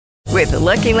With the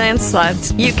Lucky Land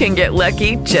Slots, you can get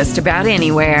lucky just about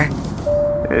anywhere.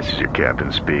 This is your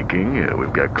captain speaking.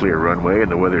 We've got clear runway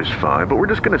and the weather's fine, but we're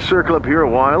just going to circle up here a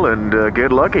while and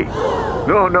get lucky.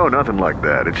 No, nothing like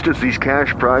that. It's just these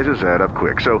cash prizes add up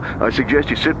quick. So I suggest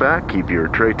you sit back, keep your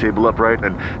tray table upright,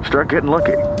 and start getting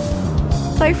lucky.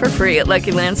 Play for free at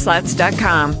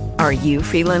LuckyLandSlots.com. Are you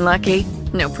feeling lucky?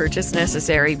 No purchase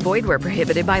necessary. Void where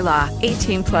prohibited by law.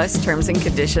 18 plus terms and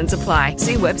conditions apply.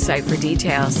 See website for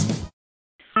details.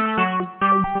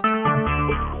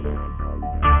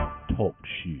 Talk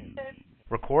shoes.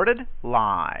 Recorded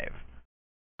live.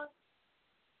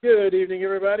 Good evening,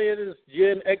 everybody. It is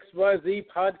Gen XYZ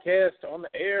podcast on the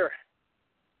air.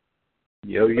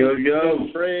 Yo.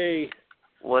 Ray.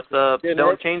 What's up? Gen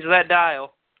Don't X. change that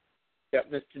dial. Got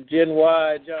Mr. Gen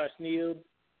Y, Josh Neal.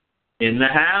 In the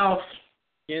house.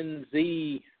 Gen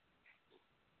Z.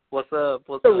 What's up?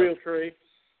 The real Trey.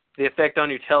 The effect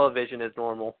on your television is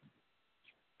normal.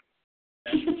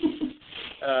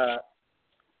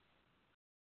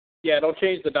 Yeah, don't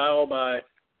change the dial by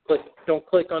don't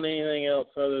click on anything else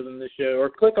other than this show, or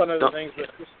click on other things, but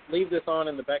just leave this on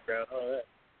in the background.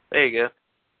 There you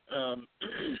go.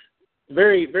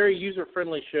 Very, very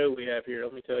user-friendly show we have here,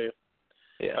 let me tell you.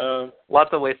 Yeah. Lots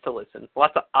of ways to listen.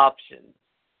 Lots of options.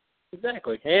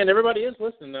 Exactly. And everybody is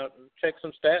listening now. Check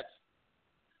some stats.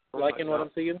 Liking what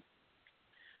I'm seeing.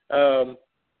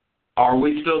 Are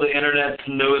we still the internet's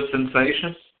newest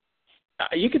sensation?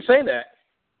 You could say that.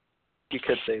 You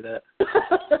could say that.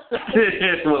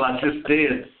 Well, I just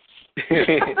did.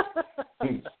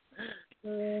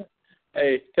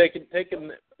 Hey,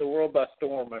 taking the world by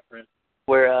storm, my friend.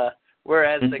 Whereas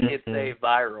the kids say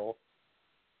viral.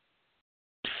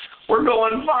 We're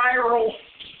going viral.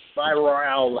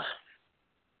 Viral.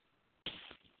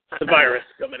 The virus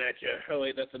coming at you. Oh,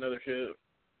 wait, that's another show.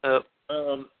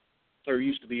 Or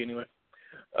used to be anyway.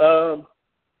 So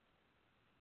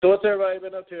what's everybody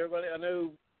been up to, everybody? I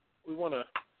know we want to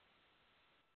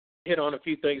hit on a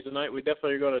few things tonight. We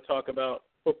definitely are going to talk about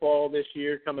football this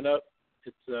year coming up.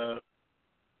 It's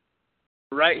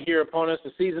right here upon us.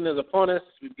 The season is upon us.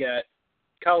 We've got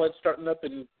college starting up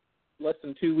in less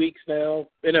than 2 weeks now.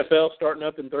 NFL starting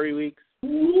up in 3 weeks.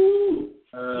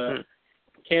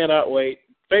 Cannot wait.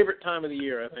 Favorite time of the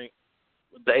year, I think.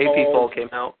 The AP poll came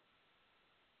out.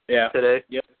 Yeah. Today.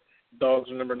 Yep. Dogs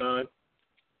are number 9.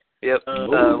 Yep.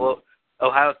 Well,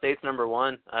 Ohio State's number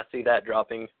 1. I see that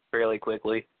dropping fairly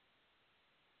quickly.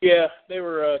 Yeah, they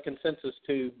were consensus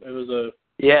too. It was a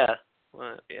yeah,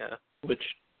 which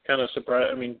kind of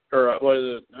surprised. I mean, or what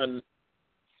is it?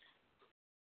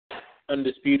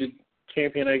 Undisputed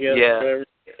champion, I guess. Yeah.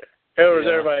 However,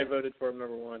 everybody voted for him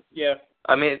number 1. Yeah.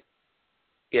 I mean,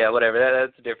 yeah, whatever.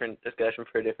 That's a different discussion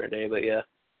for a different day, but yeah.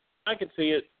 I could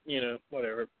see it.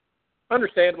 Whatever.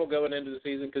 Understandable going into the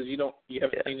season because you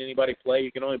haven't seen anybody play.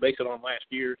 You can only base it on last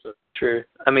year. So true.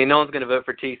 I mean, no one's going to vote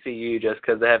for TCU just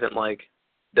because they haven't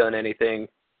done anything.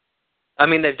 I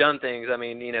mean, they've done things. I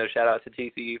mean, shout out to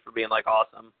TCU for being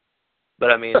awesome.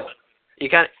 But I mean, you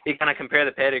kind of compare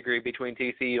the pedigree between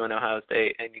TCU and Ohio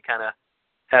State, and you kind of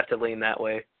have to lean that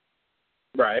way.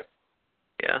 Right.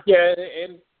 Yeah. Yeah,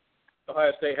 and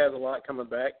Ohio State has a lot coming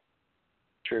back.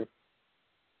 True.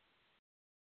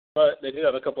 But they do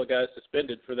have a couple of guys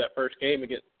suspended for that first game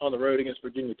on the road against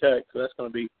Virginia Tech, so that's going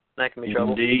to be... That can be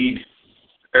trouble. Indeed.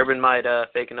 Urban might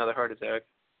fake another heart attack.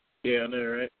 Yeah, I know,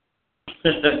 right?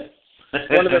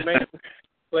 One of the main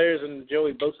players in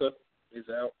Joey Bosa is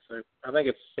out, so I think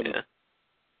it's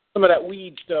some of that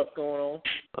weed stuff going on.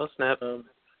 Oh, snap.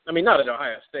 I mean, not at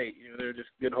Ohio State. They're just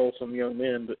good, wholesome young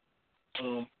men, but...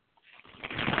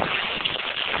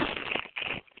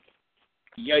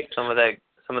 Yikes. Some of that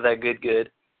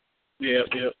good.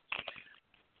 Yep.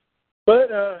 But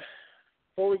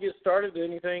before we get started,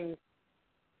 anything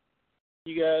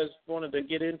you guys wanted to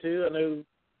get into? I know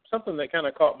something that kind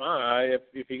of caught my eye,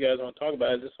 if you guys want to talk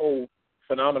about it, is this whole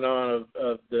phenomenon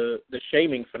of the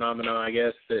shaming phenomenon, I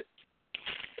guess, that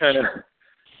kind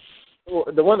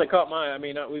of, the one that caught my eye, I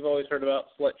mean, we've always heard about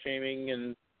slut shaming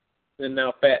and then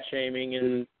now fat shaming,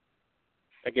 and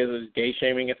I guess it's gay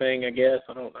shaming a thing, I guess.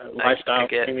 I don't know. Lifestyle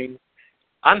shaming.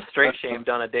 I'm straight shamed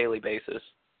on a daily basis.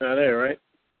 I know, right?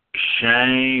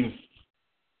 Shame.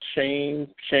 Shame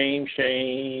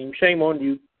on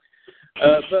you.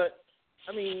 But,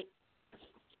 I mean,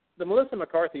 the Melissa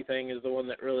McCarthy thing is the one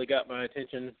that really got my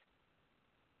attention.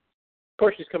 Of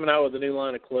course, she's coming out with a new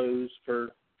line of clothes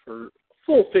for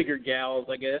full-figured gals,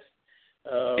 I guess.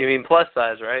 You mean plus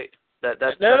size, right? That's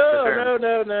the term.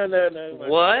 No.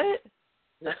 What?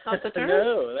 That's not the term?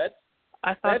 No,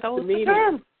 I thought that was the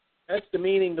term. That's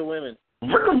demeaning to women.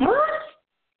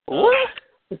 What?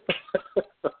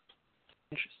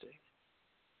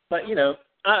 But, you know,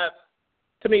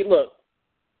 to me, look,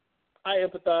 I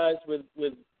empathize with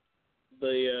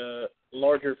the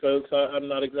larger folks. I'm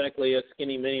not exactly a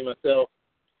skinny mini myself.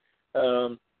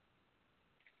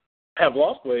 Have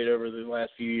lost weight over the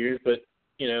last few years, but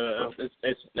you know,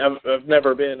 I've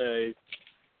never been a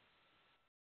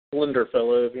slender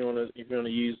fellow, if you want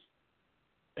to use,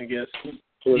 I guess.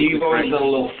 You've always been a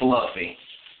little fluffy.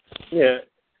 Yeah,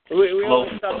 we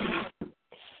always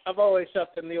I've always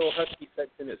shopped in the old Husky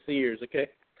section at Sears. Okay.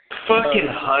 Fucking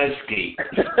Husky.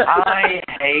 I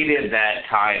hated that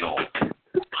title.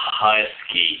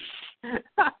 Husky.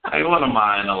 Hey, what am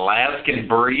I, an Alaskan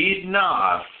breed?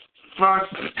 Nah,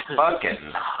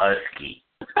 fucking Husky.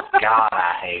 God,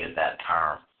 I hated that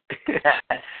term.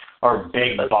 Or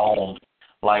big boned.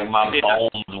 Like my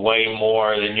bones way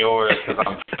more than yours because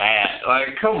I'm fat.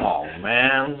 Like, come on,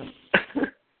 man.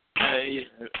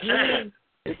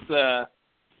 It's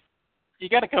you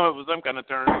got to come up with some kind of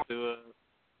term to.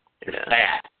 You're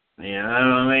fat. You know what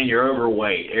I mean? You're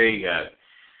overweight. There you go.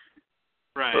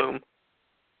 Right. Boom.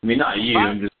 I mean, not you.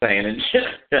 I'm just saying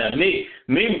it.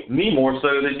 Me more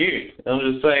so than you. I'm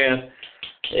just saying.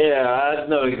 Yeah, I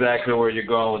know exactly where you're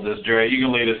going with this, Dre. You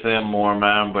can lead us in more,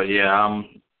 man. But yeah,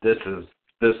 this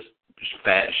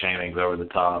fat shaming's over the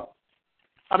top.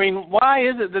 I mean, why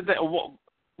is it that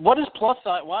what is plus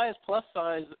size? Why is plus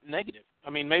size negative? I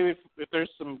mean, maybe if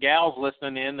there's some gals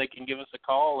listening in, they can give us a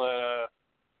call.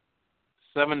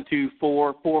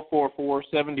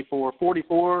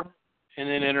 724-444-7444, and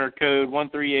then enter code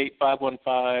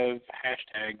 138515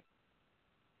 hashtag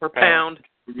per pound.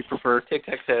 Would you prefer?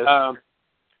 Tic-tac-toe.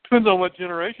 Depends on what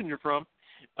generation you're from.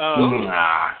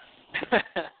 Nah.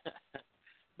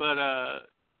 But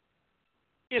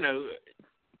you know,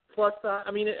 plus size.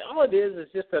 I mean, all it is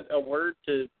just a word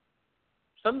to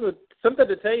something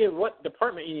to tell you what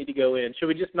department you need to go in. Should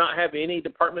we just not have any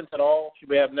departments at all? Should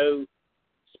we have no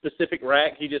specific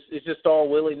rack? It's just all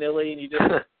willy nilly, and you just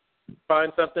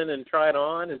find something and try it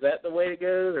on. Is that the way to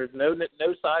go? There's no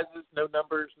sizes, no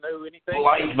numbers, no anything.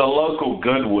 Like the local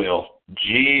Goodwill.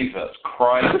 Jesus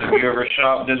Christ! Have you ever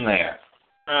shopped in there?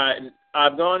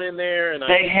 I've gone in there and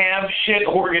they have shit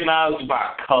organized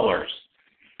by colors.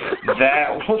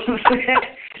 That was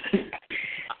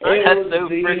That's so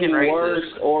the freaking racist.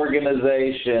 worst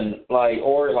organization, like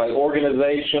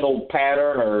organizational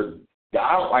pattern, or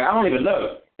I don't even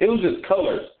know. It was just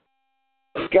colors.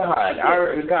 God,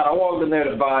 I walked in there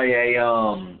to buy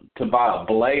a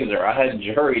blazer. I had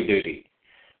jury duty,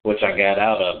 which I got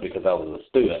out of because I was a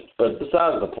student. But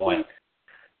besides the point,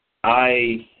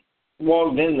 I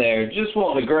walked in there just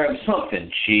wanting to grab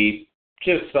something cheap,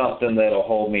 just something that'll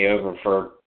hold me over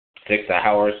for 6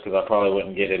 hours because I probably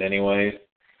wouldn't get it anyways.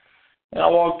 And I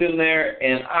walked in there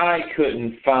and I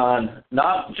couldn't find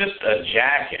not just a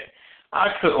jacket,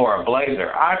 or a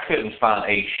blazer. I couldn't find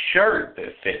a shirt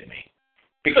that fit me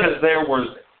because they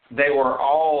were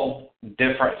all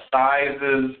different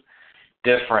sizes,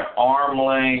 different arm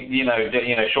length, you know,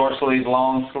 short sleeve,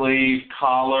 long sleeve,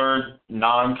 collared,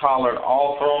 non-collared,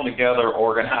 all thrown together,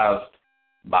 organized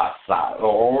by size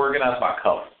or organized by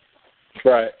color.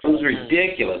 Right. It was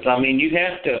ridiculous. I mean, you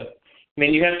have to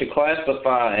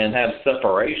classify and have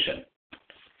separation.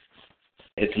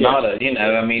 It's not it's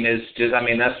just,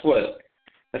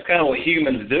 that's kind of what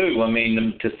humans do. I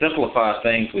mean, to simplify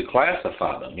things, we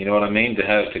classify them. You know what I mean? To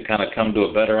kind of come to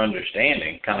a better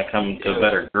understanding, kind of come to a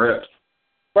better grip.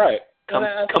 Right.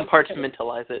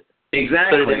 Compartmentalize it.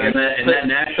 Exactly, and that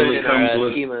naturally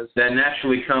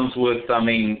comes with. I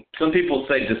mean, some people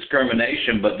say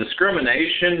discrimination, but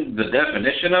discrimination, the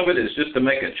definition of it is just to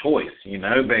make a choice. You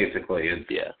know, basically,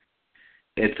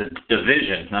 it's a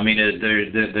division. I mean,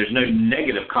 there's no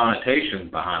negative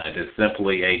connotations behind it. It's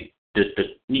simply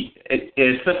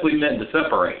it's simply meant to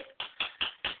separate.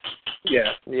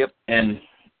 Yeah. Yep. And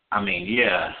I mean,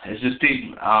 it's just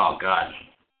oh God.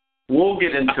 We'll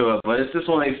get into it, but it's just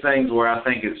one of these things where I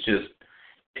think it's just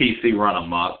PC run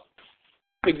amok.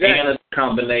 Exactly. And it's a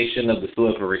combination of the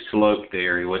slippery slope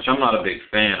theory, which I'm not a big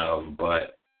fan of,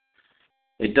 but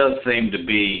it does seem to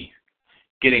be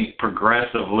getting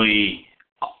progressively,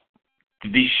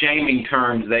 these shaming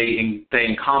terms, they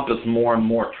encompass more and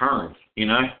more terms, you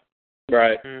know?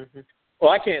 Right. Mm-hmm.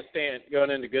 Well, I can't stand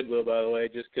going into Goodwill, by the way,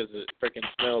 just because it freaking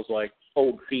smells like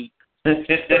old feet.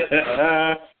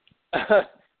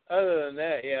 Other than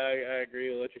that, I agree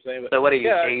with what you're saying. But so what are you,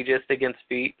 ageist against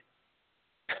feet?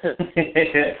 Well,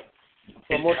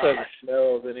 more so the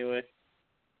smells, anyway.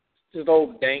 It's just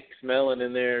old dank smelling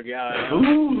in there, God.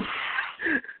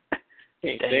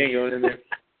 Can't stand going in there.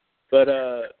 But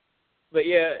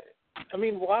yeah, I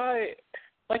mean, why,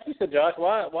 like you said, Josh,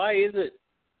 why is it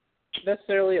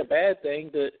necessarily a bad thing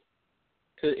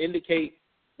to indicate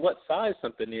what size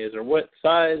something is or what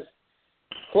size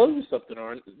clothes something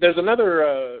are. There's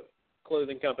another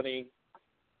clothing company,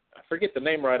 I forget the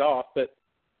name right off, but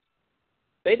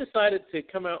they decided to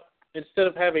come out, instead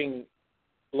of having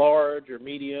large or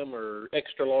medium or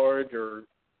extra large or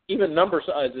even number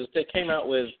sizes, they came out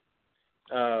with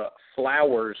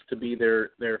flowers to be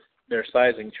their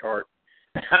sizing chart.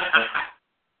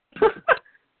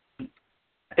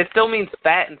 It still means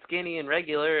fat and skinny and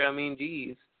regular. I mean,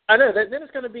 geez. I know. Then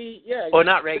it's going to be, yeah. Or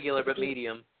not regular, but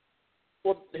medium.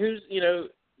 Well,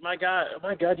 my God,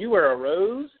 you wear a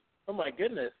rose? Oh, my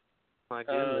goodness. My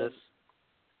goodness.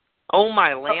 Oh,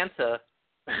 my Lanta.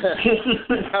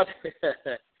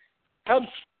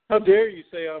 How dare you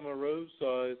say I'm a rose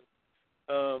size?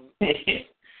 I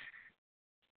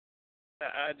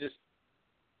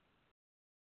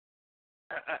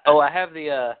have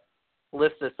the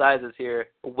list of sizes here.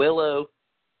 Willow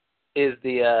is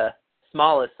the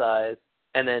smallest size,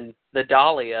 and then the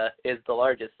Dahlia is the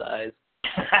largest size.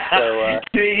 So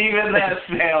even that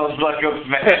sounds like a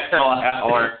fat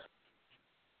flower.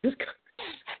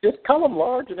 Just call them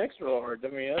large and extra large. I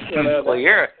mean, that's well,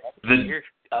 you're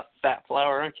a fat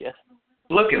flower, aren't you?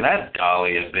 Look at that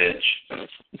Dahlia bitch.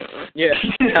 Yeah.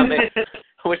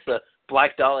 I wish the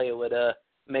Black Dahlia would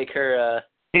make her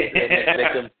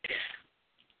victim.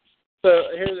 So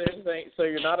here's the thing. So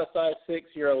you're not a size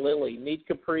 6, you're a lily. Need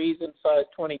capris in size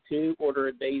 22, order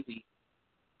a daisy.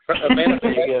 A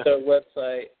manifesto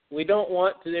website. We don't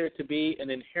want there to be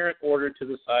an inherent order to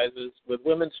the sizes, with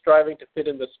women striving to fit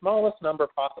in the smallest number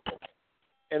possible.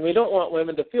 And we don't want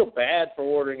women to feel bad for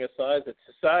ordering a size that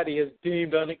society has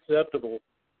deemed unacceptable.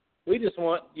 We just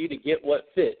want you to get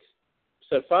what fits.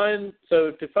 So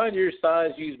to find your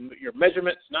size, use your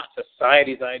measurements, not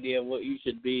society's idea of what you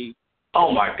should be. Oh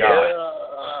my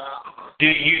God! Do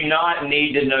you not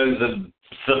need to know the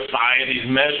society's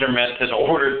measurements in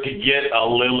order to get a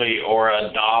lily or a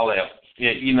dahlia?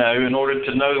 In order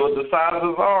to know what the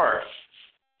sizes are.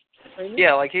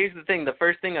 Yeah, like here's the thing. The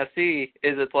first thing I see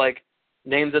is it's like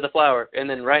names of the flower, and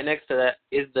then right next to that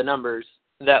is the numbers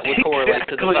that would correlate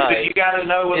to the size. But you got to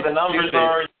know what the numbers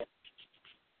are.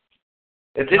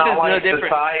 It's not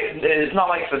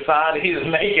like society is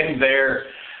making their.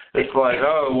 It's like,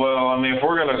 oh, well, I mean, if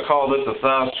we're going to call this a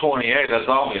size 28, that's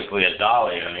obviously a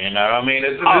dahlia, I mean,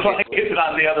 it's not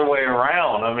the other way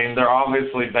around. I mean, they're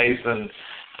obviously basing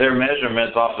their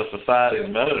measurements off of society's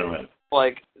measurement.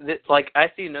 Like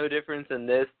I see no difference in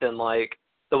this than, like,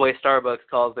 the way Starbucks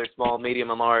calls their small,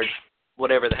 medium, and large,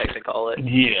 whatever the heck they call it.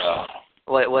 Yeah.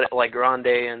 Like grande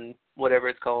and whatever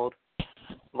it's called.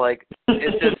 Like,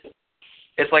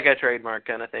 it's like a trademark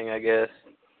kind of thing, I guess.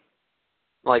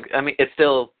 Like, I mean, it's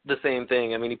still the same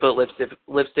thing. I mean, you put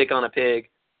lipstick on a pig,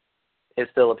 it's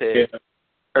still a pig. Yeah.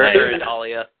 Or a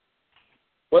dahlia.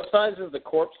 What size is the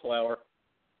corpse flower?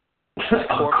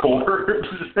 A corpse?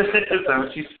 Is that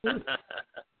what you said?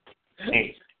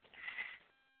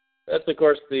 That's, of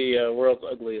course, the world's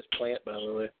ugliest plant, by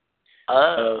the way.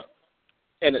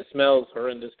 And it smells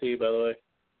horrendous, too, by the way.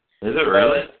 Is it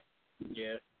really?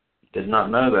 Yeah. Did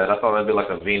not know that. I thought that'd be like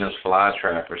a Venus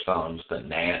flytrap or something, just a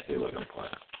nasty-looking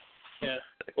plant. Yeah.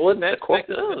 Well, isn't that cool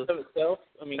of itself?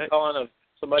 I mean, calling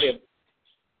somebody a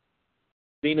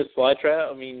Venus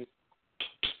flytrap, I mean,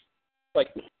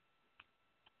 like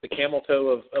the camel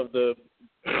toe of the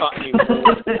cottony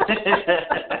world.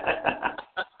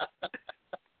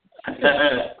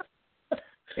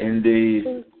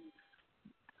 Indeed.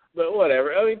 But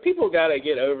whatever. I mean, people got to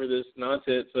get over this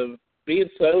nonsense of being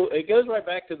so. It goes right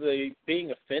back to the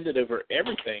being offended over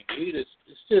everything, dude. It's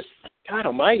just, God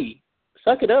almighty.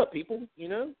 Suck it up, people,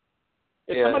 If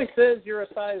somebody says you're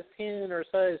a size 10 or a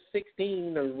size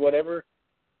 16 or whatever,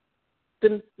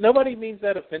 then nobody means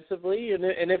that offensively.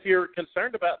 And if you're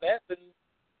concerned about that, then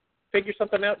figure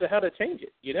something out to how to change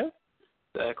it,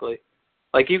 Exactly.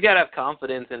 Like, you've got to have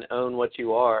confidence and own what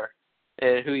you are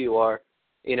and who you are.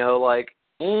 Like,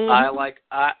 I like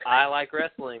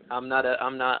wrestling. I'm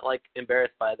not like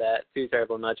embarrassed by that too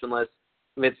terribly much unless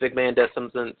Vince McMahon does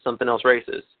something else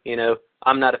racist.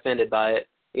 I'm not offended by it.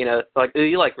 Like, do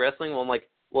you like wrestling? Well, I'm like,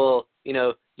 well,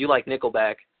 you like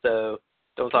Nickelback, so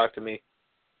don't talk to me.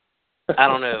 I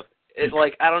don't know. It's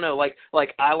like, I don't know. Like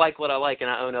I like what I like and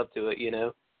I own up to it.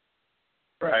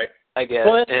 Right. I guess.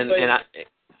 Well,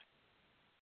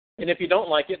 and if you don't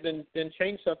like it, then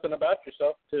change something about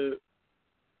yourself to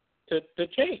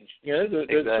change.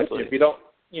 Exactly. If you don't,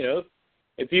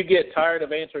 if you get tired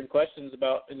of answering questions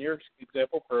about, in your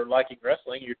example, for liking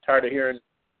wrestling, you're tired of hearing,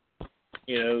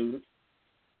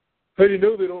 how do you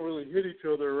know they don't really hit each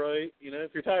other, right?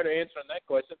 If you're tired of answering that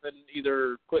question, then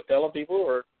either quit telling people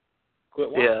or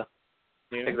quit watching.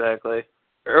 Yeah. Exactly.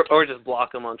 Or just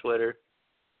block them on Twitter.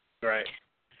 Right.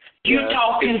 You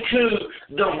talking to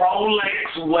the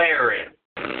Rolex wearing,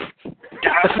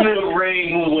 diamond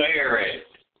ring wearing.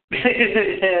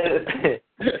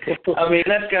 I mean,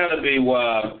 that's got to be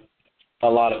why a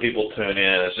lot of people tune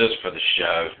in. It's just for the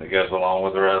show. It goes along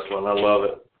with the wrestling. I love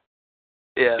it.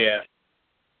 Yeah.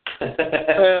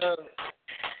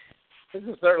 This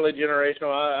is certainly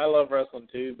generational. I love wrestling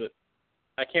too, but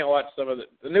I can't watch some of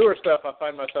the newer stuff. I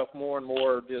find myself more and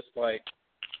more just like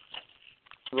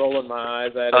rolling my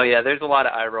eyes at it. Oh, yeah, there's a lot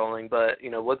of eye rolling, but,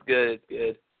 what's good is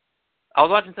good. I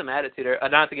was watching some Attitude Era,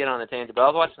 not to get on a tangent, but I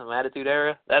was watching some Attitude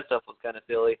Era. That stuff was kind of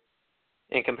silly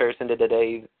in comparison to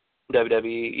today's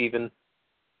WWE even.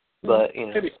 But,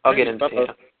 I'll get into it.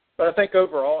 But I think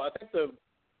overall,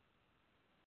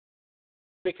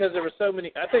 because there were so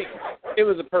many, I think it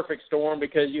was a perfect storm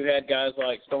because you had guys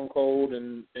like Stone Cold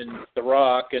and The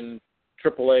Rock and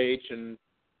Triple H and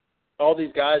all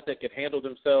these guys that could handle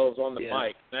themselves on the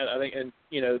mic. I think,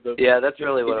 that's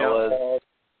really what it was.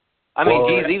 I mean,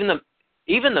 geez,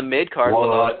 even the mid card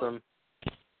was awesome.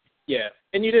 Yeah,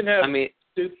 and you didn't have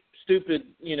stupid,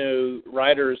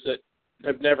 writers that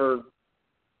have never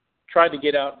tried to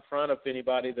get out in front of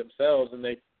anybody themselves, and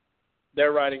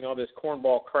they're writing all this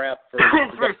cornball crap for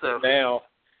now.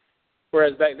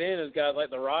 Whereas back then, it was guys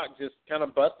like The Rock just kind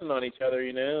of busting on each other,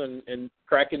 and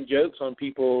cracking jokes on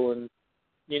people, and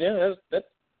that's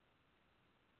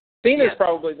Cena's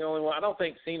probably the only one. I don't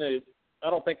think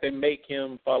they make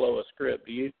him follow a script.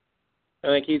 Do you? I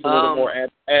think he's a little more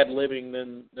ad-libbing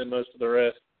than most of the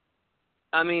rest.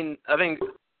 I mean, I think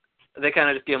they kind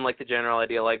of just give him, like, the general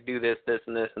idea, like, do this, this,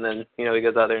 and this, and then, he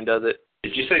goes out there and does it.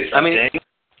 Did you say Sting?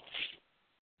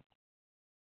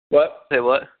 What? Say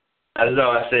what? I don't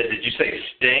know. I said, did you say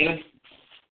Sting?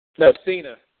 No,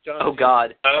 Cena. John Oh,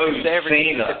 God. Oh,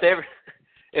 Cena.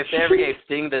 If they ever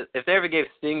gave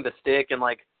Sting the stick and,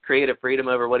 like, creative freedom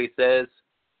over what he says,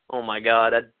 oh, my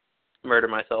God, I'd murder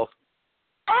myself.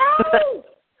 Oh!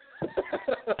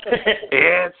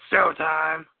 It's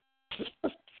showtime.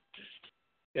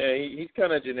 Yeah, he's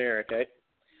kind of generic, eh?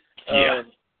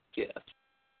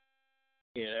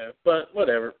 Yeah. But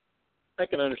whatever. I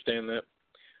can understand that.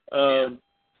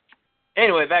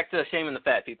 Anyway, back to shaming the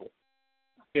fat people.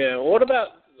 Yeah, well, what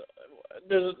about,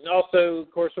 there's also,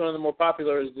 of course, one of the more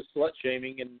popular is the slut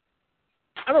shaming, and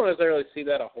I don't necessarily see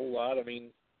that a whole lot. I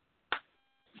mean,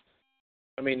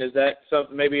 is that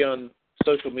something maybe on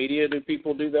social media? Do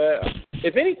people do that?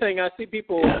 If anything, I see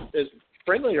people as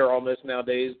friendlier almost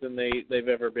nowadays than they've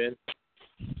ever been.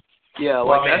 Yeah,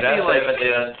 well, that's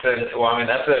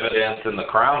evidence in the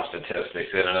crime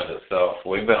statistics in and of itself.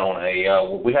 We've been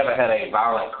on we haven't had a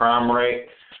violent crime rate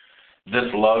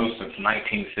this low since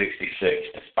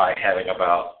 1966, despite having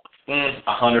about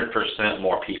 100%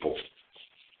 more people.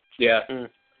 Yeah.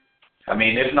 I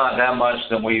mean, if not that much,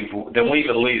 then we've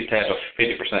at least had a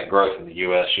 50% growth in the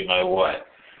U.S. You know what?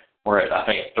 We're at, I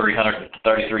think,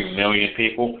 333 million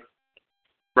people.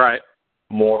 Right.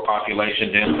 More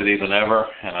population density than ever,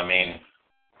 and I mean,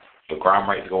 the crime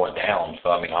rate's going down. So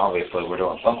I mean, obviously, we're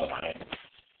doing something right.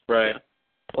 Right.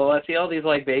 Well, I see all these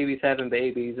like babies having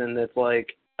babies, and it's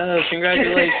like, oh,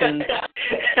 congratulations.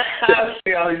 I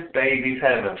see all these babies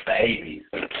having babies.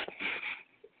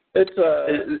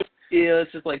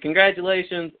 It's just like,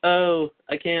 congratulations. Oh,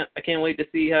 I can't wait to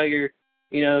see how your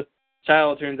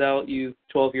child turns out. You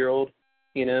 12-year-old.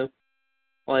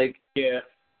 Like, yeah,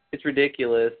 it's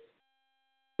ridiculous.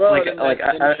 Well,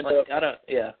 I don't.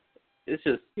 Yeah, it's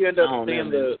just you end up seeing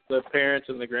the parents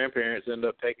and the grandparents end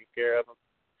up taking care of them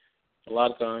a lot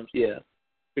of times. Yeah,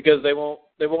 because they won't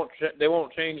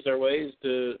change their ways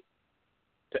to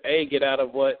get out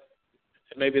of what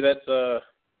maybe that's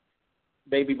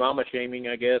baby mama shaming,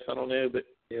 I guess. I don't know, but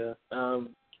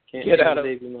get out of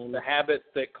the habits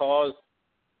that cause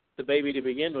the baby to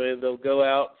begin with. They'll go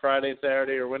out Friday,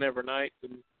 Saturday, or whenever night,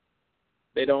 and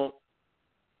they don't.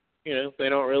 They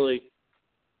don't really,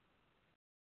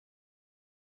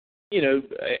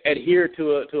 adhere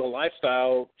to a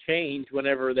lifestyle change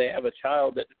whenever they have a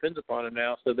child that depends upon them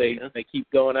now. So they keep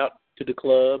going out to the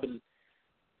club and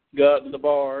go out to the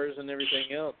bars and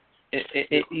everything else. You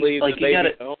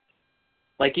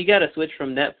got to switch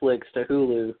from Netflix to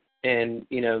Hulu and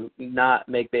not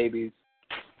make babies.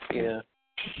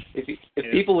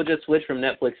 If people would just switch from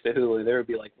Netflix to Hulu, there would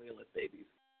be like way less babies.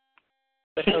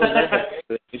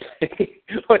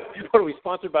 What are we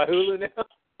sponsored by Hulu now?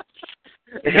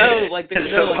 No,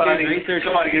 there's research.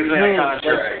 Somebody gives me a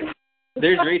contract.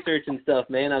 There's research and stuff,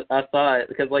 man. I saw it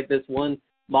because like this one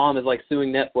mom is like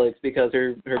suing Netflix because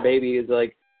her baby is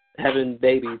like having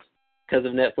babies because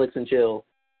of Netflix and chill.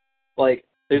 Like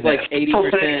There's like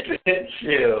 80%.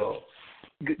 Chill.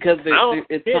 Because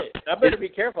I better be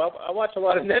careful. I watch a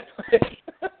lot of Netflix.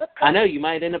 I know, you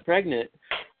might end up pregnant.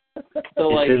 So,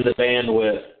 like, it's in the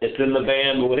bandwidth. It's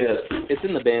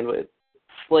in the bandwidth.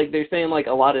 Like, they're saying, like,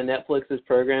 a lot of Netflix's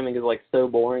programming is, like, so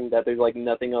boring that there's, like,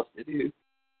 nothing else to do.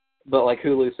 But, like,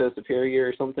 Hulu's so superior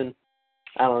or something.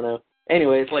 I don't know.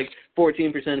 Anyway, it's, like,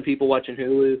 14% of people watching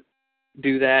Hulu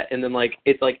do that, and then, like,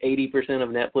 it's, like, 80% of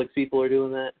Netflix people are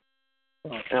doing that.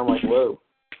 And I'm like, whoa.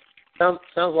 Sounds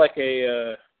like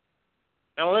I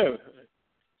don't know.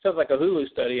 Sounds like a Hulu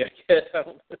study, I guess.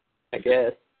 I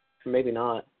guess. Maybe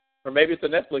not. Or maybe it's a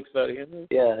Netflix study.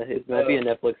 Yeah, it might be a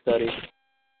Netflix study.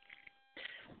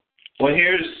 Well,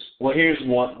 here's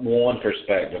one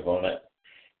perspective on it.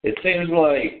 It seems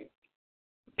like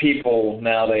people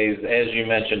nowadays, as you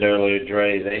mentioned earlier,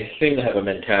 Dre, they seem to have a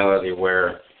mentality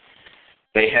where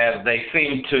they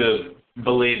seem to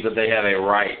believe that they have a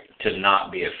right to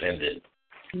not be offended.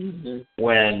 Mm-hmm.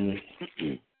 And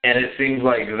it seems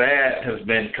like that has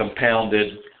been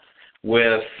compounded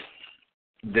with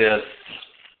this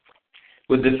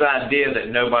idea that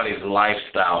nobody's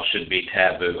lifestyle should be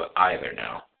taboo either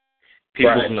now.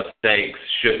 People's mistakes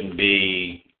shouldn't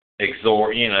be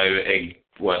excoriated,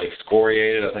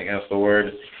 I think that's the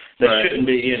word. They shouldn't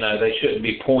be, they shouldn't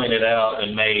be pointed out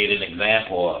and made an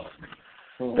example of.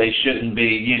 Mm-hmm. They shouldn't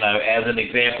be, as an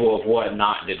example of what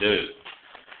not to do.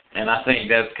 And I think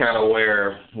that's kind of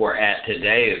where we're at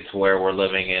today. It's where we're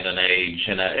living in an age,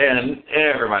 and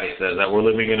everybody says that we're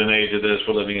living in an age of this,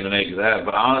 we're living in an age of that.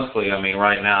 But honestly, I mean,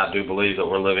 right now I do believe that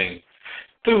we're living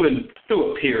through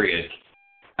a period,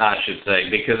 I should say,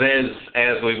 because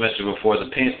as we mentioned before,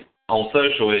 on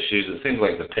social issues, it seems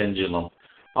like the pendulum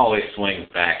always swings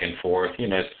back and forth.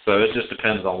 So it just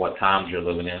depends on what times you're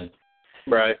living in.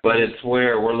 Right. But it's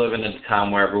where we're living in a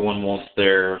time where everyone wants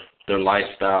their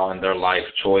lifestyle and their life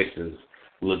choices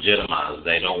legitimized.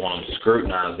 They don't want them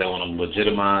scrutinized. They want them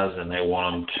legitimized, and they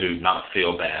want them to not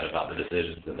feel bad about the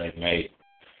decisions that they've made.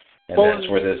 And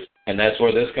that's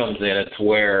where this comes in. It's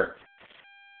where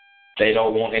they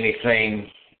don't want anything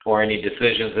or any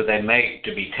decisions that they make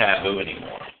to be taboo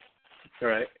anymore.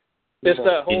 Right. Just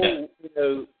that whole,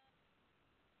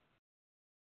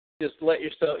 just let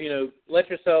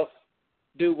yourself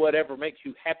do whatever makes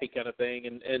you happy kind of thing,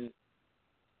 and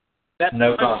that's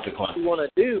no consequence. What you want to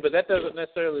do, but that doesn't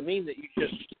necessarily mean that you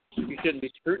shouldn't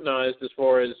be scrutinized as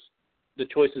far as the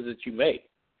choices that you make.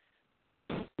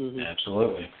 Mm-hmm.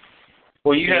 Absolutely.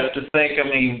 Well, you have to think, I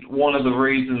mean, one of the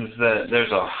reasons that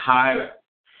there's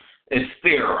it's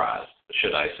theorized,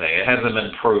 should I say. It hasn't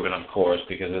been proven, of course,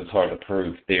 because it's hard to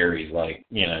prove theories like,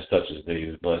 such as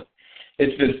these, but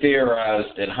it's been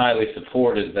theorized and highly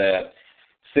supported that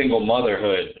single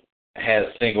motherhood has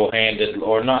single-handed,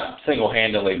 or not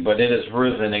single-handedly, but it has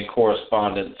risen in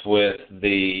correspondence with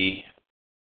they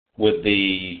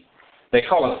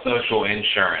call it social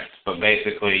insurance, but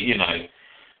basically,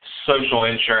 social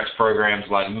insurance programs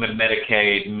like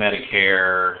Medicaid,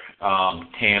 Medicare,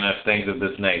 TANF, things of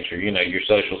this nature, your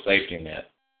social safety net.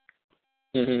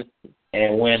 Mm-hmm.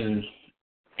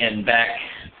 And back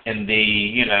in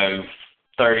the,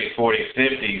 30s, 40s,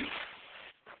 50s,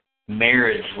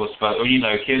 marriage was supposed,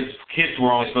 kids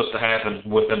were only supposed to happen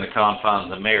within the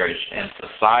confines of marriage, and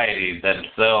society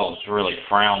themselves really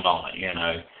frowned on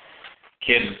it.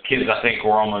 Kids I think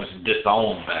were almost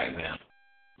disowned back then.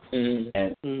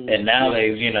 Mm-hmm. And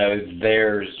nowadays,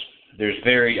 there's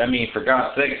very, I mean, for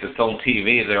God's sakes, it's on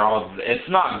TV. It's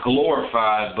not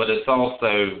glorified, but it's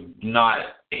also not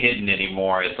hidden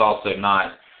anymore. It's also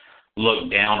not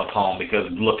looked down upon,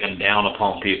 because looking down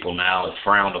upon people now is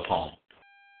frowned upon.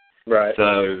 Right.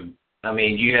 So, I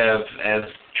mean, you have, as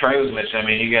Trey was mentioning, I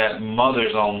mean, you got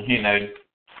mothers on,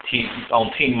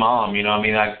 on Teen Mom, I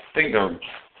mean, I think they're,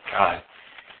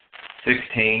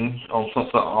 16 on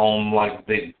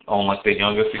the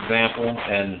youngest example,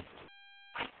 and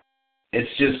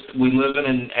it's just, we live in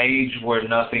an age where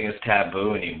nothing is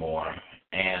taboo anymore,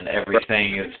 and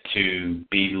everything is to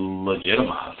be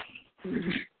legitimized.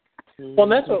 Well,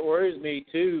 and that's what worries me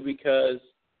too, because,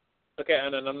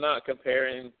 and I'm not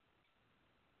comparing,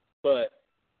 but,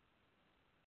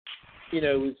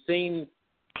 we've seen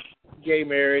gay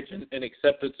marriage and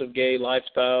acceptance of gay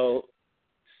lifestyle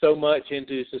so much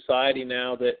into society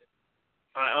now that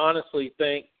I honestly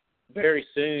think very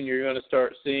soon you're going to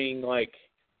start seeing, like,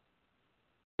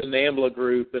 the NAMBLA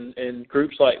group and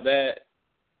groups like that.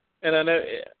 And I know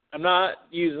I'm not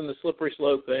using the slippery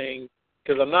slope thing,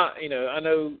 because I'm not, I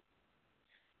know,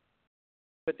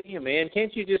 but damn, man,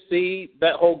 can't you just see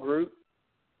that whole group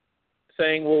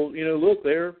saying, well, look,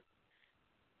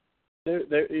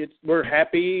 we're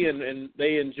happy and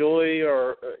they enjoy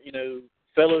our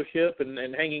fellowship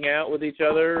and hanging out with each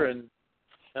other, and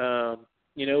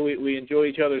we enjoy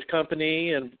each other's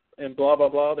company and blah blah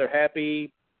blah. They're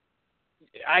happy.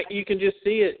 You can just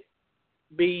see it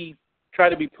try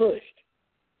to be pushed.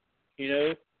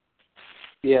 Yeah.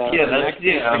 That's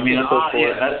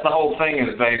the whole thing.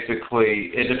 Is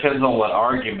basically it depends on what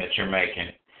argument you're making,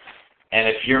 and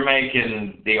if you're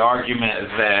making the argument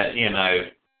that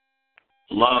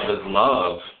love is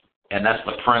love, and that's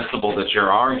the principle that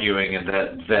you're arguing, and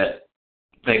that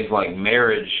things like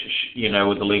marriage,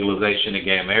 with the legalization of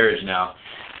gay marriage now,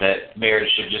 that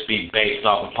marriage should just be based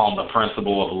off upon the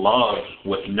principle of love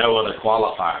with no other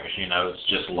qualifiers. It's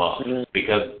just love. Mm-hmm.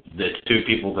 Because the two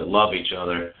people that love each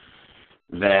other,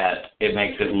 that it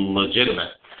makes it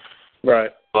legitimate.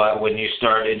 Right. But whenever you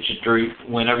start introducing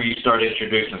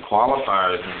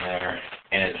qualifiers in there,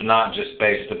 and it's not just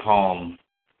based upon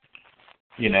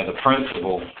the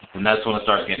principle, and that's when it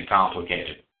starts getting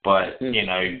complicated. But,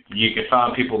 you can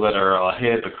find people that are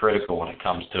hypocritical when it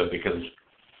comes to it because,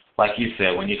 like you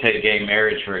said, when you take gay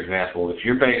marriage, for example, if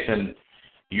you're basing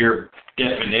your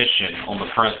definition on the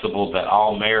principle that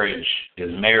all marriage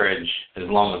is marriage as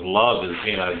long as love is,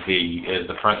 is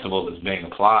the principle that's being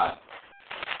applied,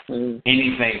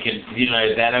 anything can,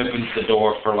 that opens the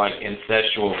door for, like,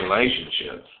 incestual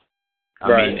relationships.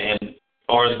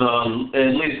 Or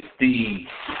at least the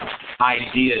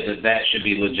idea that should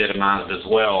be legitimized as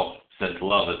well, since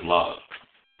love is love.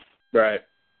 Right.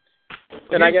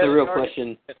 And I guess the real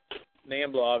question,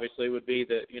 NAMBLA obviously would be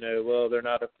that they're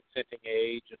not of consenting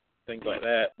age and things like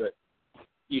that, but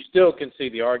you still can see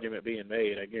the argument being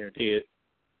made. I guarantee it.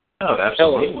 Oh,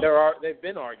 absolutely. They've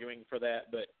been arguing for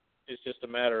that, but it's just a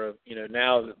matter of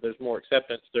now that there's more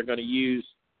acceptance, they're going to use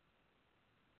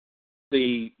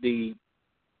the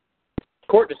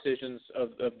court decisions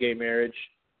of gay marriage.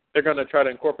 They're going to try to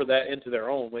incorporate that into their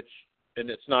own, and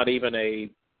it's not even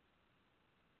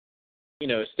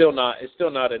it's still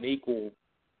not an equal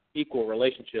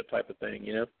relationship type of thing,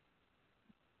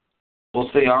 Well,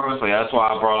 see, honestly, that's why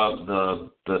I brought up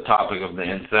the topic of the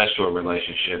incestual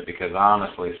relationship, because I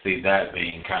honestly see that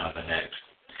being kind of the next,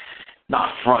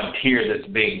 not frontier that's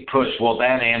being pushed. Well,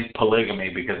 that and polygamy,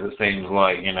 because it seems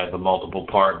like, the multiple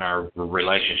partner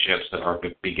relationships that are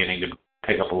beginning to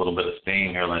pick up a little bit of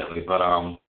steam here lately. But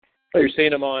you're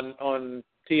seeing them on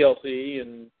TLC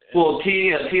and well,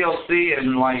 TLC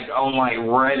and on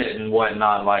Reddit and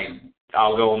whatnot. Like,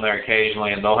 I'll go on there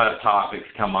occasionally, and they'll have topics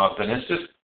come up, and it's just,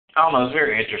 I don't know, it's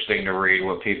very interesting to read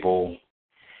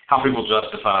how people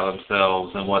justify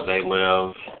themselves and what they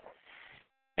live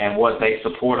and what they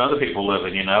support other people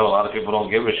living. A lot of people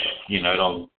don't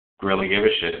really give a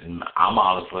shit, and I'm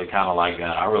honestly kind of like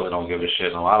that. I really don't give a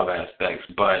shit in a lot of aspects,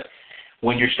 but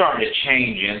when you're starting to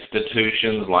change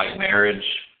institutions like marriage,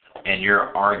 and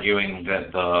you're arguing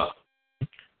that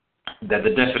the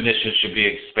definition should be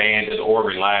expanded or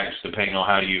relaxed depending on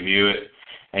how you view it,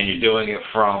 and you're doing it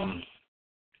from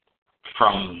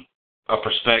a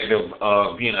perspective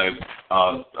of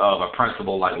a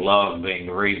principle like love being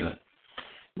the reason.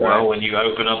 Well, when you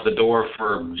open up the door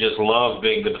for just love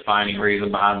being the defining reason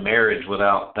behind marriage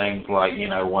without things like,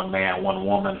 one man, one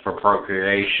woman for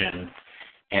procreation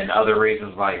and other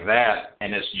reasons like that,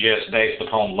 and it's just based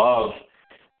upon love,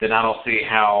 then I don't see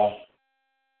how,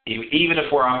 even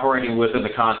if we're operating within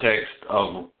the context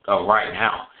of right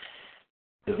now,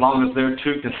 as long as they're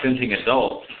two consenting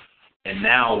adults, and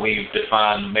now we've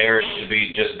defined marriage to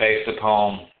be just based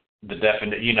upon the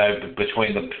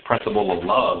between the principle of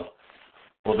love,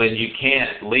 well, then you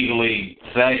can't legally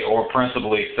say or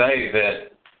principally say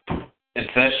that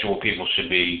incestual people should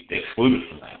be excluded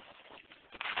from that.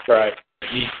 Right.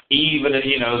 Even if,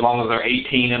 as long as they're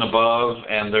 18 and above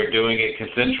and they're doing it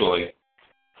consensually,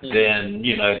 then,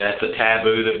 that's a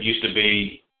taboo that used to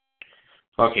be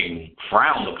fucking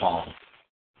frowned upon.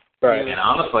 Right. And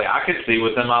honestly, I could see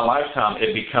within my lifetime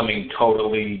it becoming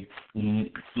totally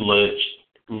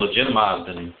legitimized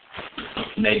and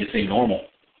made to seem normal.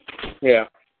 Yeah.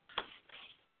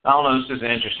 I don't know, it's just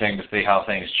interesting to see how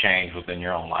things change within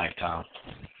your own lifetime.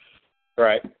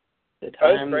 Right. The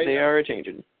times they are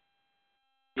changing.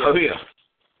 Yeah. Oh, yeah.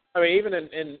 I mean, even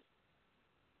in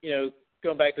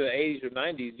going back to the 80s or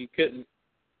 90s,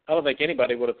 I don't think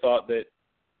anybody would have thought that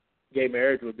gay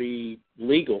marriage would be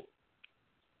legal,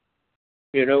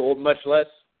 or much less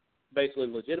basically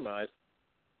legitimized.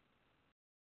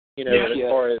 As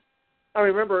far as, I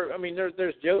remember,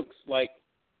 there's jokes like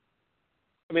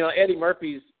Eddie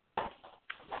Murphy's,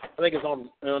 I think it's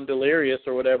on Delirious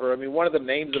or whatever. One of the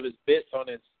names of his bits on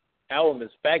his album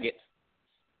is Faggot.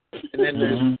 And then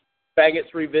there's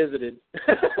Faggots Revisited.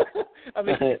 I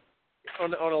mean,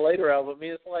 on a later album, I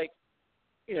mean, it's like,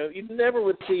 you know, you never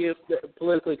would see if the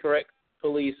politically correct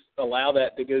police allow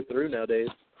that to go through nowadays.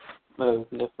 No,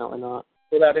 definitely not.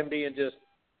 Without him being just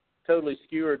totally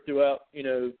skewered throughout, you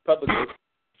know, publicly.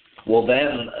 Well,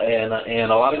 then,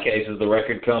 in a lot of cases, the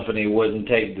record company wouldn't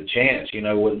take the chance, you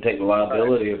know, wouldn't take the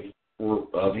liability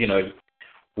of you know,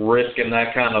 risking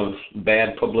that kind of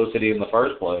bad publicity in the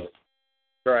first place.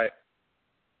 Right.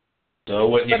 So it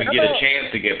wouldn't even get a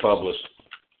chance to get published.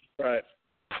 Right.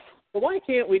 Well, why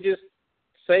can't we just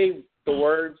say the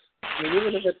words? I mean,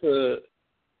 even if it's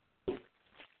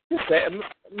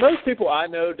most people I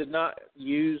know did not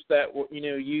use that, you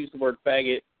know, use the word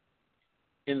faggot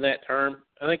in that term.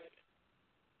 I think,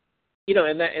 you know,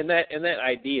 in that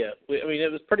idea. I mean,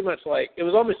 it was pretty much like, it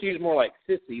was almost used more like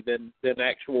sissy than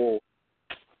actual,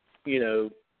 you know,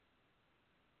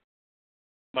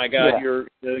 my God,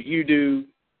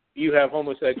 you have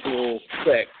homosexual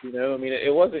sex, you know. I mean,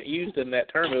 it wasn't used in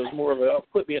that term. It was more of a, oh,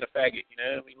 quit being a faggot, you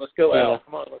know. I mean, let's go out.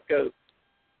 Come on, let's go.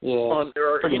 Yeah.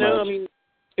 Or, you know, much. I mean,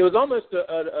 it was almost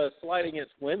a slight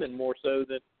against women more so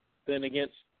than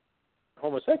against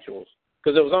homosexuals.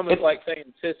 Because it was almost like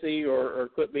saying sissy or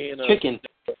quit being a... Chicken.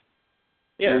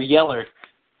 Yeah. Or yeller.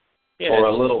 Yeah. Or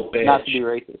a little bitch. Not to be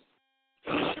racist.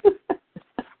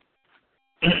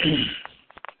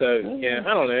 So, yeah,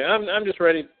 I don't know. I'm just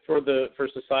ready for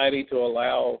society to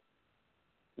allow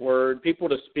people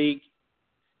to speak.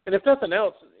 And if nothing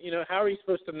else, you know, how are you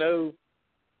supposed to know?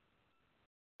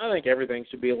 I think everything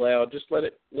should be allowed. Just let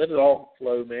it all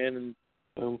flow, man,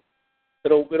 and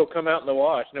it'll come out in the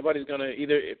wash. Nobody's gonna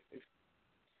either.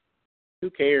 Who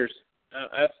cares?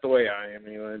 That's the way I am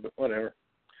anyway. But whatever.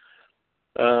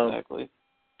 Exactly.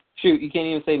 Shoot, you can't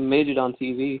even say midget on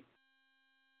TV.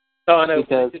 Oh, I know.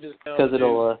 Because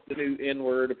it'll the new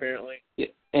N-word apparently. Yeah,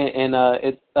 and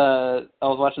I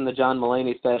was watching the John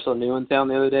Mulaney special, New in Town,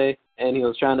 the other day, and he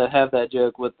was trying to have that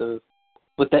joke with the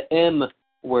M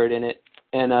word in it,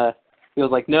 and he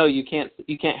was like, no, you can't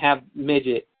have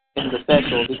midget in the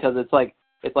special because it's like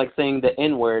saying the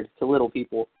N word to little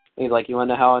people. And he's like, you want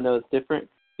to know how I know it's different?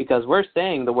 Because we're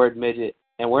saying the word midget,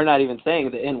 and we're not even saying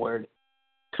the N word.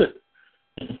 But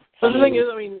the thing is,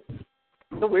 I mean,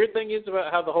 the weird thing is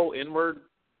about how the whole N-word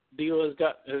deal has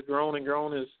grown and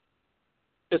grown is,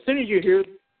 as soon as you hear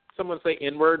someone say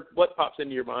N-word, what pops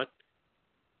into your mind?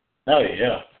 Oh,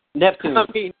 yeah. Neptune. I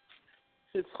mean,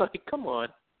 it's like, come on.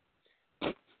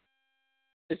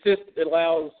 It's just, it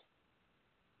allows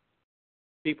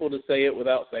people to say it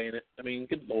without saying it. I mean,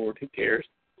 good Lord, who cares?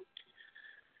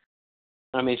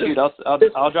 I mean, shoot,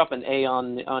 I'll drop an A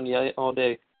on you all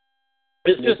day.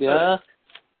 It's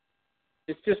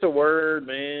just a word,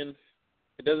 man.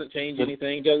 It doesn't change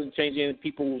anything. It doesn't change any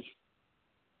people's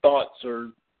thoughts or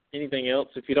anything else.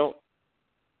 If you don't,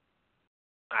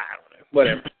 I don't know.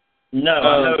 Whatever. No,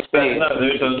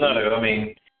 I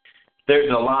mean,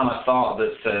 there's a line of thought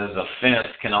that says offense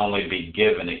can only be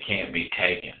given; it can't be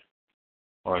taken,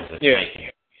 or is it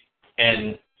taken?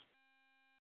 And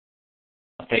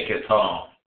I think it's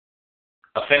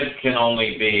offense can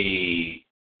only be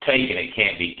taken; it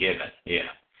can't be given. Yeah.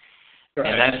 Right.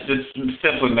 And that's just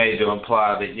simply made to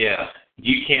imply that,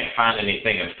 you can't find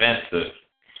anything offensive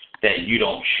that you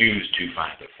don't choose to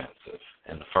find offensive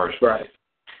in the first place. Right.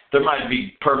 There might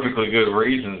be perfectly good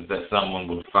reasons that someone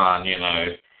would find, you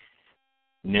know,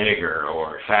 nigger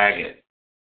or faggot,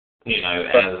 you know,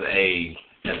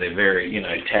 as a very, you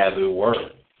know, taboo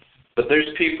word. But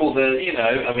there's people that, you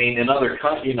know, I mean, in other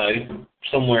countries, you know,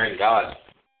 somewhere in God,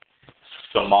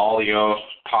 Somalia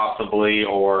possibly,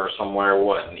 or somewhere,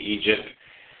 in Egypt,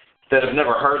 that have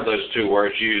never heard those two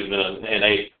words used in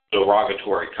a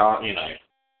derogatory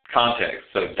context.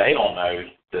 So they don't know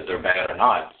that they're bad or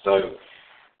not. So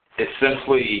it's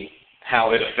simply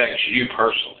how it affects you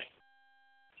personally.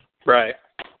 Right.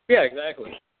 Yeah,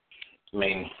 exactly. I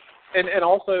mean, and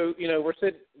also, you know,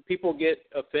 people get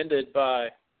offended by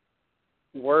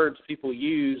words people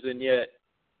use, and yet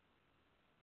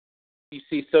you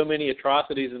see so many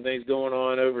atrocities and things going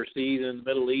on overseas in the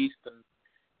Middle East, and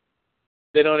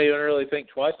they don't even really think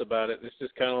twice about it. It's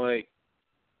just kind of like,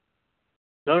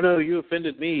 no, you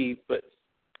offended me, but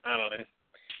I don't know.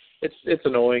 It's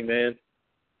annoying, man.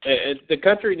 The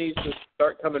country needs to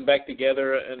start coming back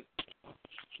together, and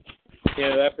you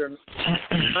know, after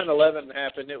 9/11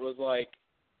 happened, it was like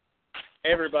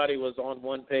everybody was on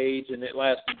one page, and it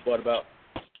lasted about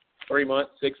 3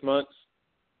 months, 6 months.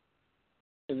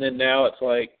 And then now it's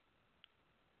like,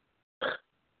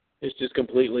 it's just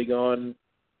completely gone.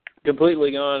 I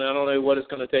don't know what it's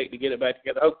going to take to get it back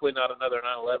together. Hopefully not another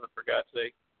 9/11, for God's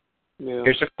sake. Yeah.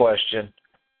 Here's a question.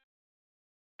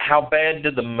 how bad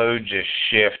did the mood just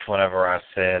shift whenever I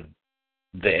said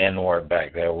the N-word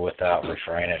back there without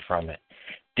refraining from it?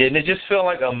 Didn't it just feel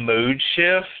like a mood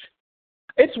shift?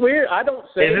 It's weird. I don't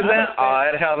say. Isn't that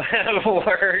odd how that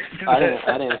works? I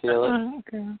didn't feel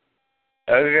it.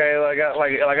 Okay,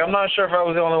 like I'm not sure if I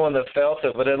was the only one that felt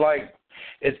it, but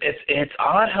it's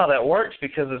odd how that works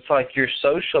because it's like you're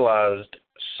socialized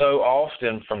so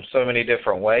often from so many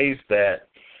different ways that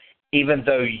even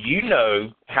though you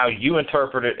know how you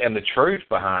interpret it and the truth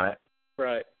behind it,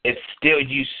 right?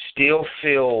 You still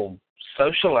feel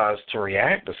socialized to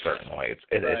react a certain way.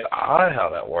 It's odd how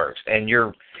that works, and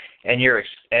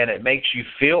it makes you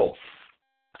feel.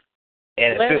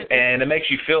 And it makes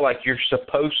you feel like you're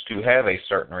supposed to have a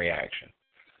certain reaction.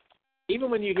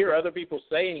 Even when you hear other people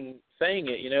saying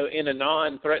it, you know, in a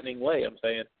non-threatening way, I'm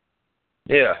saying.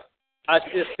 Yeah.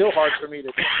 It's still hard for me to.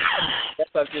 I guess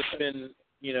I've just been,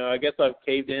 you know, I guess I've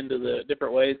caved into the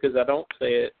different ways because I don't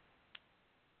say it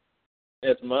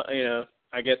as much, you know.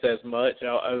 I guess as much.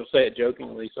 I'll say it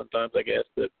jokingly sometimes, I guess.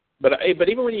 But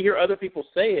even when you hear other people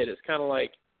say it, it's kind of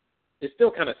like it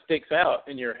still kind of sticks out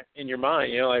in your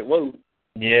mind. You know, like whoa.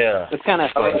 Yeah. It's kind of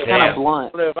blunt. I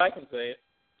don't know if I can say it.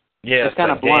 Yeah. It's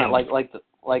kind of blunt, like the.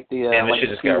 And this shit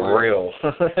just got real.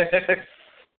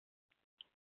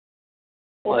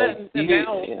 Well,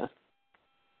 now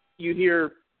you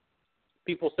hear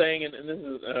people saying, and this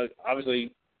is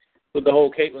obviously with the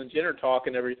whole Caitlyn Jenner talk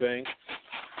and everything.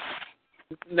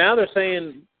 Now they're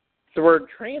saying the word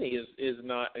tranny is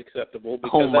not acceptable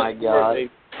because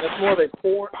that's more of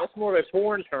a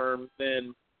porn term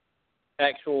than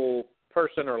actual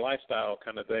person or lifestyle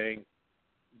kind of thing.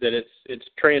 That it's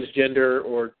transgender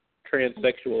or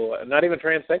transsexual, not even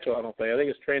transsexual. I don't think. I think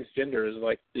it's transgender is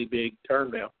like the big term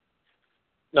now.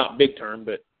 Not big term,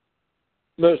 but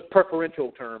most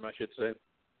preferential term, I should say.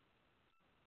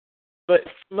 But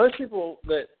most people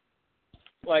that,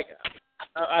 like,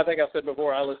 I think I've said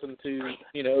before, I listen to,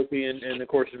 you know, Opie and of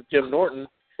course, Jim Norton.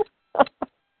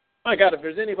 My God, if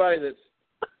there's anybody that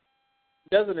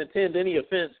doesn't intend any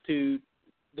offense to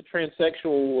the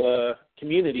transsexual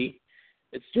community,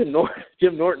 it's Jim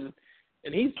Norton.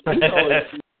 And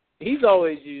he's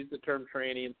always used the term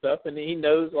tranny and stuff, and he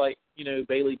knows, like, you know,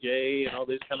 Bailey J and all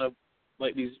these kind of,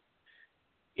 like, these,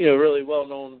 you know, really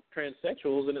well-known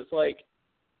transsexuals, and it's like...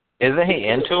 Isn't he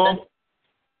into them?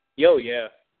 Yo, yeah.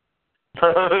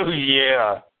 Oh,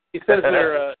 yeah. He says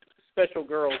they're special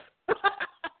girls.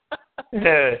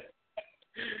 I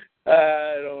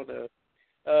don't know.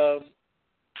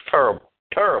 Terrible.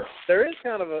 It is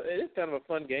kind of a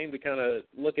fun game to kind of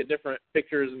look at different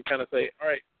pictures and kind of say, all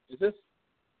right, is this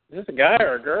a guy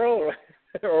or a girl,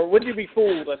 or would you be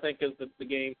fooled? I think is the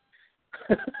game.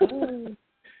 If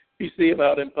you see him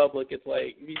out in public, it's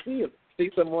like if you see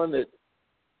someone that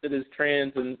is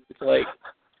trans, and it's like,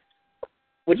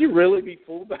 would you really be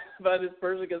fooled by this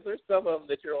person? Because there's some of them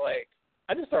that you're like,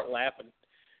 I just start laughing.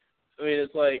 I mean,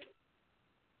 it's like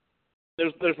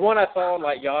there's one I saw on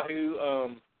like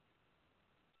Yahoo.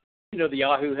 You know, the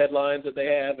Yahoo headlines that they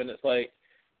have, and it's like,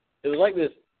 it was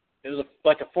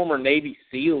like a former Navy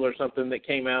SEAL or something that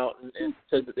came out and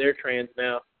said that they're trans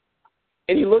now.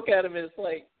 And you look at them, and it's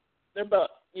like, they're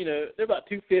about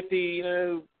 250, you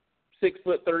know,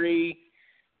 6'3".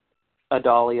 A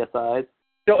Dahlia size.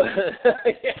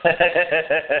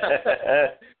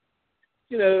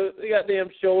 You know, they got damn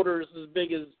shoulders as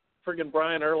big as friggin'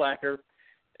 Brian Urlacher.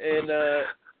 And,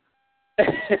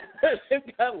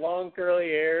 they've got long curly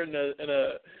hair and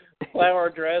a flower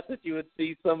dress that you would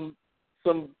see some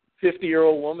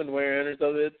 50-year-old woman wearing or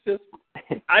something. It's just,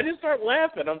 I just start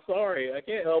laughing. I'm sorry, I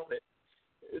can't help it.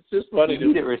 It's just funny. You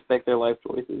need to respect their life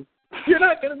choices. You're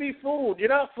not going to be fooled. You're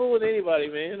not fooling anybody,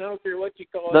 man. I don't care what you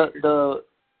call it.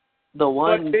 The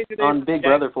one on Big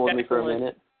Brother fooled me for a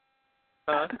minute.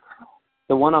 Huh?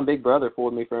 The one on Big Brother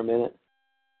fooled me for a minute.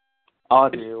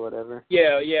 Audrey or whatever.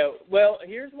 Yeah. Well,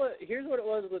 here's what it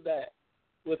was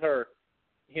with her,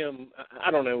 him.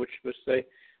 I don't know what you're supposed to say,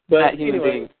 but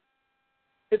anyway,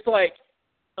 it's like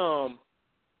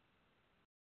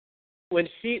when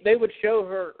they would show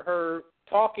her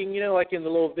talking, you know, like in the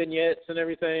little vignettes and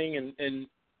everything, and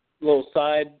little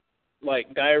side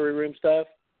like diary room stuff,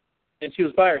 and she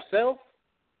was by herself.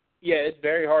 Yeah, it's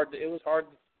very hard. It was hard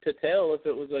to tell if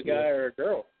it was a guy or a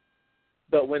girl.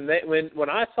 But when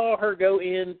I saw her go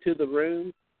into the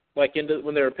room, like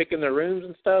when they were picking their rooms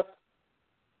and stuff,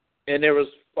 and there was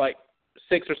like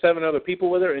 6 or 7 other people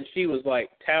with her, and she was like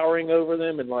towering over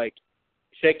them and like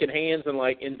shaking hands and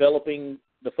like enveloping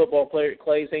the football player's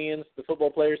hands.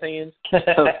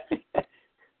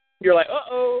 You're like,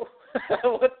 uh-oh,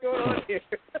 what's going on here?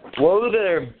 Whoa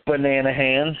there, banana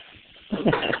hands.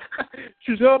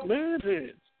 she's got man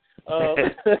hands.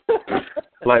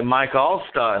 Like Mike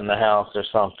Allstott in the house or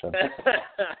something.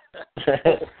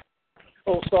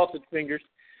 Old sausage fingers.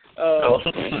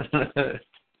 But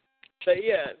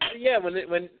yeah.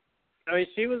 When I mean,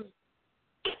 she was.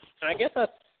 I guess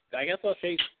I'll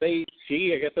say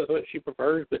she. I guess that's what she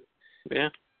prefers. But yeah,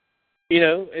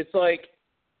 it's like.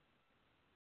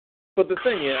 But the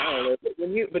thing is, I don't know.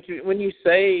 When you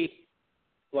say,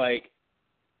 like,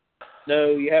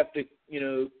 no, you have to,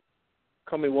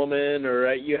 call me woman,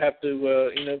 or you have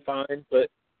to, fine. But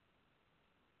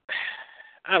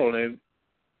I don't know.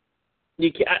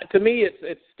 To me,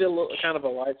 it's still kind of a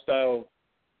lifestyle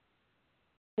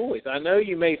choice. I know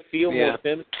you may feel more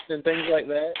feminine and things like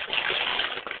that,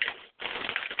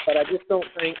 but I just don't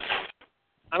think.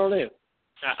 I don't know.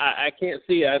 I can't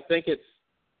see it. I think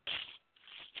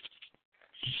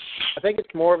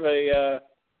it's more of a.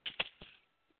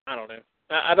 I don't know.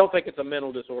 I don't think it's a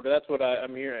mental disorder. That's what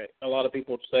I'm hearing a lot of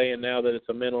people saying now, that it's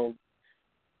a mental.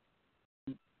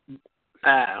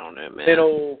 I don't know, man.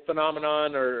 Mental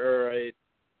phenomenon or a,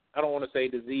 I don't want to say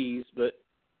disease, but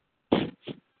a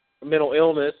mental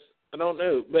illness. I don't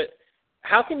know. But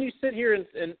how can you sit here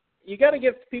and you got to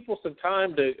give people some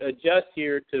time to adjust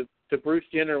here to Bruce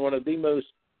Jenner, one of the most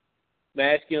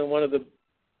masculine, one of the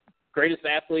greatest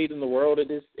athletes in the world at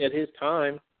his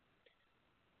time.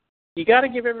 You got to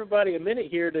give everybody a minute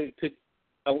here to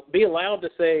be allowed to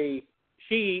say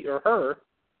she or her.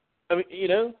 I mean,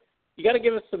 you got to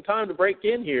give us some time to break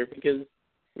in here, because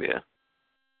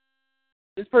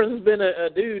this person's been a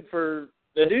dude's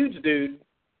dude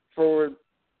for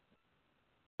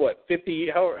what, 50,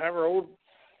 however old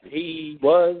he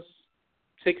was,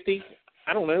 60,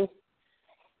 I don't know.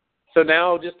 So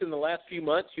now, just in the last few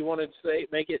months, you want to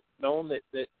make it known that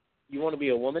you want to be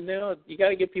a woman now? You got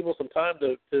to give people some time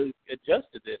to adjust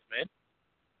to this, man.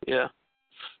 Yeah.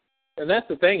 And that's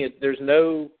the thing. There's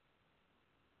no.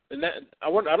 And that I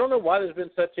don't know why there's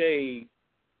been such a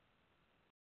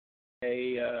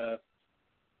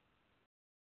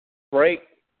break.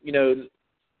 You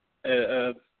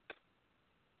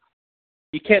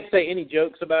can't say any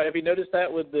jokes about it. Have you noticed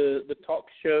that with the talk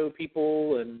show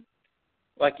people, and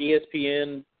like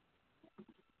ESPN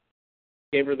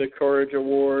gave her the Courage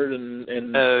Award and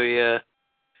oh yeah.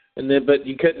 And then, but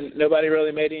nobody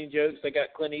really made any jokes. They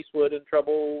got Clint Eastwood in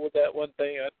trouble with that one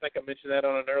thing. I think I mentioned that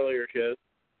on an earlier show.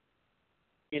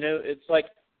 It's like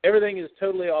everything is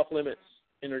totally off limits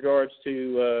in regards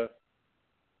to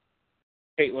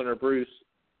Caitlyn or Bruce.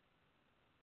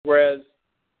 Whereas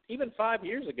even 5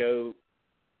 years ago,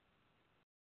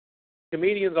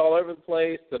 comedians all over the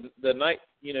place, the night,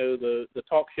 the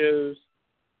talk shows,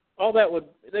 all that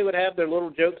they would have their little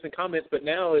jokes and comments, but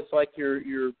now it's like you're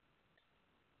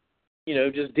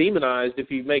just demonized if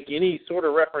you make any sort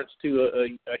of reference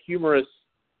to a humorous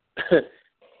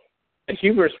a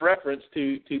humorous reference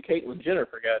to Caitlyn Jenner,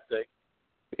 for God's sake.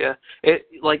 Yeah,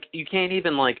 you can't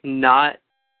even not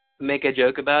make a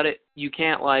joke about it. You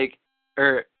can't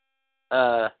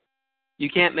you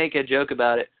can't make a joke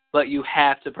about it, but you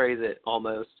have to praise it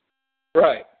almost.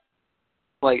 Right.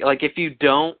 Like if you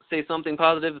don't say something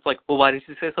positive, it's like, well, why did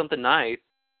you say something nice?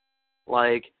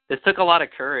 This took a lot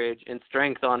of courage and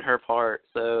strength on her part.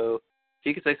 So if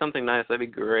you could say something nice, that'd be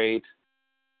great.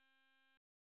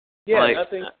 Yeah, I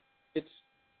think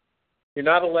you're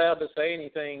not allowed to say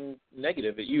anything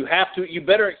negative. You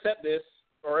better accept this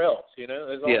or else,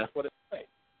 that's what it's like.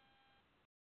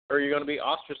 Or you're going to be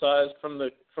ostracized from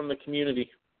the community.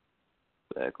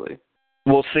 Exactly.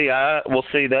 We'll see,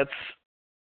 that's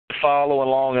following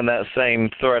along in that same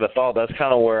thread of thought. That's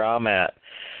kind of where I'm at.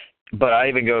 But I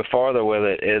even go farther with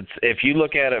it. It's if you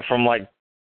look at it from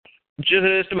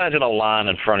just imagine a line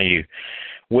in front of you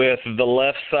with the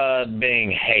left side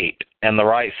being hate and the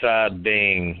right side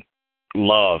being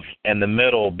love and the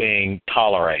middle being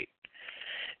tolerate.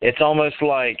 It's almost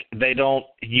like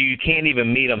you can't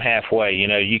even meet them halfway.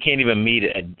 You can't even meet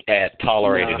it at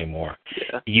tolerate anymore.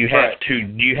 Yeah. You have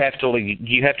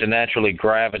to naturally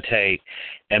gravitate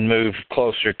and move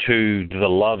closer to the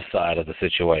love side of the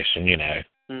situation,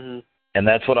 Mm-hmm. And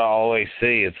that's what I always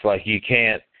see. It's like you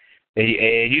can't.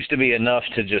 It used to be enough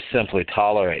to just simply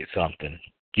tolerate something.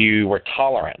 You were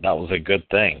tolerant. That was a good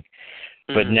thing.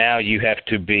 Mm-hmm. But now you have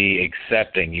to be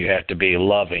accepting. You have to be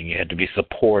loving. You have to be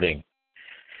supporting.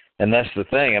 And that's the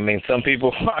thing. I mean, some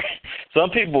people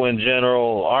in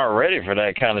general aren't ready for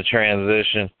that kind of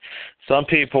transition. Some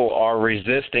people are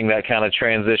resisting that kind of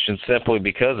transition simply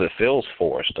because it feels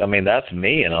forced. I mean, that's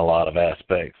me in a lot of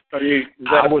aspects.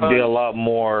 I would be a lot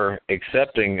more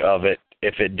accepting of it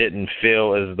if it didn't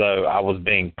feel as though I was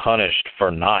being punished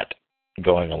for not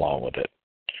going along with it.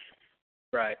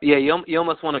 Right. Yeah, you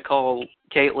almost want to call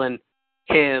Caitlyn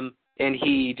him and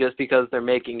he just because they're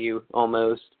making you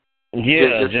almost.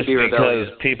 Yeah, just just be because rebellious.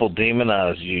 people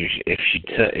demonize you if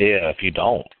you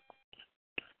don't.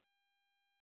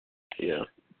 Yeah.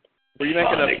 Were you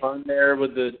making a fun there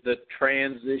with the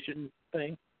transition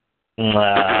thing?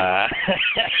 Nah.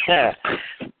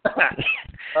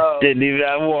 Oh.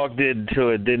 I walked into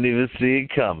it, didn't even see it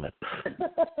coming.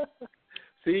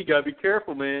 See, you gotta be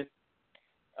careful, man.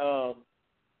 I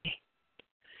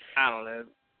don't know.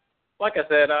 Like I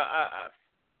said,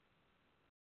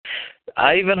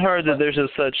 I even heard that there's a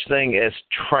such thing as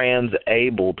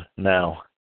transabled now.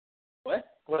 What?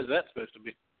 What is that supposed to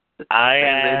be?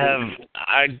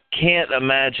 I can't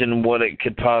imagine what it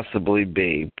could possibly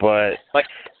be, but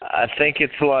I think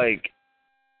it's like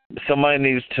somebody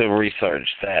needs to research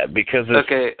that because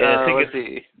it's, let's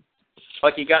see.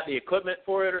 Like you got the equipment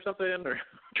for it or something, or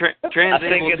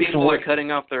transabled people are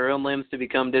cutting off their own limbs to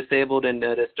become disabled and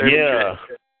disturbing. Yeah,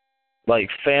 like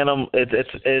phantom.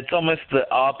 It's almost the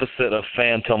opposite of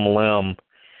phantom limb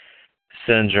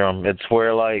syndrome. It's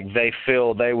where like they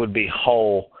feel they would be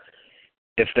whole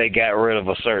if they got rid of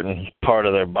a certain part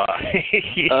of their body.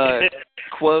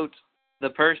 Quote, the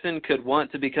person could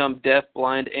want to become deaf,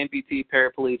 blind, amputee,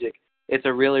 paraplegic. It's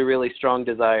a really, really strong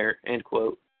desire, end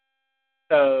quote.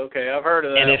 Oh, okay. I've heard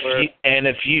of that. And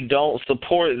if you don't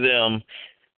support them,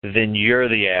 then you're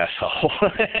the asshole.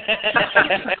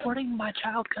 Supporting my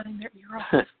child cutting their ear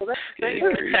off. Well, that's the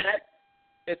thing.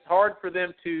 It's hard for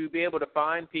them to be able to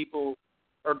find people,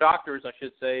 or doctors, I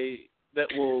should say, that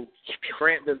will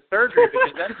grant them surgery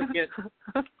because that's against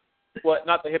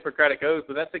not the Hippocratic Oath,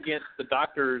 but that's against the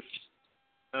doctor's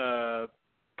oath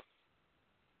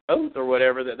or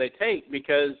whatever that they take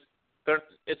because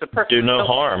it's a person's do no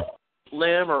harm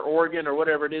limb or organ or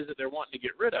whatever it is that they're wanting to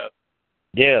get rid of.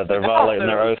 Yeah, they're violating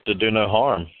their oath to do no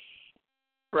harm.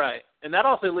 Right, and that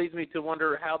also leads me to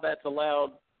wonder how that's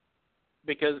allowed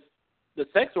because the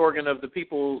sex organ of the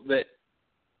people that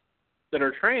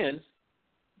are trans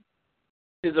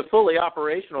is a fully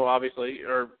operational, obviously,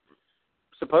 or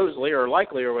supposedly, or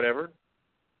likely, or whatever.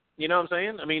 You know what I'm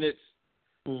saying? I mean, it's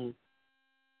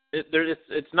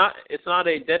not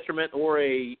a detriment or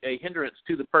a hindrance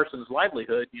to the person's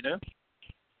livelihood, you know.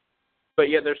 But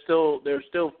yet they're still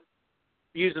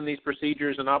using these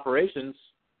procedures and operations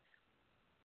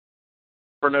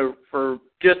for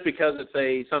just because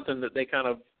it's something that they kind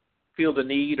of feel the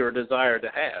need or desire to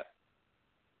have.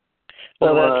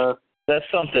 Well, that's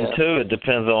something too. It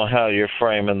depends on how you're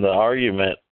framing the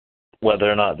argument, whether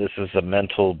or not this is a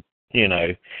mental,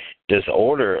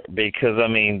 disorder. Because I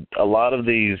mean, a lot of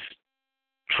these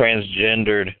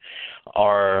transgendered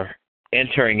are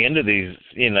entering into these,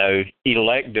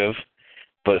 elective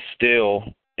but still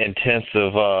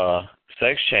intensive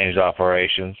sex change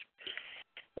operations.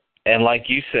 And like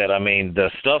you said, I mean, the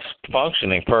stuff's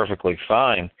functioning perfectly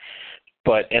fine.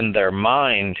 But in their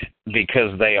mind,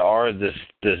 because they are this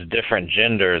different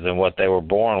gender than what they were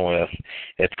born with,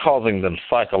 it's causing them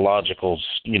psychological,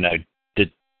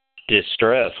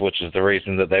 distress, which is the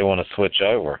reason that they want to switch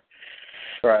over.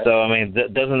 Right. So, I mean,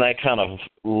 doesn't that kind of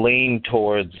lean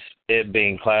towards it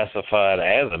being classified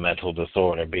as a mental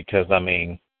disorder? Because, I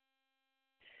mean,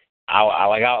 I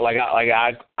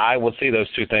would see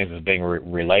those two things as being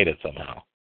related somehow.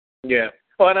 Yeah.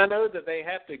 Well, and I know that they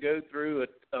have to go through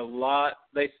a lot.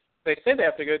 They say they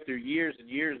have to go through years and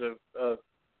years of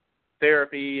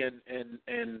therapy and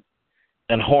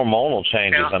hormonal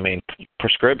changes. I mean,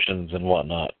 prescriptions and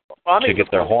whatnot to get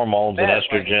their hormones and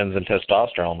estrogens and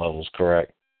testosterone levels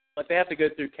correct. Like they have to go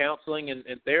through counseling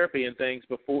and therapy and things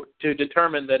before to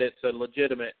determine that it's a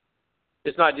legitimate.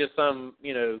 It's not just some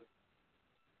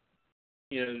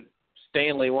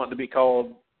Stanley wanting to be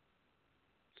called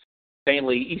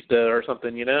Stanley Easta or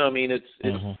something, I mean, it's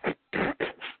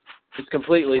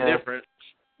completely different.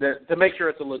 To make sure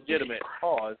it's a legitimate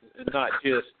cause and not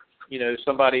just,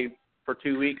 somebody for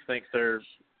 2 weeks thinks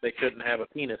they shouldn't have a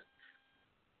penis.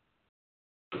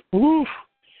 Woo.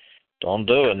 Don't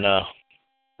do it now.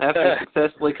 After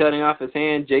successfully cutting off his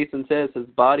hand, Jason says his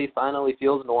body finally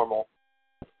feels normal.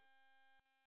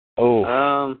 Oh.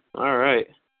 All right.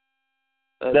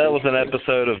 That was an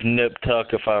episode of Nip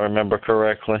Tuck, if I remember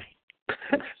correctly.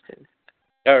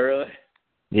 Oh, really?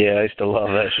 Yeah, I used to love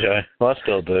that show. Well, I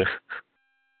still do.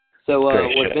 So,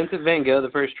 was Vincent Van Gogh the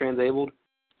first transabled?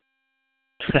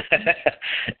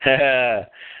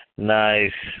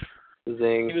 Nice.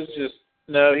 Zing. He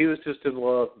was just in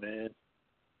love, man.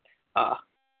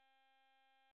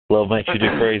 Love makes you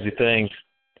do crazy things.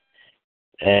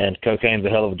 And cocaine's a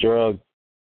hell of a drug.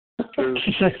 True.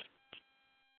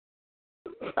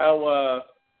 How,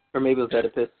 or maybe it was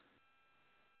Oedipus.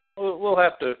 we'll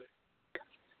have to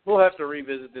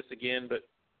revisit this again, but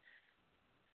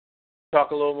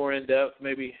talk a little more in depth.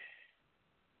 Maybe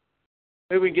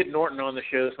we can get Norton on the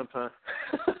show sometime.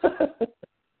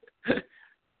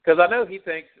 Because I know he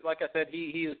thinks, like I said,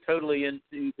 he is totally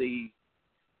into the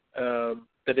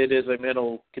that it is a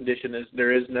mental condition.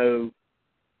 There is no,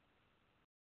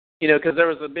 because there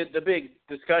was the big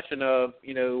discussion of,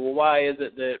 well, why is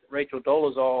it that Rachel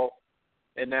Dolezal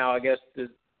and now I guess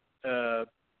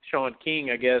Sean King,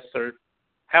 I guess, or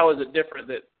how is it different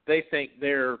that they think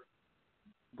they're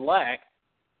black?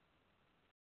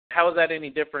 How is that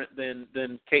any different than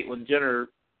Caitlyn Jenner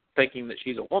thinking that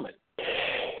she's a woman?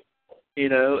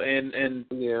 And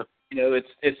yeah.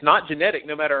 It's not genetic.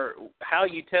 No matter how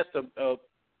you test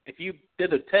if you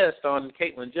did a test on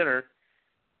Caitlyn Jenner,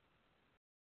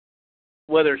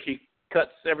 whether she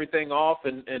cuts everything off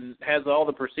and has all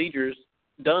the procedures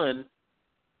done,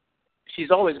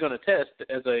 she's always going to test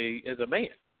as a man.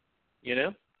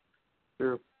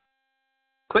 True.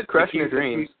 Quit crushing your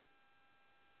dreams.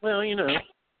 Well,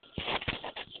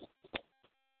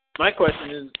 my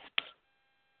question is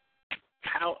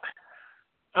how.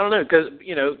 I don't know, because,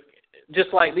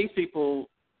 just like these people,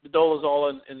 the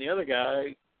Dolezal and the other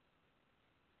guy,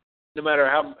 no matter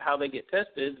how they get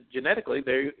tested, genetically,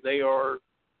 they are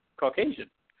Caucasian.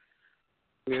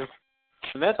 Yeah.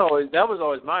 And that was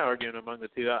always my argument among the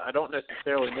two. I don't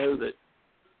necessarily know that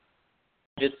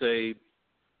it's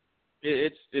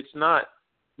not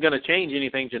going to change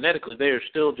anything genetically. They are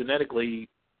still genetically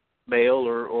male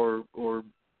or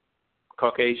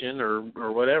Caucasian or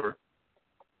whatever.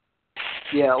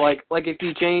 Yeah, like if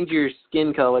you change your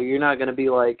skin color, you're not going to be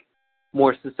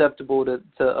more susceptible to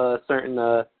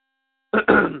certain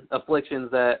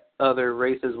afflictions that other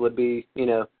races would be,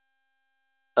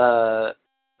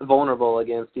 vulnerable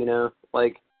against.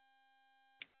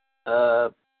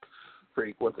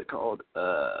 What's it called?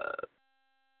 The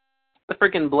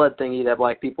freaking blood thingy that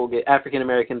black people get, African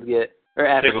Americans get, or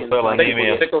Africans. Sickle cell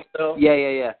anemia. Sickle cell.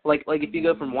 Yeah. Like if you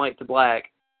go from white to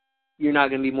black, you're not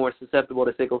going to be more susceptible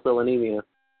to sickle cell anemia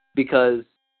because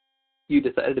you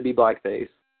decided to be blackface.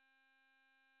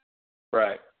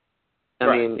 Right.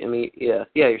 I mean, yeah.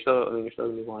 You're still going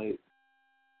to be white.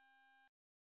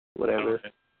 Whatever.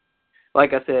 Okay.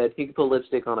 Like I said, you can put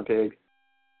lipstick on a pig,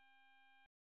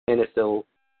 and it's still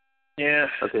a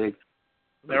pig.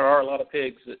 There are a lot of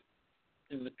pigs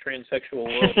in the transsexual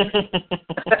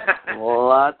world.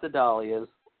 Lots of dahlias.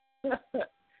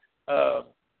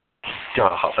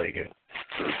 Dahlia.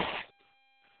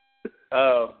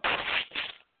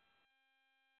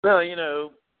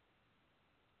 Well,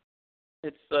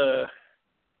 it's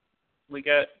we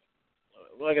got,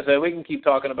 like I said, we can keep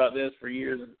talking about this for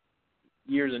years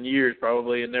and years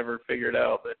probably and never figure it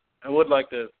out. But I would like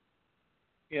to,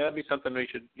 that'd be something we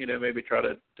should, maybe try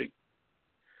to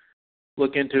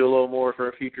look into a little more for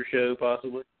a future show,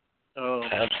 possibly.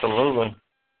 Absolutely.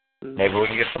 Maybe we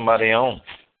can get somebody on.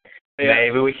 Yeah.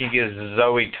 Maybe we can get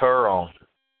Zoe Tur on.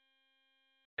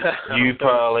 You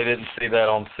probably didn't see that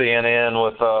on CNN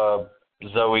with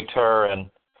Zoe Tur,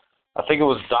 and I think it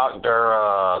was Dr.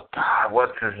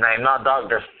 What's his name? Not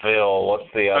Dr. Phil.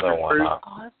 What's the other one?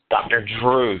 Dr.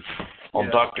 Drew.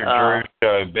 On Dr. Drew's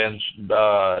show, Ben's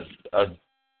a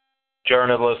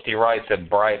journalist. He writes at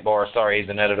Breitbart. Sorry,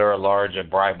 he's an editor-at-large at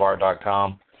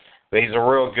Breitbart.com. But he's a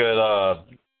real good,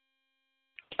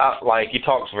 he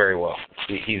talks very well.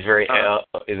 He's very,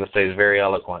 he's very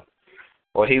eloquent.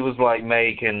 Well, he was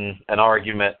making an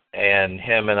argument, and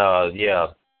him and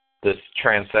this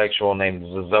transsexual named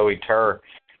Zoe Tur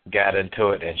got into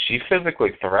it, and she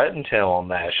physically threatened him on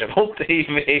national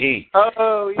TV.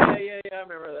 Oh, yeah, I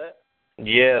remember that.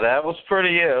 Yeah, that was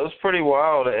pretty. Yeah, it was pretty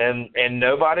wild, and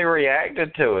nobody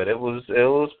reacted to it. It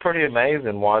was pretty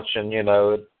amazing watching,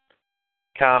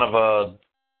 kind of a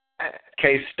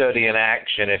case study in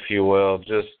action, if you will,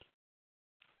 just.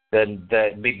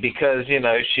 Because,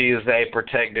 she is a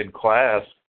protected class,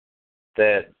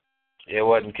 that it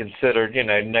wasn't considered,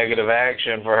 negative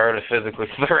action for her to physically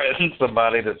threaten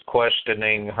somebody that's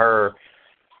questioning her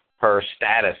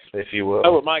status, if you will.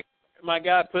 Oh, well, my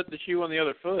guy put the shoe on the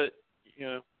other foot,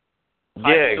 Yeah,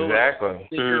 exactly.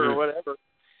 Or whatever.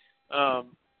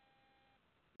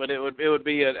 But it would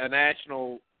be a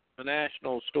national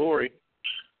story.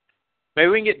 Maybe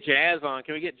we can get Jazz on.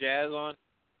 Can we get Jazz on?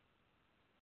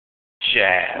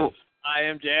 Jazz. I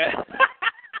am Jazz.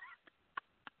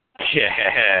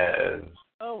 Jazz.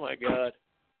 Oh, my God.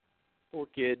 Poor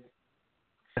kid.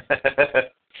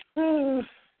 All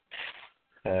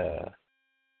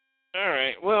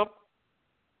right. Well,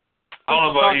 I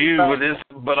don't know about you,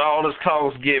 but all this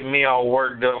talk's getting me all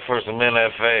worked up for some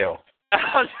NFL.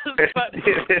 I was just about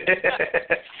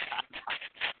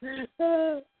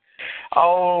to...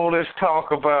 Oh, let's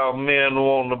talk about men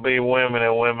wanting to be women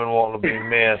and women wanting to be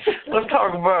men. Let's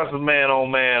talk about some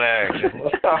man-on-man action.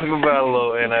 Let's talk about a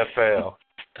little NFL.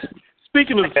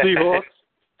 Speaking of Seahawks.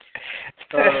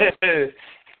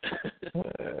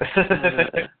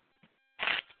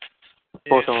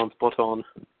 Spot on.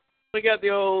 We got the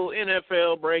old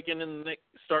NFL breaking and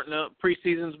starting up.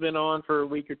 Preseason's been on for a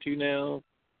week or two now.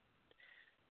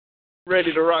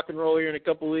 Ready to rock and roll here in a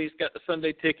couple of weeks. Got the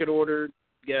Sunday ticket ordered.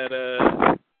 Got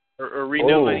a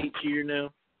renewing each year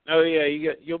now. Oh yeah,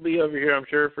 you'll be over here, I'm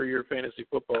sure, for your fantasy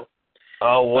football.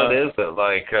 Oh, what is it?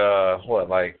 Like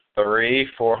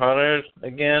 300-400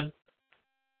 again?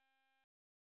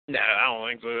 No, I don't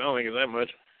think so. I don't think it's that much.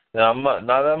 No, not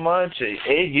that much.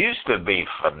 It used to be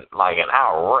for like an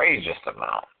outrageous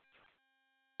amount.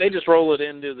 They just roll it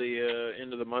into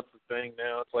the monthly thing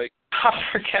now. It's like, I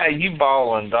forgot you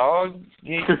balling, dog.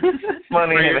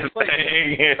 Money in the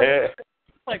thing.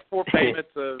 like 4 payments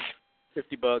of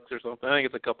 $50 or something. I think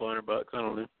it's a couple $100. I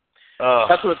don't know.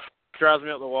 That's what drives me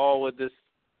up the wall with this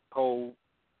whole.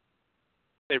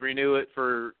 They renew it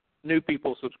for new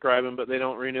people subscribing, but they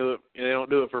don't renew it. They don't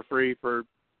do it for free for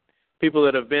people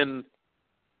that have been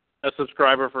a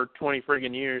subscriber for 20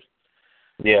 friggin' years.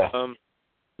 Yeah.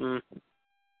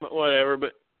 But whatever.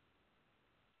 But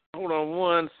hold on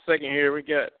one second here.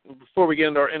 Before we get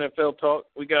into our NFL talk,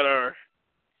 we got our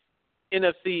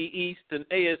NFC East and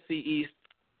AFC East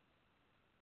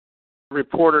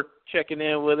reporter checking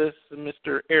in with us,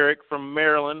 Mr. Eric from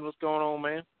Maryland. What's going on,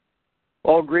 man?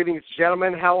 Well, greetings,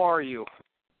 gentlemen. How are you?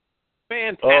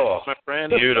 Fantastic, my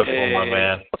friend. Beautiful, my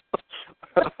man.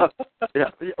 Yeah,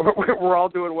 we're all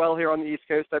doing well here on the East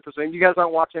Coast, I presume. You guys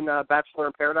aren't watching Bachelor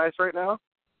in Paradise right now?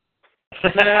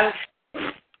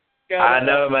 I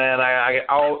know, man. I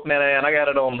got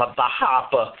it on the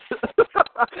hopper.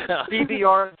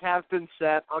 DVRs have been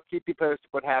set. I'll keep you posted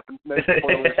what happens. No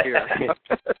spoilers here.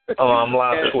 I'm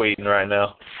live tweeting right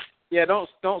now. Yeah,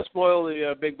 don't spoil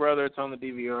the Big Brother. It's on the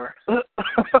DVR.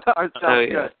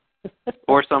 Good.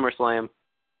 Or SummerSlam.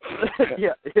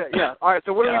 Yeah. All right.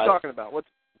 So what are we talking about? What's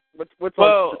on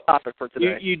the topic for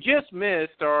today? You just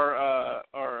missed our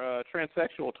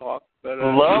transsexual talk. But,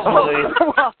 lovely.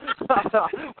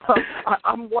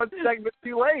 I'm one segment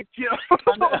too late. You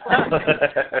know?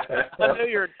 I know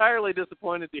you're entirely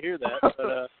disappointed to hear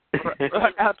that.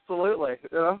 But, absolutely.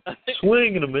 You know?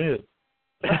 Swing and a miss.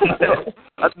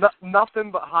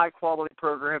 Nothing but high quality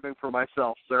programming for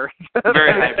myself, sir.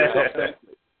 Very happy.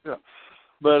 Yeah.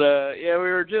 But we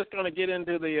were just going to get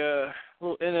into the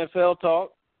little NFL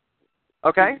talk.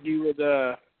 Okay. You would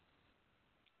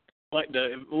like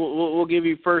to? We'll give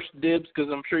you first dibs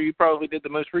because I'm sure you probably did the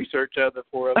most research out of the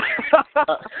four of us.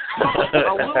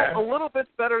 a little bit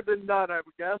better than none, I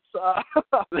would guess.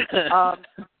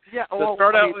 Yeah. So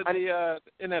start out with the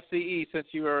NFC East since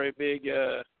you are a big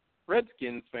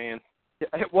Redskins fan.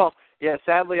 Well, yeah,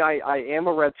 sadly, I am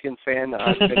a Redskins fan.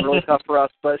 It's been really tough for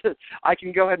us, but I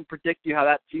can go ahead and predict you how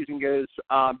that season goes.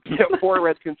 For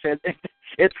Redskins fans,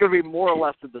 it's going to be more or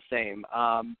less of the same.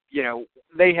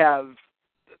 They have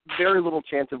very little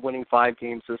chance of winning 5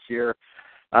 games this year.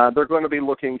 They're going to be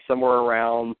looking somewhere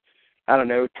around, I don't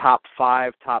know, top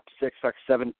 5, top 6, like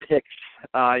 7 picks.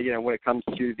 When it comes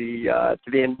to the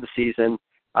end of the season.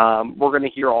 We're going to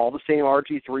hear all the same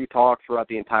RG3 talk throughout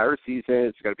the entire season.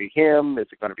 It's going to be him. Is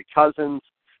it going to be Cousins?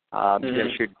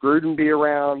 Should Gruden be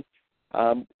around?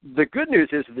 The good news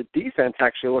is the defense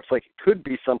actually looks like it could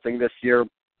be something this year,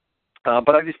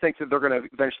 but I just think that they're going to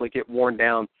eventually get worn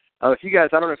down. If you guys,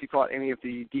 I don't know if you caught any of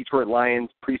the Detroit Lions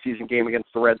preseason game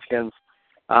against the Redskins,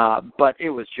 but it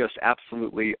was just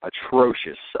absolutely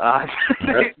atrocious.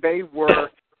 They were...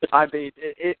 I mean,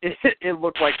 it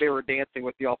looked like they were dancing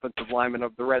with the offensive linemen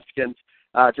of the Redskins,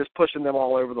 just pushing them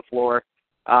all over the floor.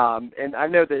 And I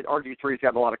know that RG3's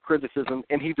gotten a lot of criticism,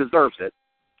 and he deserves it.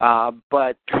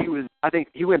 But I think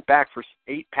he went back for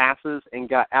 8 passes and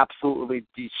got absolutely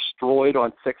destroyed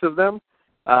on 6 of them.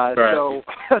 Right. So,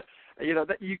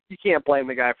 you can't blame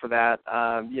the guy for that.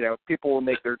 People will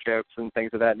make their jokes and things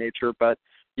of that nature, but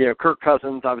Kirk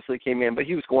Cousins obviously came in, but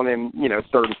he was going in,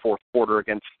 third and fourth quarter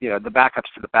against, the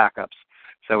backups to the backups.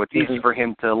 So it's easy for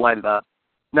him to light it up.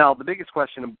 Now, the biggest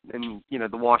question in,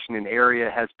 the Washington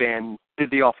area has been, did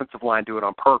the offensive line do it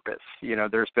on purpose?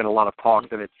 There's been a lot of talk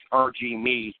that it's RG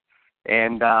me,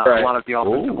 and a lot of the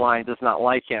offensive line does not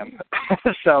like him.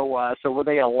 So were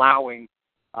they allowing,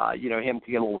 him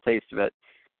to get a little taste of it?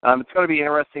 It's going to be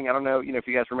interesting. I don't know, if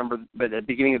you guys remember, but at the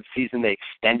beginning of the season, they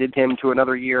extended him to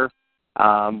another year.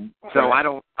 So I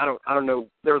don't know.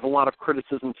 There was a lot of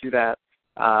criticism to that.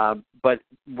 But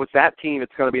with that team,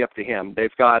 it's going to be up to him.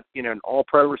 They've got, an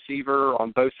all-pro receiver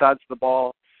on both sides of the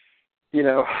ball.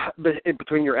 In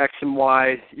between your X and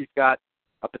Y, you've got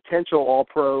a potential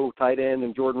all-pro tight end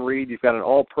in Jordan Reed. You've got an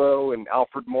all-pro in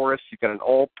Alfred Morris. You've got an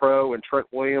all-pro in Trent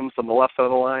Williams on the left side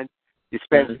of the line. You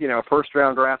spent, a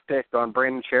first-round draft pick on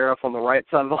Brandon Sheriff on the right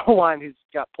side of the line who's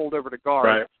got pulled over to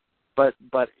guard. Right.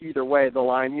 But either way, the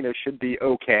line, should be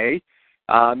okay.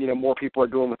 More people are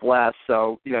doing with less.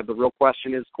 So, the real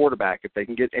question is quarterback. If they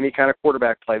can get any kind of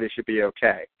quarterback play, they should be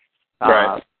okay.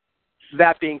 Right.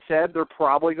 That being said, they're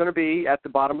probably going to be at the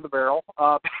bottom of the barrel.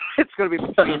 It's going to be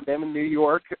between them and New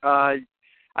York. I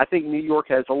think New York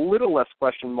has a little less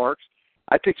question marks.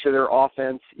 I picture their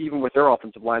offense, even with their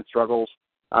offensive line struggles,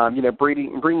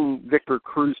 bringing Victor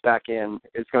Cruz back in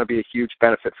is going to be a huge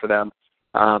benefit for them.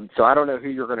 So I don't know who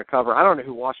you're going to cover. I don't know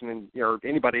who Washington or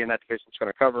anybody in that division is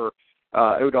going to cover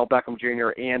Odell Beckham Jr.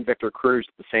 and Victor Cruz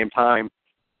at the same time.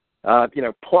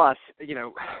 Plus,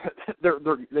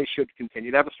 they should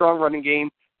continue to have a strong running game.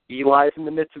 Eli's in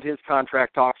the midst of his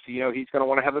contract talks. He's going to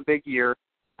want to have a big year.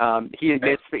 He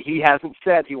admits that he hasn't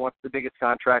said he wants the biggest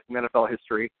contract in NFL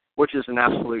history, which is an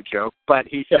absolute joke. But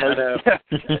he says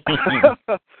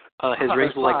his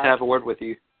Rings would like to have a word with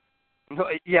you.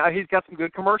 Yeah, he's got some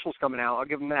good commercials coming out. I'll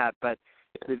give him that. But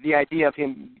the idea of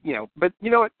him, but at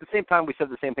the same time, we said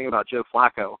the same thing about Joe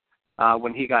Flacco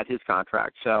when he got his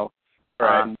contract. So.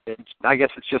 Right. I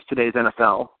guess it's just today's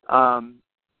NFL.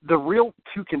 The real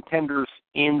two contenders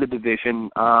in the division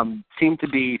seem to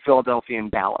be Philadelphia and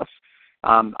Dallas.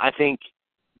 I think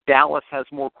Dallas has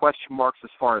more question marks as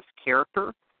far as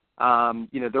character.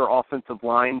 Their offensive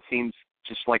line seems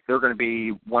just like they're going to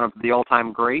be one of the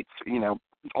all-time greats,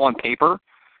 on paper.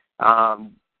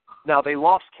 Now, they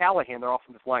lost Callahan, their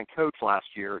offensive line coach, last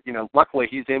year. Luckily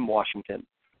he's in Washington.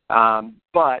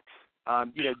 But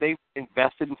they've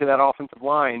invested into that offensive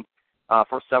line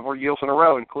for several years in a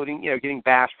row, including, getting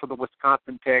bashed for the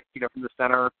Wisconsin pick, from the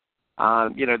center.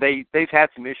 They've had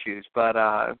some issues, but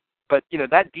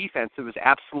that defense, it was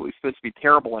absolutely supposed to be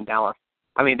terrible in Dallas.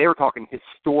 I mean, they were talking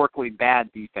historically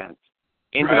bad defense.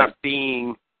 Ended up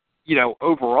being,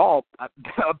 overall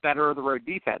a better of the road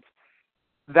defense.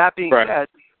 That being said,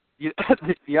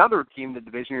 the other team in the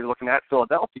division you're looking at,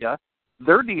 Philadelphia,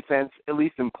 their defense, at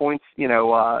least in points,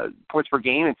 points per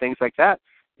game and things like that,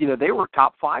 they were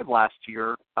top 5 last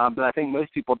year, but I think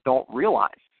most people don't realize.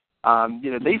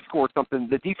 They scored something.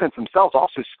 The defense themselves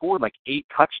also scored like 8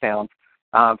 touchdowns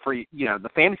for, the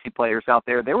fantasy players out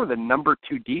there. They were the number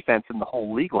 2 defense in the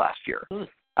whole league last year. So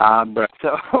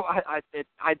I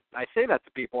say that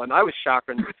to people, and I was shocked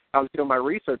when I was doing my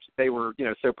research that they were,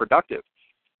 so productive.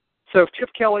 So if Chip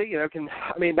Kelly,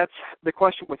 that's the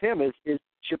question with him is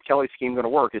Chip Kelly's scheme going to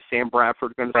work? Is Sam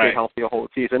Bradford going to stay healthy a whole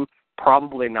season?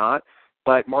 Probably not.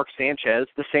 But Mark Sanchez,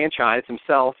 the Sanchez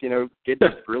himself, did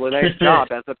a really nice job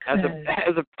as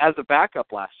a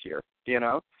backup last year.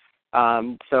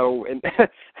 So and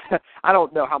I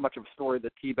don't know how much of a story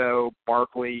the Tebow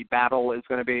Barkley battle is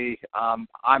going to be.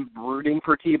 I'm rooting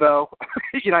for Tebow.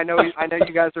 I know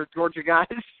you guys are Georgia guys.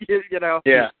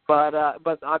 Yeah. But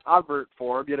I'll root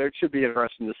for him. It should be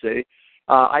interesting to see.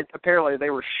 Apparently they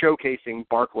were showcasing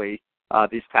Barkley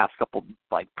these past couple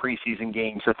preseason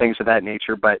games or things of that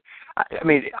nature. But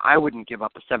I wouldn't give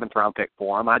up a 7th round pick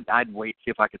for him. I'd wait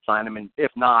see if I could sign him, and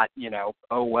if not,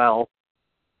 oh well.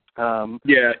 But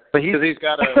he's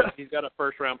got a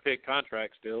first round pick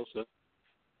contract still. So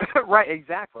right,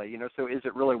 exactly. So is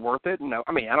it really worth it? No,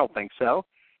 I don't think so.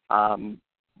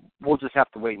 We'll just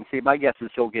have to wait and see. My guess is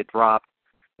he'll get dropped.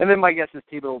 And then my guess is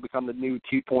Tebow will become the new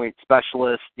 2-point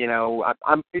specialist.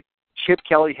 Chip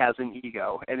Kelly has an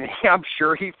ego, and I'm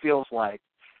sure he feels like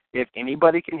if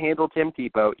anybody can handle Tim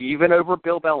Tebow, even over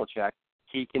Bill Belichick,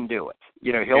 he can do it.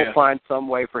 He'll find some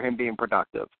way for him being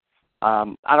productive.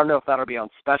 I don't know if that'll be on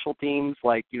special teams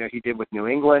like, he did with New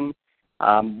England,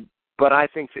 but I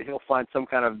think that he'll find some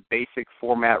kind of basic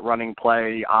format running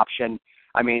play option.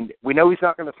 We know he's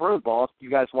not going to throw the ball.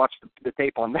 You guys watched the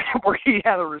tape on that where he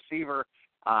had a receiver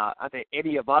I think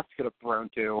any of us could have thrown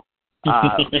to,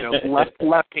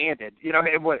 left-handed,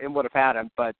 and would have had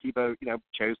him. But Tebow,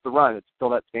 chose to run. It's still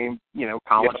that same,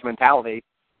 college mentality,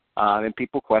 and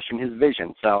people question his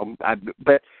vision. So,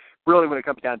 but really, when it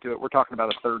comes down to it, we're talking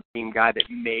about a third-team guy that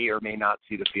may or may not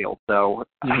see the field. So,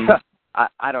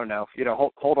 I don't know.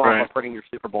 Hold on on putting your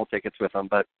Super Bowl tickets with him.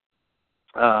 But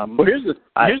here's the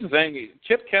thing: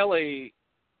 Chip Kelly,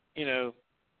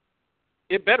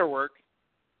 it better work.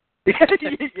 There's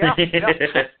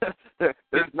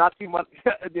not too much,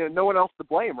 no one else to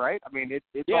blame, right?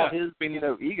 It's all his,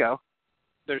 ego.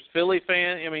 There's Philly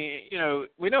fans.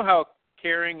 We know how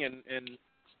caring and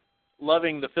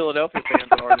loving the Philadelphia fans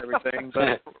are and everything,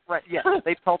 but right, yeah,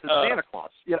 they pelted Santa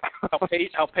Claus. You know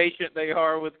how patient they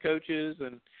are with coaches,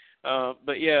 and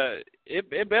but yeah,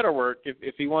 it better work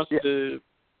if he wants to,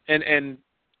 and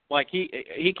like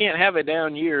he can't have a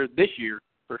down year this year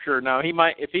for sure. Now he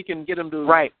might, if he can get him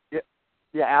to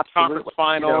Yeah, absolutely. Conference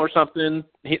final or something,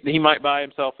 he might buy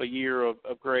himself a year of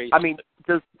grace. I mean,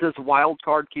 does wild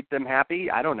card keep them happy?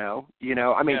 I don't know.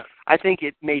 I mean, I think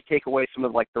it may take away some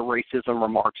of like the racism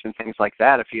remarks and things like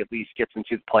that if he at least gets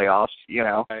into the playoffs.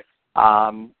 Right.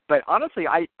 But honestly,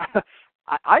 I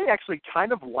actually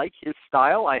kind of like his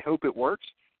style. I hope it works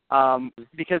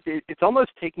because it's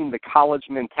almost taking the college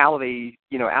mentality,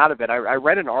 out of it. I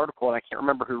read an article and I can't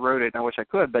remember who wrote it, and I wish I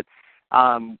could, but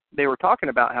they were talking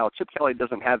about how Chip Kelly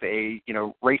doesn't have a,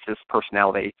 racist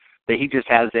personality, that he just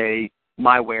has a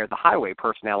my way or the highway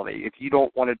personality. If you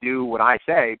don't want to do what I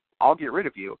say, I'll get rid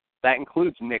of you. That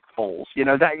includes Nick Foles.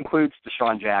 That includes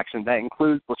Deshaun Jackson. That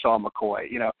includes LaShawn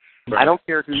McCoy. Right. I don't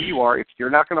care who you are. If you're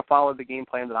not going to follow the game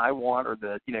plan that I want, or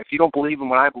if you don't believe in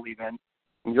what I believe in,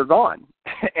 you're gone.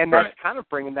 And that's kind of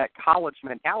bringing that college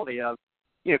mentality of,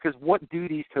 because what do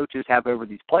these coaches have over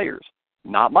these players?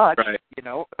 Not much, right.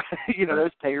 Those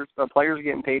players are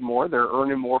getting paid more. They're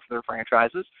earning more for their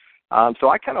franchises. So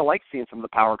I kind of like seeing some of the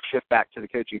power shift back to the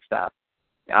coaching staff.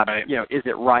 Right. Is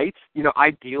it right?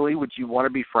 Ideally, would you want to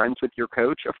be friends with your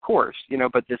coach? Of course,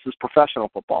 but this is professional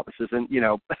football. This isn't,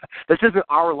 this isn't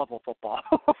our level football.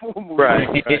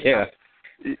 Right. Yeah.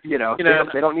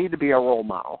 They don't need to be a role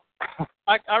model.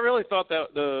 I really thought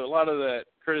that a lot of that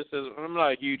criticism. I'm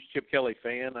not a huge Chip Kelly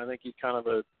fan. I think he's kind of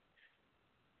a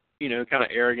kind of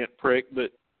arrogant prick,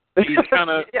 but he's kind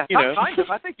of, kind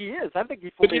of. I think he is. I think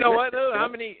he's. But you know what, though?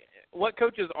 What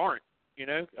coaches aren't?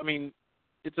 I mean,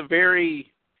 it's a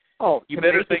very. Oh, you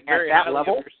better think very highly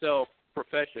level of yourself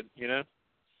profession.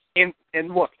 And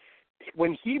look,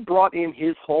 when he brought in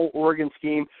his whole Oregon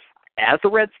scheme, as a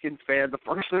Redskins fan, the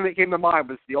first thing that came to mind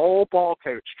was the old ball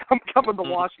coach coming to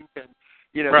Washington.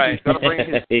 Right. He's going to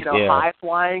bring his high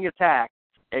flying attack.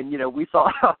 And we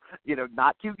saw,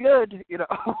 not too good. It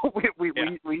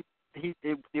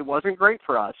wasn't great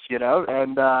for us.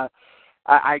 And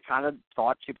I kind of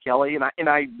thought Chip Kelly, and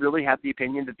I really had the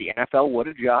opinion that the NFL would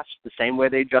adjust the same way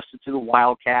they adjusted to the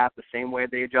Wildcat, the same way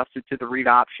they adjusted to the read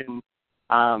option.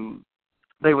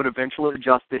 They would eventually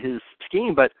adjust to his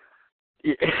scheme, but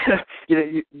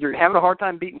you're having a hard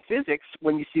time beating physics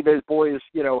when you see those boys,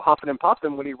 huffing and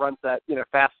puffing when he runs that,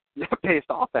 fast-paced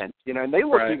offense, and they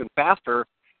look even faster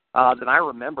than I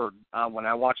remembered when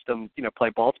I watched them, play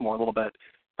Baltimore a little bit.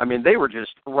 I mean, they were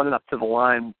just running up to the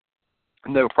line,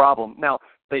 no problem. Now,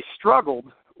 they struggled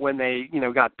when they,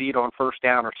 got beat on first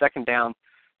down or second down,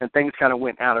 and things kind of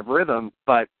went out of rhythm.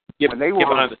 But when they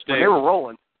were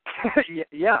rolling,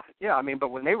 I mean,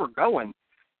 but when they were going,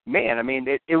 man, I mean,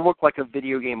 it looked like a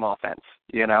video game offense,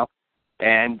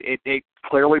 and it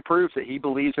clearly proves that he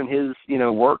believes in his,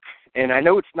 work. And I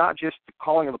know it's not just the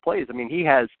calling of the plays. I mean, he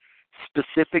has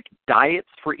specific diets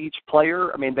for each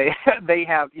player. I mean, they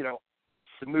have,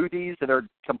 smoothies that are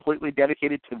completely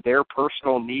dedicated to their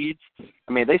personal needs.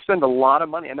 I mean, they spend a lot of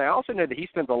money. And I also know that he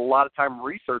spends a lot of time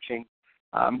researching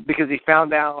because he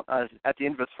found out at the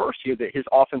end of his first year that his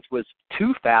offense was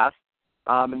too fast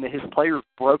and that his players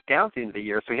broke down at the end of the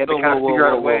year. So he had to kind of figure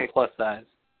out a way. Plus size.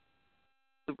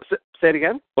 Say it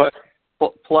again? What?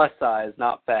 Plus size,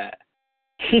 not fat.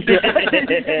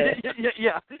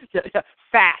 Yeah.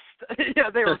 Fast. Yeah,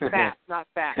 they were fast, not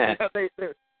fat. They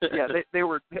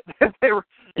were.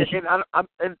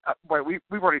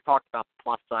 We've already talked about the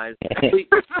plus size.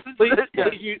 Please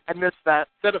I missed that.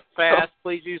 Instead of fast,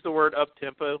 please use the word up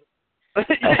tempo.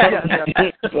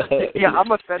 Yeah,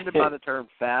 I'm offended by the term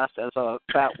fast as a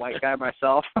fat white guy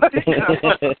myself.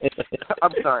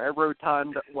 I'm sorry, a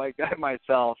rotund white guy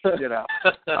myself.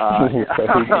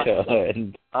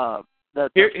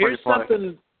 Here's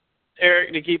something,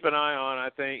 Eric, to keep an eye on. I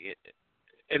think,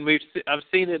 and I've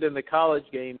seen it in the college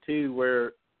game too,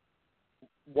 where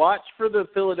watch for the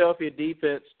Philadelphia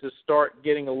defense to start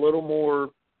getting a little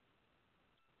more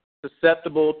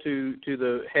susceptible to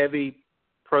the heavy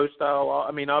pro style.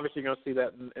 I mean, obviously you're going to see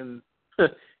that in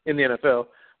the NFL,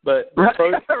 but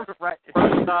pro style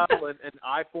and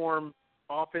I form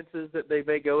offenses that they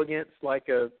may go against, like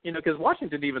because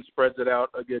Washington even spreads it out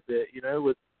a good bit,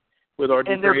 with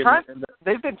RG3 and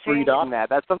they've been changing that.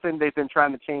 That's something they've been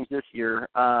trying to change this year.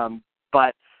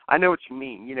 But I know what you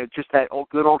mean. Just that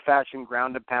good old fashioned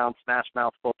ground and pound smash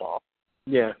mouth football.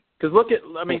 Yeah, because look at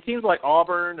teams like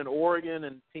Auburn and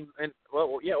Oregon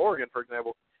Oregon for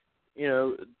example.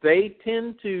 They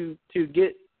tend to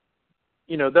get,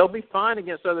 they'll be fine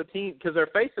against other teams because they're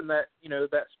facing that,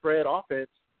 that spread offense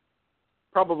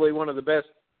probably one of the best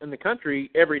in the country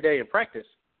every day in practice.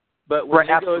 But when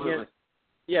they go against,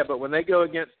 but when they go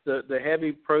against the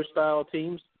heavy pro style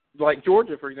teams like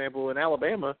Georgia, for example, and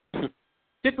Alabama,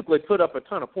 typically put up a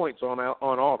ton of points on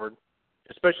Auburn,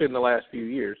 especially in the last few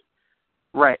years.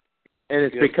 Right. And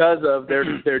it's because of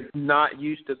they're not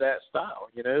used to that style.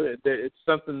 You know, it's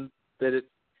something that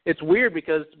it's weird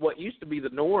because what used to be the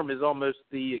norm is almost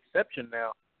the exception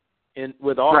now.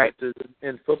 With offenses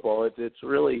in football, it's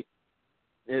really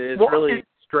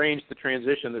strange the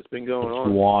transition that's been going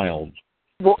on. Wild.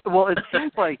 Well, it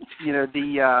seems like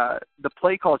the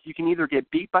play calls, you can either get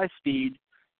beat by speed,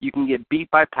 you can get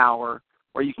beat by power,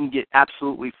 or you can get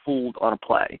absolutely fooled on a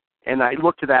play. And I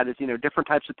look to that as different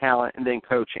types of talent and then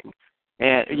coaching,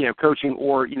 and coaching,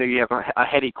 or you have a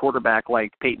heady quarterback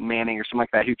like Peyton Manning or something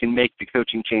like that who can make the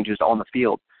coaching changes on the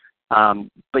field.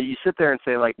 But you sit there and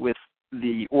say, like, with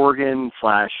the Oregon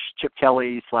 / Chip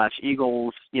Kelly /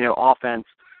 Eagles, offense,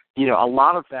 a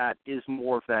lot of that is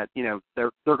more of that,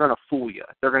 they're going to fool you.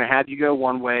 They're going to have you go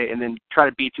one way and then try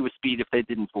to beat you with speed if they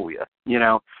didn't fool you,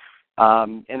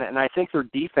 And I think their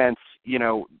defense,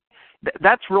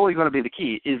 that's really going to be the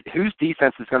key, is whose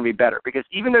defense is going to be better. Because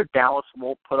even though Dallas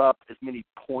won't put up as many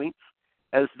points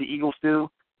as the Eagles do,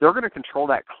 they're going to control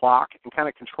that clock and kind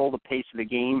of control the pace of the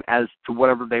game as to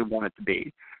whatever they want it to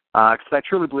be. Because I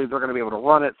truly believe they're going to be able to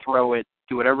run it, throw it,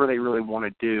 do whatever they really want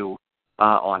to do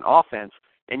on offense.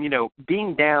 And,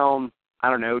 being down,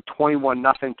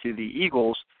 21-0 to the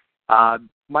Eagles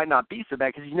might not be so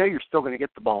bad because you're still going to get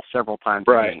the ball several times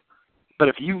a game. But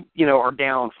if you, are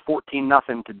down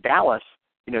 14-0 to Dallas,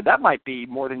 that might be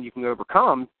more than you can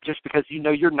overcome just because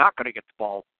you're not going to get the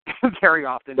ball very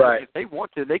often. Right. If they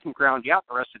want to, they can ground you out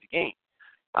the rest of the game.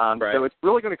 So it's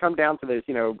really going to come down to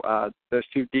those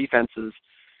two defenses.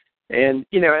 And,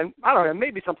 and I don't know,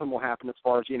 maybe something will happen as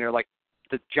far as, like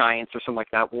the Giants or something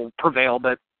like that will prevail.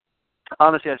 But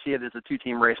honestly, I see it as a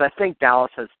two-team race. I think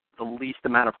Dallas has the least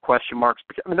amount of question marks.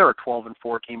 I mean, they're a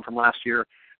 12-4 team from last year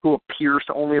who appears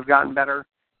to only have gotten better.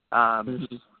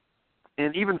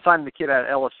 And even signing the kid at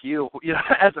LSU,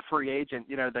 as a free agent,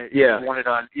 they wanted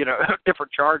on,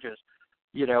 different charges.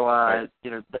 He's only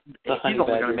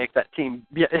going to make that team.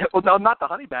 Yeah, well, no, not the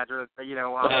Honey Badger. I'm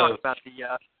talking about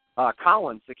the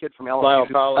Collins, the kid from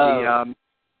LSU. Collins.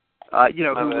 Who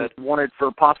was wanted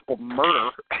for possible murder.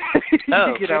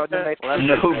 No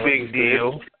big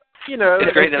deal.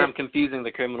 It's great that I'm confusing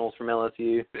the criminals from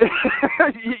LSU.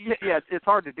 Yeah, it's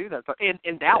hard to do that. So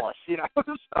in Dallas, So,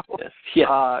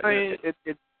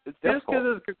 it's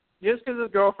difficult. Just because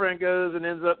his girlfriend goes and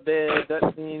ends up dead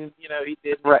doesn't mean he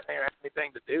didn't have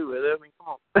anything to do with it. I mean, come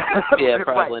on. Yeah,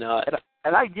 probably not.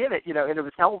 And I get it, and it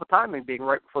was hell of a timing being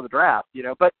right before the draft,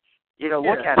 But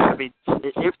look at it. I mean,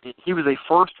 he was a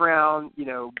first round,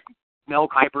 Mel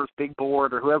Kiper's big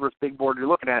board or whoever's big board you're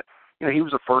looking at. He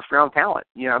was a first-round talent.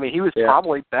 He was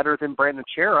probably better than Brandon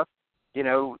Sheriff,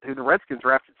 who the Redskins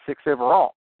drafted 6th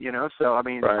overall. So I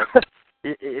mean,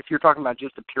 if you're talking about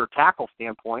just a pure tackle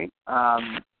standpoint,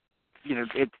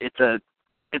 it's a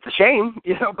shame,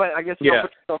 But I guess you don't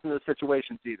put yourself in those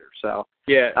situations either. So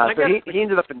so he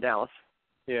ended up in Dallas.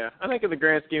 Yeah, I think in the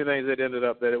grand scheme of things, it ended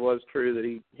up that it was true that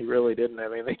he really didn't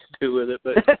have anything to do with it.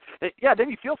 But then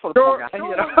you feel for the poor guy.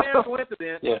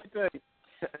 Coincidence. Yeah.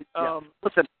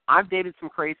 Listen, I've dated some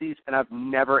crazies, and I've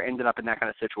never ended up in that kind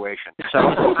of situation. So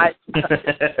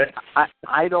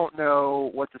I don't know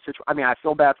what the situation. I mean, I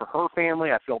feel bad for her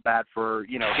family. I feel bad for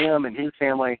him and his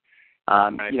family.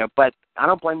 But I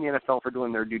don't blame the NFL for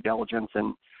doing their due diligence.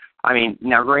 And I mean,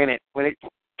 now granted, when it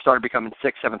started becoming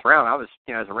 6th, 7th round, I was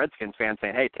as a Redskins fan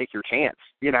saying, hey, take your chance.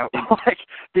 Like,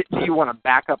 do you want a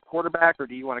backup quarterback or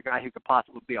do you want a guy who could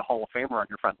possibly be a Hall of Famer on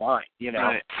your front line?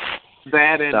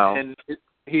 That and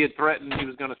he had threatened he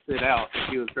was going to sit out if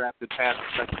he was drafted past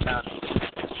the second time.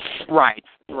 Right.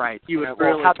 You would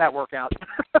really, how'd that work out?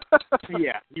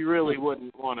 Yeah, you really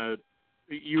wouldn't want to.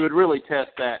 You would really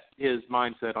test his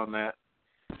mindset on that.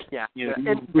 Yeah,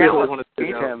 and really want to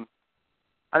gave him.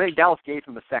 I think Dallas gave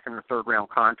him a 2nd or 3rd round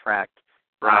contract.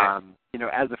 Right.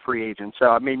 As a free agent. So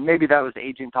I mean, maybe that was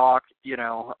agent talk.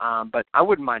 But I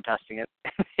wouldn't mind testing it.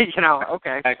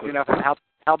 Okay. Exactly.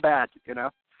 How bad?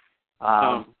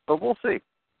 But we'll see.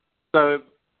 So,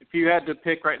 if you had to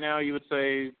pick right now, you would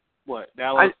say what?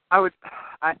 Dallas? I would,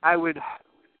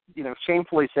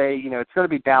 shamefully say, it's going to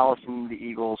be Dallas and the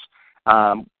Eagles.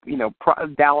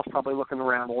 Dallas probably looking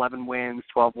around 11 wins,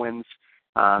 12 wins.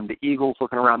 The Eagles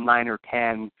looking around 9 or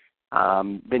 10.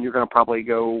 Then you're going to probably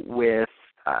go with,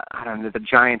 the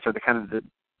Giants are the kind of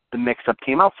the mix-up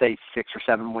team. I'll say 6 or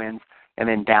 7 wins, and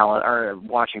then Dallas or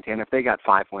Washington. If they got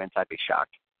 5 wins, I'd be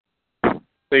shocked.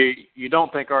 So you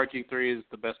don't think RG3 is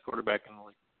the best quarterback in the league?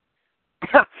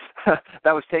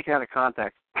 That was taken out of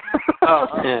context. Oh,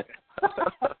 yeah.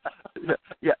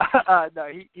 No,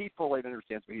 he fully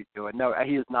understands what he's doing. No,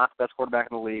 he is not the best quarterback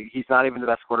in the league. He's not even the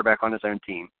best quarterback on his own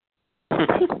team.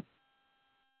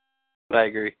 I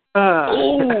agree.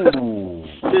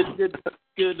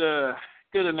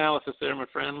 Good analysis there, my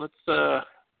friend. Let's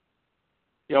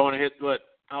y'all want to hit what?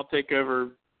 I'll take over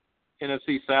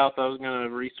NFC South. I was going to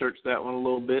research that one a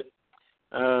little bit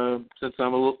since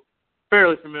I'm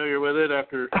fairly familiar with it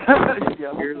after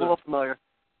yeah, a little familiar.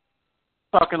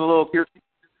 Talking a little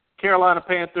Carolina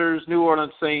Panthers, New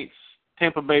Orleans Saints,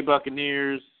 Tampa Bay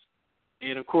Buccaneers,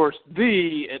 and of course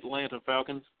the Atlanta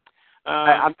Falcons.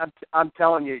 I'm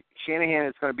telling you, Shanahan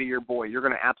is going to be your boy. You're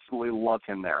going to absolutely love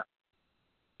him there.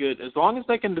 Good. As long as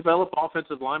they can develop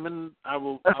offensive linemen, I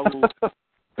will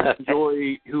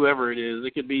enjoy whoever it is.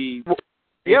 It could be.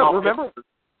 Yeah, remember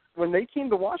when they came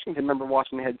to Washington? Remember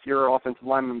Washington had 0 offensive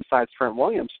linemen besides Trent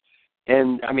Williams,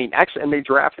 and I mean, actually, and they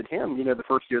drafted him. The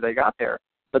first year they got there.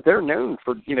 But they're known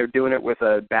for doing it with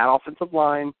a bad offensive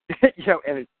line,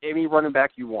 and any running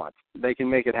back you want, they can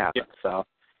make it happen. Yeah. So,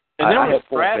 and I have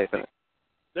full faith in it.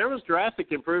 There was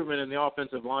drastic improvement in the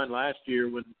offensive line last year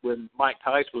when Mike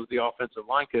Tice was the offensive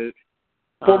line coach.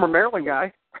 Former Maryland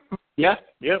guy. Yeah.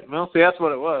 Well, see, that's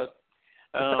what it was.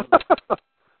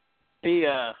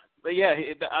 But yeah,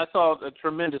 I saw a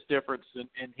tremendous difference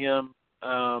in him.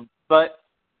 But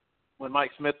when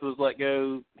Mike Smith was let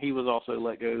go, he was also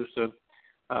let go. So.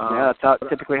 Yeah, that's how it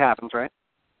typically happens, right?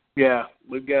 Yeah,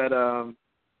 we've got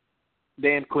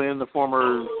Dan Quinn, the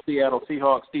former Seattle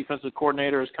Seahawks defensive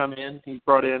coordinator, has come in. He's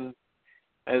brought in,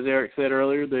 as Eric said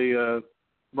earlier, the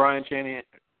Brian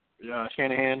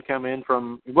Shanahan come in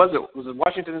from. Was it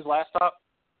Washington his last stop?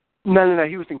 No.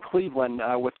 He was in Cleveland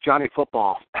with Johnny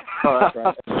Football. Oh, that's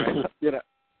right.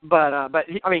 But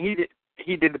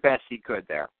he did the best he could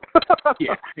there.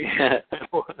 Yeah.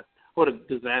 What a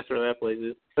disaster that place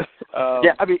is.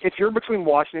 Yeah, if you're between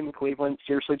Washington and Cleveland,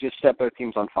 seriously, just set both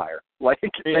teams on fire.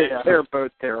 They're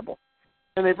both terrible.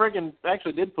 And they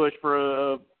actually did push for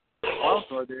a wild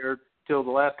card there till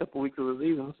the last couple of weeks of the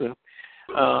season. So,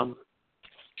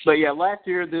 but yeah, last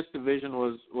year this division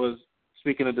was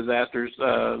speaking of disasters,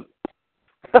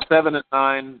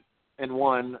 7-9-1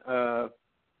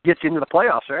 gets you into the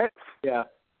playoffs, right? Yeah,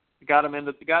 got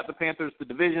the Panthers the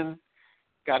division.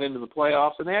 Got into the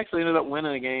playoffs, and they actually ended up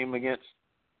winning a game against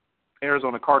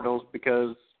Arizona Cardinals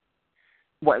because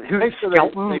who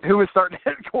was starting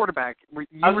at quarterback? You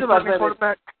were starting at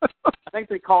quarterback? I think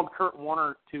they called Kurt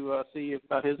Warner to see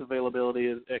about his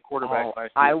availability at quarterback last year.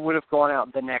 I would have gone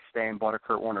out the next day and bought a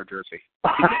Kurt Warner jersey.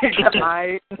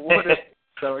 I would have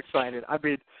so excited.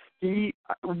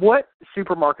 What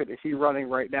supermarket is he running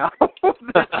right now?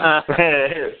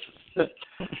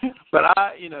 But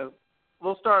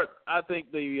we'll start. I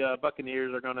think the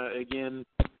Buccaneers are going to again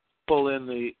pull in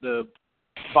the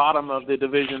bottom of the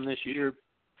division this year.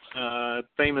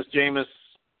 Famous Jameis.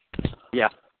 Yeah.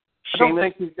 I don't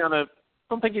think he's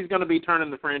going to be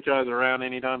turning the franchise around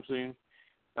anytime soon.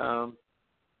 I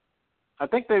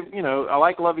think they've. I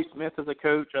like Lovie Smith as a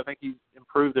coach. I think he's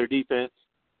improved their defense,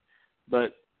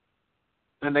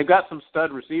 and they've got some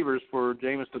stud receivers for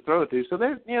Jameis to throw it to. So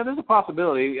there's a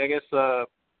possibility. I guess.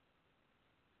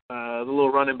 The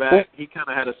little running back, he kind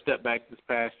of had a step back this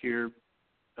past year.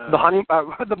 The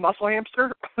muscle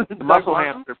hamster? The muscle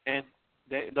hamster, man.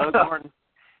 Doug Martin.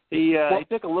 He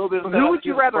took a little bit of. Who would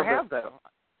you rather have, though?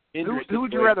 Who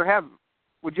would you rather have?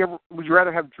 Would you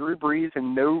rather have Drew Brees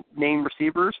and no name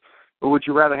receivers, or would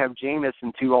you rather have Jameis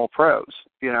and 2 All-Pros?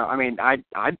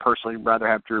 I'd personally rather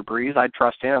have Drew Brees. I'd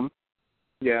trust him.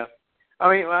 Yeah.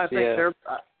 I think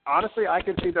honestly, I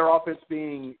could see their offense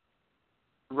being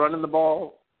running the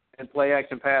ball and play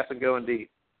action pass and going deep.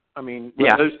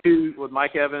 Those two with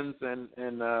Mike Evans and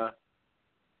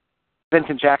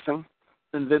Vincent Jackson.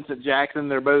 And Vincent Jackson,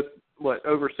 they're both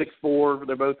over 6'4".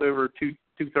 They're both over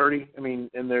 230.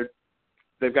 And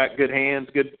they've got good hands,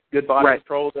 good body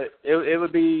control. That it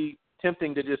would be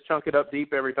tempting to just chunk it up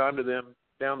deep every time to them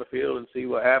down the field and see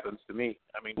what happens to me.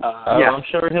 I'm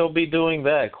sure he'll be doing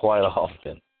that quite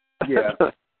often. Yeah.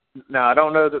 Now, I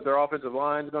don't know that their offensive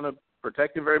line is going to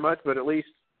protect him very much, but at least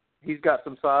he's got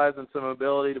some size and some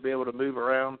ability to be able to move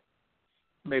around,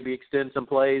 maybe extend some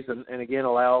plays, and again,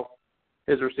 allow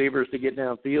his receivers to get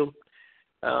downfield.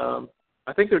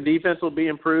 I think their defense will be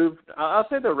improved. I'll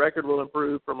say their record will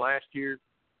improve from last year,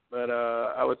 but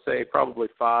I would say probably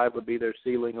 5 would be their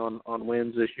ceiling on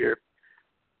wins this year.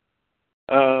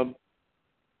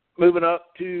 Moving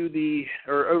up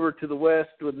over to the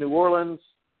west with New Orleans,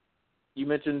 you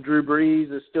mentioned Drew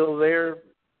Brees is still there.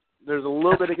 There's a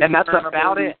little bit of and that's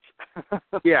about it.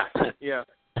 Yeah.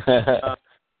 Now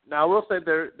I will say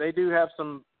they do have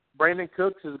some. Brandon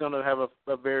Cooks is going to have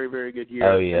a very, very good year.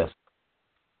 Oh yes.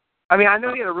 I mean, I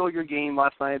know he had a really good game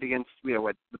last night against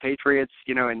the Patriots,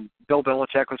 and Bill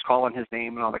Belichick was calling his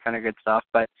name and all that kind of good stuff.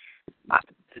 But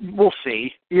we'll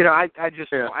see. I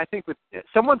think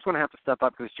someone's going to have to step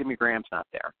up because Jimmy Graham's not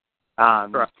there.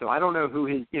 Right. So I don't know who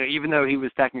his, even though he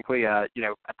was technically a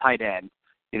tight end,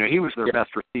 he was their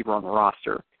best receiver on the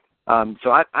roster.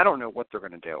 So I don't know what they're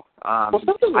going to do. Well,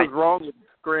 something was wrong with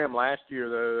Graham last year,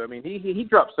 though. I mean, he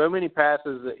dropped so many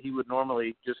passes that he would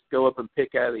normally just go up and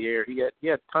pick out of the air. He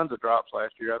had tons of drops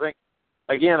last year. I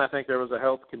think there was a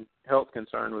health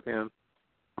concern with him.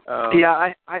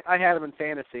 I had him in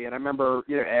fantasy, and I remember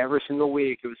every single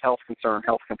week it was health concern.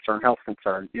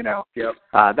 Yep.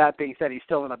 That being said, he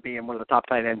still ended up being one of the top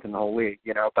tight ends in the whole league.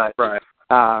 But right.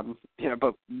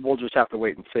 But we'll just have to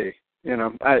wait and see.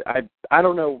 I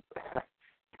don't know.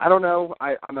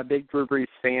 I'm a big Drew Brees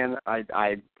fan.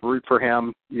 I root for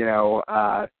him.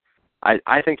 I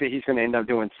think that he's going to end up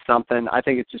doing something. I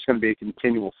think it's just going to be a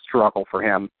continual struggle for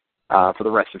him for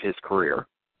the rest of his career.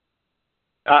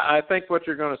 I think what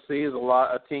you're going to see is a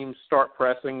lot of teams start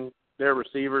pressing their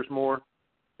receivers more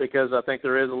because I think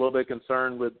there is a little bit of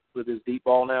concern with his deep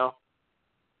ball now.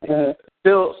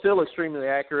 Still extremely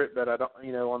accurate, but I don't,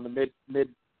 on the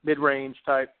mid-range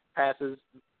type passes,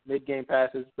 mid-game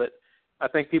passes, but I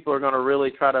think people are going to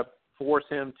really try to force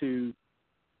him to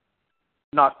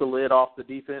knock the lid off the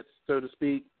defense, so to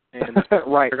speak. And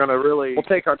right. They're going to really... We'll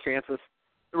take our chances.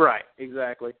 Right,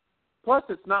 exactly. Plus,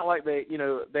 it's not like they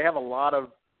have a lot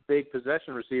of big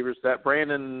possession receivers. That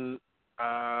Brandon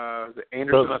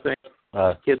Anderson, I think,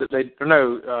 the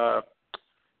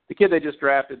kid they just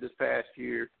drafted this past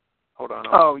year. Hold on.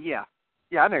 Oh, yeah.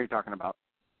 Yeah, I know who you're talking about.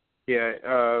 Yeah,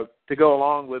 to go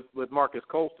along with Marcus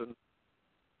Colston.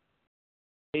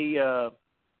 He's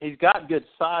got good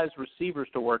sized receivers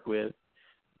to work with,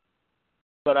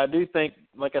 but I do think,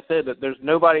 like I said, that there's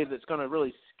nobody that's going to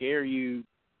really scare you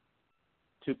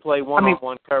to play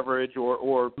one-on-one coverage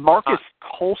or Marcus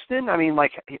Colston. I mean,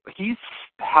 he's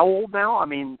how old now? I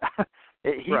mean,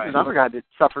 he's another guy that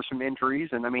suffers from injuries,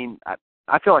 and I mean,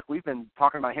 I feel like we've been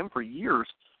talking about him for years.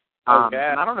 And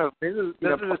I don't know. This is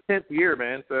his 10th year,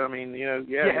 man. So I mean,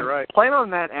 you're right. Playing on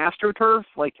that AstroTurf,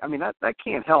 that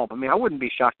can't help. I mean, I wouldn't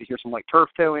be shocked to hear some turf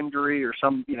toe injury or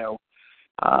some,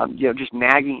 just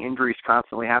nagging injuries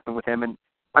constantly happen with him. And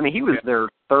I mean, he was their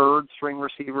third string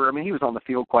receiver. I mean, he was on the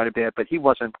field quite a bit, but he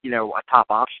wasn't, a top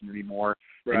option anymore.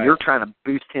 Right. And you're trying to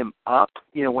boost him up,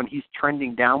 when he's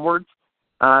trending downwards.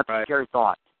 It's a scary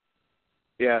thought.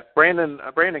 Yeah, Brandon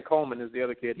Coleman is the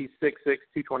other kid. He's 6'6",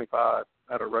 225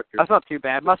 out of Rutgers. That's not too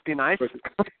bad. Must be nice.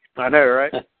 I know,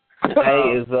 right?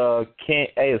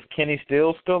 Is Kenny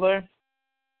Steele still there?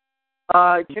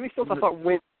 Kenny Steele, I thought,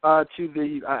 went to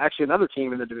the actually another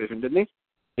team in the division, didn't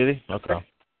he? Did he? Okay.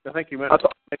 I think he went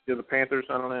to the Panthers.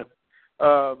 I don't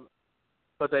know.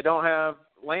 But they don't have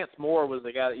Lance Moore was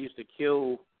the guy that used to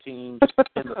kill teams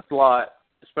in the slot,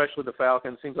 especially the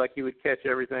Falcons. Seems like he would catch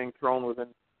everything thrown within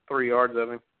 3 yards of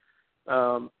him.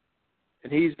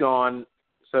 And he's gone.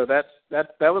 So that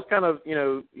was kind of,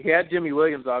 he had Jimmy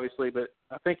Williams, obviously, but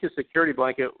I think his security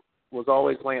blanket was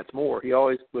always Lance Moore. He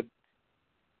always would,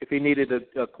 if he needed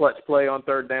a clutch play on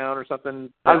third down or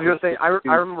something. I was going to say, I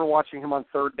remember watching him on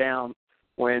third down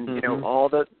when, all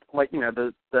the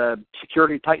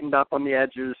security tightened up on the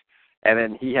edges, and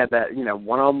then he had that,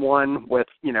 one-on-one with,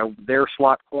 their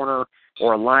slot corner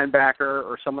or a linebacker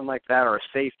or someone like that or a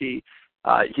safety.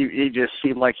 He just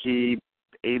seemed like he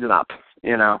ate it up,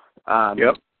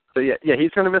 Yep. So, yeah,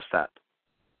 he's going to miss that.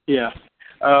 Yeah.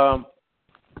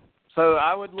 So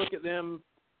I would look at them.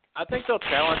 I think they'll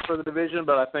challenge for the division,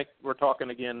 but I think we're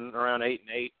talking again around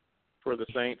 8-8 for the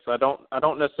Saints. I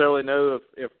don't necessarily know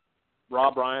if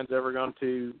Rob Ryan's ever going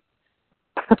to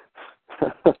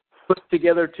put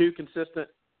together 2 consistent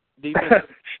defensive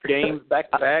games back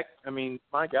to back. I mean,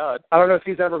 my God. I don't know if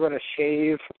he's ever going to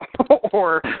shave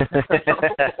or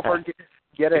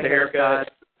get a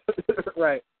haircut.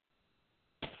 Right.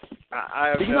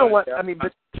 But you know what? I mean,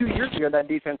 but 2 years ago that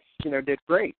defense, did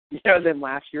great. Then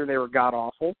last year they were god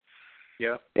awful.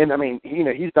 Yeah. And I mean,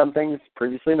 he's done things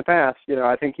previously in the past.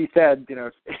 I think he said,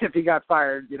 if he got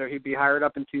fired, he'd be hired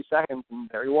up in 2 seconds, and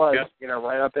there he was. Yeah.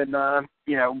 Right up in,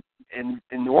 in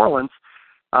New Orleans.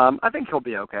 I think he'll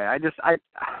be okay. I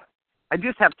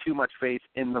just have too much faith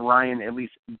in the Ryan, at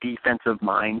least defensive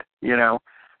mind.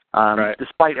 Right.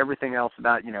 Despite everything else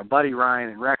about Buddy Ryan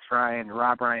and Rex Ryan and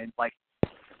Rob Ryan,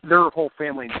 their whole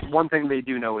family, one thing they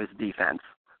do know is defense.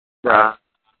 Right.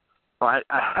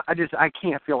 I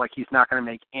can't feel like he's not going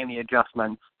to make any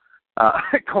adjustments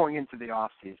going into the off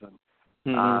season.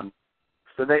 Mm-hmm.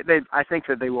 So I think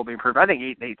that they will be improved. I think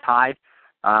 8-8 tie.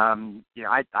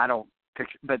 I don't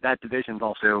picture, but that division's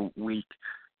also weak.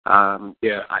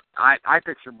 I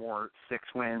picture more 6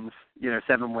 wins,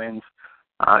 7 wins.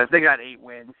 If they got 8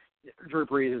 wins, Drew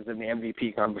Brees is in the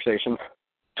MVP conversation.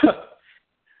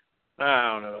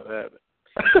 I don't know that.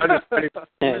 I'm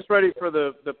just ready for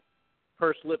the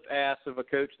purse-lipped ass of a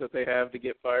coach that they have to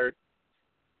get fired.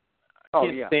 I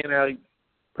can't stand how he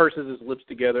purses his lips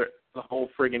together the whole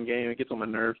friggin' game. It gets on my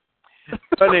nerves.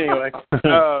 But anyway,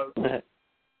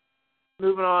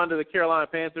 moving on to the Carolina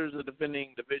Panthers, the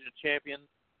defending division champions.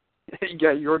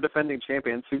 Yeah, your defending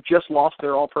champions who just lost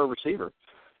their all-pro receiver.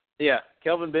 Yeah,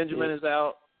 Kelvin Benjamin is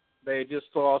out. They just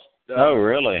lost. Oh,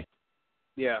 really?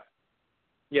 Yeah.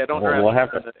 Yeah, don't draft what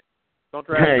happened? Don't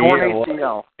draft torn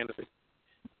ACL.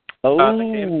 Oh.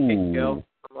 ACL,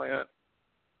 something like that.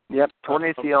 Yep, torn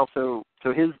ACL. So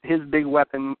his big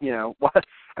weapon,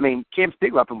 Cam's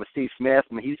big weapon was Steve Smith.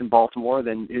 I mean, he's in Baltimore.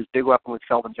 Then his big weapon was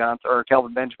Kelvin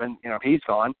Benjamin. He's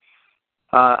gone.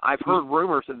 I've heard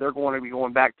rumors that they're going to be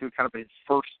going back to kind of his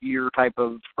first year type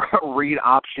of read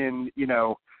option.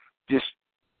 Just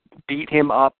beat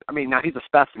him up. I mean, now he's a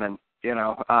specimen.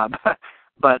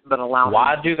 But allow him.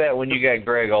 Why do that when you got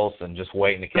Greg Olsen just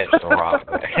waiting to catch the rock?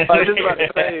 I was just about to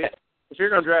say, if you're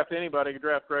going to draft anybody, you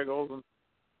draft Greg Olsen.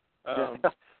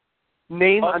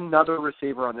 Name another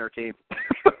receiver on their team.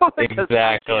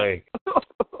 Exactly.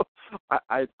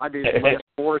 I mean,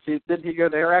 Morris, didn't he go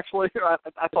there actually?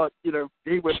 I thought,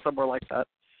 he went somewhere like that.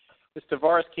 Is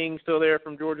Tavares King still there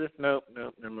from Georgia? Nope,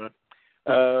 never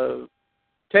mind.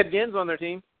 Ted Ginn's on their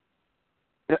team.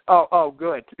 Oh,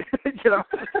 good.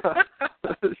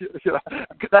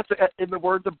 That's in the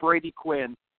words of Brady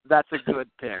Quinn. That's a good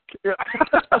pick.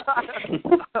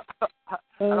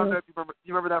 I don't know if you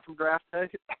remember that from draft day.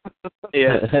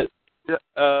 Yeah.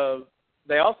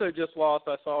 They also just lost.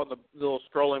 I saw the little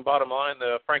scrolling bottom line.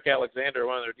 Frank Alexander,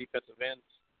 one of their defensive ends,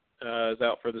 is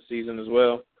out for the season as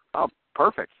well. Oh,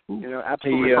 perfect.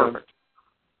 Absolutely perfect.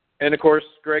 And of course,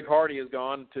 Greg Hardy has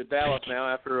gone to Dallas now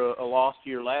after a lost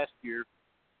year last year.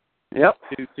 Yep.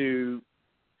 To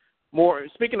more.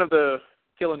 Speaking of the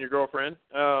killing your girlfriend.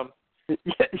 Yeah.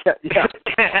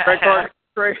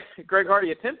 Greg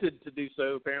Hardy attempted to do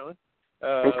so apparently.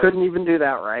 He couldn't even do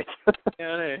that right.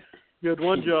 Yeah, you had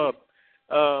one job.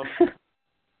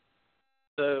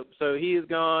 So he is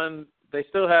gone. They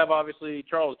still have obviously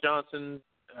Charles Johnson,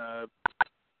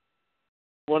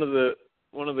 one of the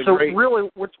so great. So really,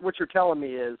 what you're telling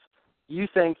me is you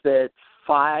think that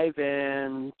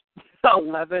 5-11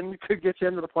 could get you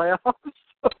into the playoffs?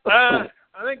 I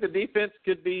think the defense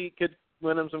could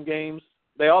win them some games.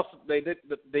 They did.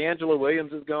 D'Angelo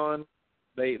Williams is gone.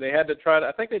 They had to try to.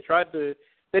 I think they tried to.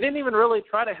 They didn't even really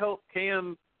try to help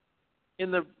Cam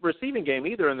in the receiving game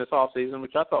either in this offseason,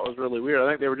 which I thought was really weird. I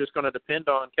think they were just going to depend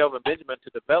on Kelvin Benjamin to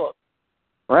develop.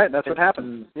 Right, that's what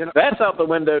happened. That's out the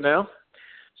window now.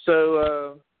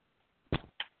 So,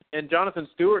 and Jonathan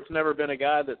Stewart's never been a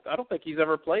guy that I don't think he's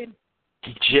ever played.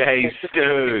 Jay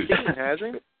Stu. Has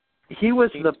he? He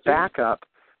was the backup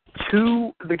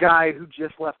to the guy who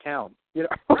just left town.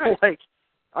 Right.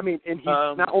 And he's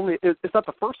not only it's not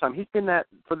the first time, he's been that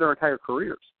for their entire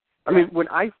careers. I mean,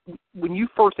 when you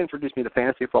first introduced me to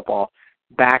fantasy football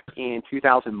back in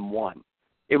 2001,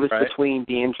 it was between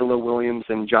D'Angelo Williams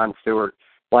and John Stewart.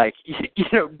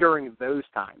 During those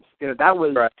times, that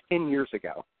was 10 years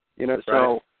ago.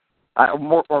 So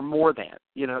more than.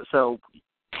 So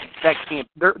that can't.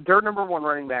 Their number one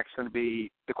running back is going to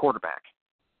be the quarterback.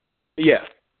 Yeah,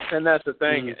 and that's the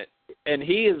thing. Mm-hmm. And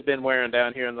he has been wearing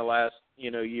down here in the last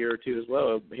year or two as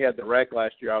well. He had the wreck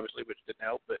last year, obviously, which didn't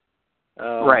help. But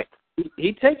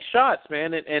he takes shots,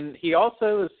 man, and he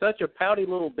also is such a pouty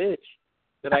little bitch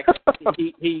that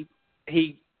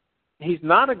he's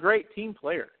not a great team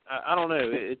player. I don't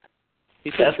know.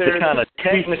 That's the kind of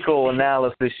technical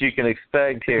analysis you can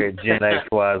expect here at Gen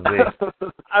XYZ.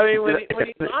 I mean,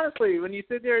 when you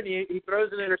sit there and he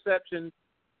throws an interception,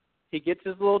 he gets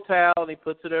his little towel and he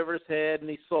puts it over his head and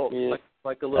he sulks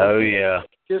like a little. Oh yeah.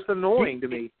 Just annoying to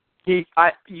me.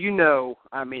 I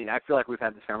feel like we've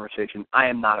had this conversation. I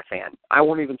am not a fan. I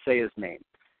won't even say his name,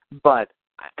 but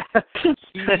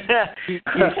he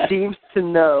seems to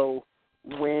know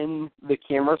when the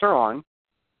cameras are on,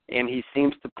 and he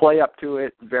seems to play up to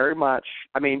it very much.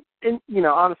 I mean,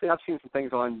 honestly, I've seen some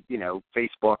things on,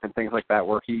 Facebook and things like that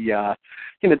where he,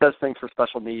 does things for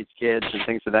special needs kids and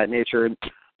things of that nature. And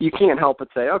you can't help but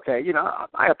say, okay,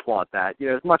 I applaud that.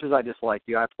 As much as I dislike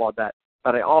you, I applaud that.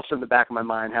 But I also, in the back of my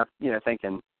mind, have,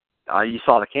 thinking, you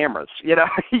saw the cameras.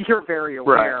 You're very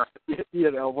aware,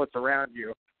 what's around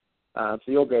you. So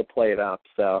you'll go play it up.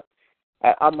 So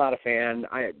I'm not a fan.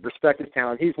 I respect his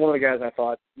talent. He's one of the guys I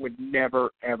thought would never,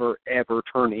 ever, ever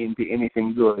turn into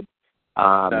anything good.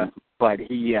 But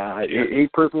he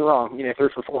proved me wrong. You know, he threw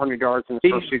for 400 yards in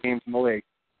his first 2 games in the league.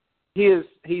 He's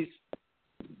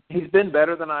been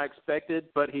better than I expected,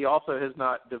 but he also has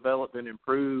not developed and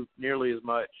improved nearly as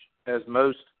much as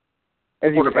most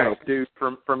quarterbacks do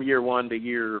from year 1 to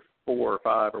year 4 or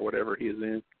 5 or whatever he is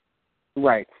in.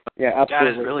 Right. Yeah, absolutely. God,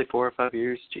 it's really 4 or 5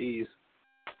 years. Jeez.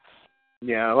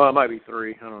 Yeah, well, it might be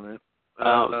 3. I don't know.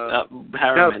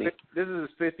 However many. This is his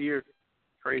 5th year.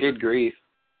 Crazy. Good grief.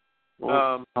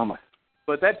 Oh my.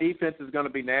 But that defense is going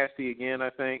to be nasty again, I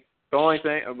think. The only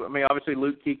thing, I mean, obviously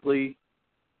Luke Kuechly.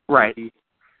 Right.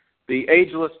 The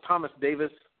ageless Thomas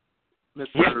Davis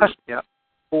missed 4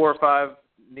 or 5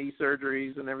 knee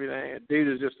surgeries and everything. Dude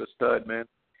is just a stud, man.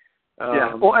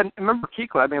 Yeah. Well, and remember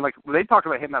Kuechly, I mean, like, when they talked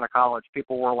about him out of college,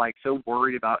 people were, like, so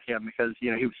worried about him because, you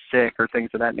know, he was sick or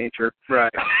things of that nature.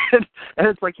 Right. And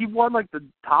it's like he won, like, the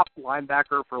top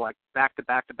linebacker for, like,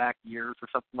 back-to-back-to-back years or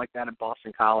something like that in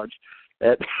Boston College.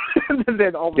 And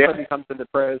then all of a sudden he comes into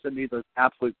pros and he's an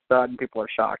absolute stud and people are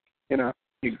shocked, you know.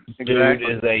 Dude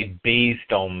is a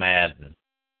beast on Madden.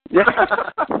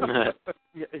 Yeah.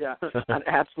 Yeah. An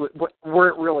absolute, where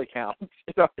it really counts.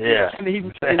 You know? Yeah. And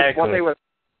exactly. one thing with,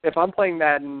 if I'm playing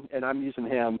Madden and I'm using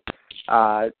him,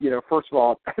 you know, first of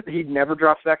all, he never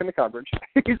drops back into coverage.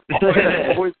 He's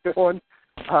always going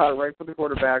right for the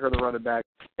quarterback or the running back.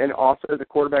 And also the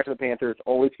quarterback of the Panthers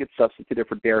always gets substituted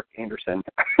for Derek Anderson.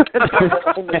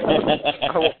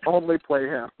 I will only play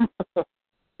him.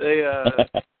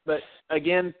 But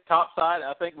again, top side,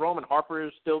 I think Roman Harper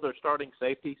is still their starting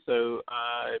safety. So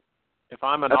if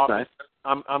I'm an offense,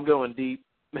 nice. I'm going deep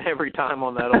every time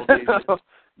on that old dude.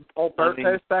 Old Burt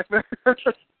face back there.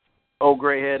 Old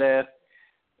gray head ass.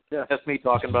 Yeah, that's me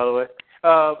talking, by the way.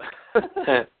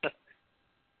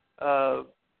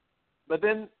 But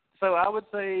then, so I would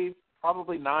say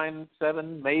probably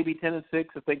 9-7, maybe 10-6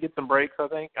 if they get some breaks. I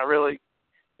think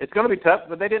it's going to be tough.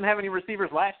 But they didn't have any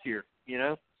receivers last year, you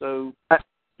know. So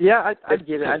yeah, I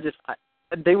get it.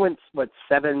 They went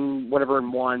 7 whatever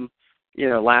and 1, you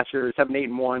know, last year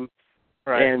 7-8-1,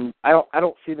 right? And I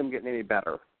don't see them getting any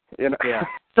better. You know? Yeah.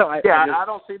 So I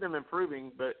don't see them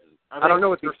improving, but I don't know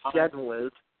what their schedule is.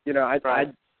 You know, I'd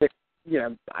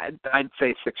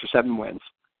say 6 or 7 wins.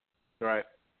 Right.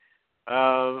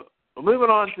 Moving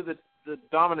on to the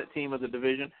dominant team of the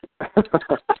division,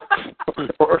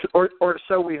 or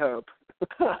so we hope,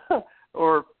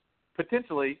 or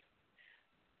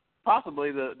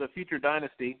possibly the future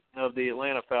dynasty of the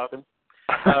Atlanta Falcons.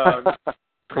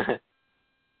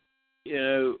 You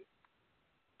know,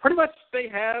 pretty much they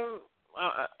have.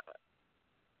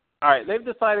 All right, they've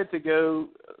decided to go.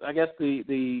 I guess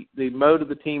the mode of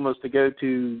the team was to go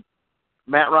to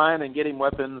Matt Ryan and get him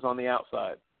weapons on the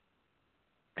outside,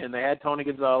 and they had Tony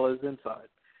Gonzalez inside.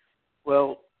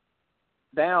 Well,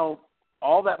 now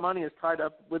all that money is tied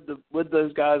up with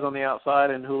those guys on the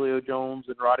outside and Julio Jones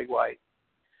and Roddy White.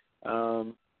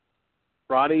 Julio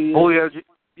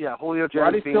Jones.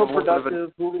 Roddy's still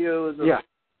productive. Julio is a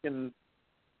fucking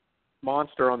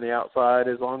monster on the outside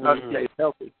as long as he stays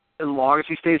healthy. As long as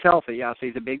he stays healthy, yeah. So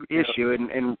he's a big issue,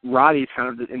 and Roddy's kind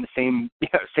of in the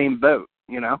same boat,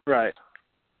 you know. Right.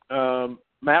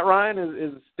 Matt Ryan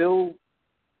is still.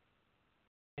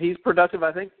 He's productive.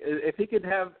 I think if he could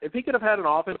have had an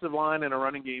offensive line and a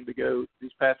running game to go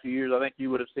these past few years, I think you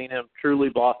would have seen him truly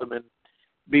blossom and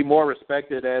be more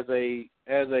respected as a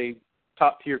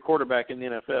top tier quarterback in the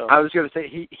NFL. I was going to say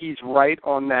he's right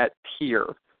on that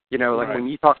tier. You know, like when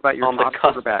you talk about your top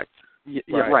quarterbacks,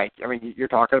 right. I mean, you're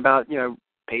talking about, you know,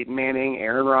 Peyton Manning,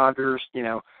 Aaron Rodgers, you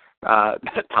know,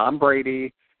 Tom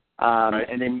Brady,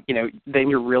 and then, you know, then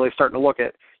you're really starting to look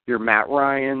at your Matt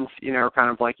Ryans, you know,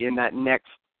 kind of like in that next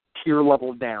tier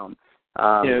level down.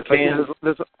 There's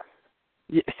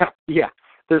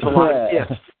a lot of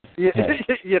ifs,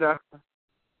 you know.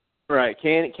 Right.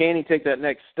 Can he take that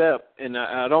next step? And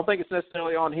I don't think it's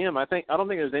necessarily on him. I don't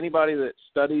think there's anybody that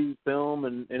studies film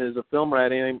and is a film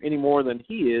rat any more than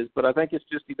he is. But I think it's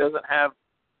just he doesn't have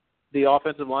the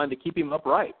offensive line to keep him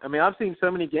upright. I mean, I've seen so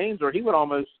many games where he would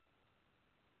almost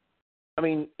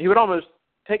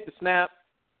take the snap,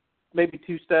 maybe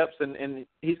 2 steps, and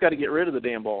he's got to get rid of the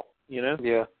damn ball. You know.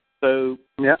 Yeah. So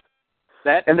yeah.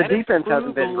 The defense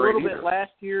hasn't been great a little either. bit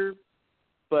last year,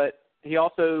 but he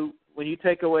also. When you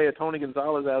take away a Tony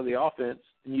Gonzalez out of the offense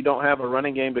and you don't have a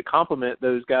running game to complement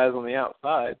those guys on the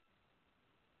outside,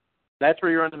 that's where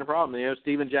you run into the problem. You know,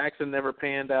 Steven Jackson never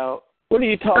panned out. What are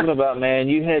you talking about, man?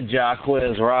 You had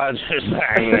Jacquizz Rodgers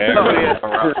back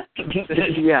there.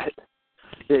 Yeah,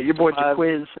 your boy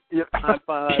Jacquizz. High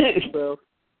five. So,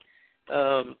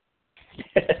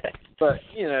 But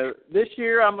this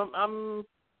year I'm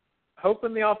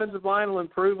hoping the offensive line will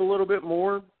improve a little bit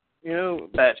more.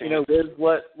 With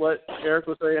what Eric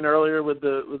was saying earlier with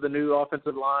the new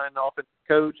offensive line, offensive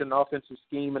coach, and offensive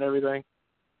scheme and everything.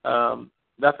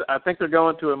 I think they're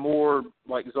going to a more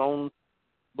like zone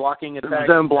blocking attack.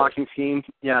 Zone blocking scheme.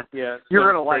 Yeah. Yeah. You're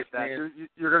going to like that.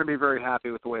 You're going to be very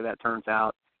happy with the way that turns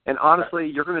out. And honestly,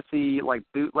 you're going to see like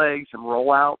bootlegs and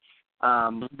rollouts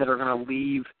that are going to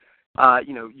leave,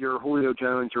 your Julio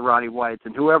Jones, your Roddy Whites,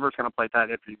 and whoever's going to play tight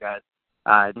end for you guys,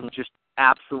 just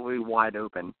absolutely wide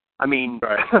open. I mean,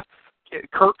 right.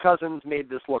 Kirk Cousins made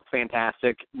this look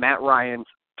fantastic. Matt Ryan's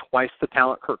twice the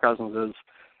talent Kirk Cousins is.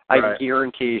 I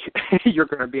guarantee you're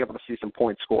going to be able to see some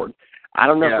points scored. I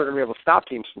don't know if they're going to be able to stop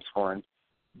teams from scoring,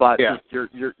 but you're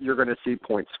going to see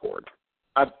points scored.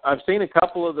 I've seen a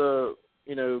couple of the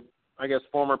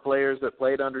former players that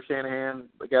played under Shanahan.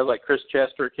 A guy like Chris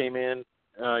Chester came in,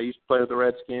 used to play with the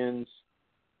Redskins.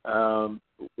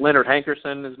 Leonard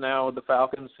Hankerson is now with the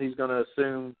Falcons. He's going to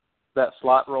assume that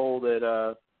slot role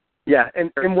that.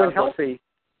 And when healthy,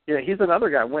 he's another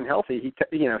guy. When healthy,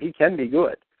 he can be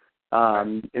good.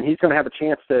 And he's going to have a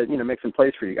chance to, make some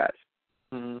plays for you guys.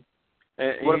 Mm-hmm.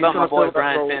 What about my boy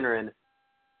Brian Finneran?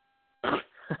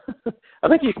 I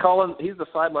think he's the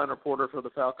sideline reporter for the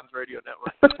Falcons radio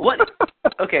network. What?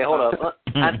 Okay, hold up.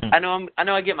 I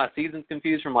know I get my seasons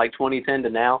confused from like 2010 to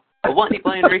now. But wasn't he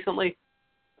playing recently?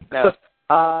 No.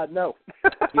 No.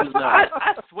 He was not.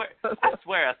 I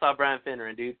swear I saw Brian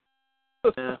Finneran, dude.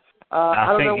 Yeah.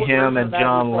 I think him and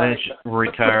John Lynch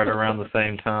retired around the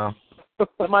same time.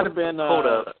 That might have been. Hold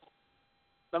up.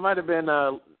 That might have been.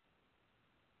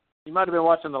 You might have been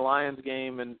watching the Lions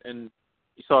game and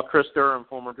you saw Chris Durham,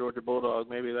 former Georgia Bulldog.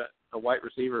 Maybe that a white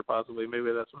receiver, possibly.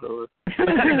 Maybe that's what it was. I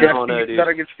don't know, dude.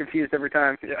 That gets confused every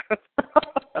time. Yeah.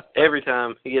 Every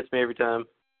time he gets me every time.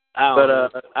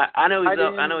 I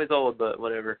know he's old, but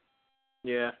whatever.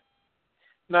 Yeah.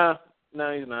 No,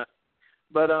 he's not.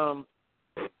 But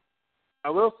I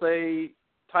will say,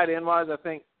 tight end wise, I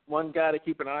think one guy to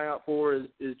keep an eye out for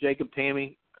is Jacob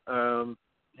Tamme.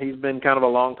 He's been kind of a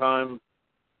long time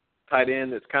tight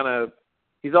end.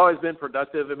 He's always been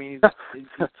productive. I mean, he's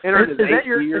entered his 8th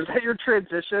year. Is that your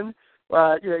transition?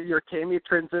 Your Tamme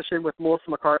transition with Melissa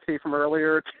McCarthy from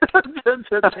earlier to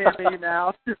Tamme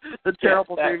now, the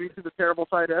terrible Tamme to the terrible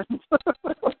tight end.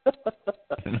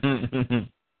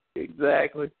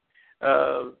 Exactly.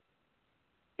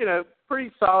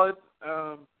 Pretty solid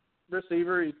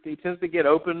receiver. He tends to get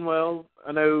open well.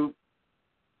 I know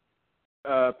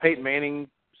Peyton Manning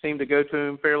seemed to go to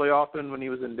him fairly often when he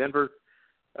was in Denver.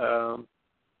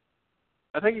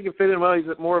 I think he can fit in well. He's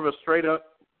more of a straight-up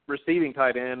receiving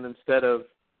tight end instead of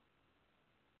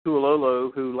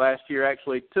Tuololo, who last year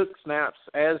actually took snaps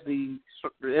as the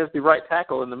right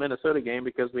tackle in the Minnesota game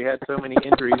because we had so many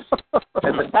injuries at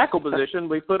the tackle position.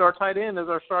 We put our tight end as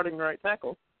our starting right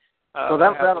tackle. So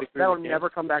that'll never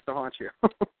come back to haunt you.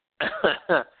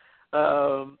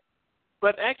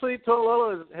 But actually,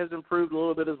 Tuololo has improved a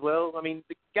little bit as well. I mean,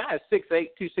 the guy is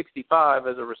 6'8", 265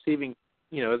 as a receiving,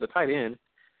 as a tight end.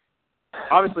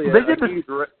 Obviously,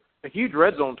 a huge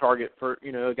red zone target for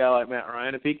a guy like Matt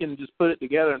Ryan if he can just put it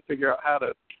together and figure out how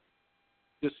to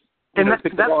just pick the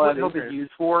ball out. That's what he'll be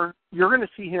used for. You're going to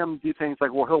see him do things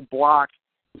like he'll block,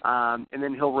 and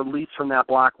then he'll release from that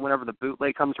block whenever the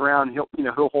bootleg comes around.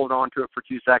 He'll hold on to it for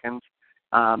 2 seconds,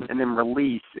 and then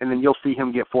release, and then you'll see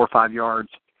him get 4 or 5 yards.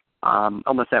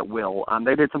 Almost at will.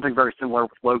 They did something very similar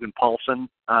with Logan Paulson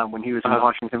when he was in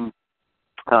Washington.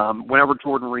 Whenever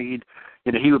Jordan Reed,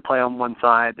 he would play on one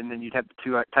side, and then you'd have the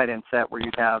 2 tight end set where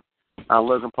you'd have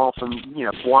Logan Paulson,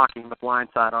 blocking the blind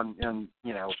side and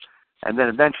then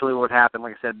eventually what would happen,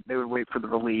 like I said, they would wait for the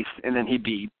release, and then he'd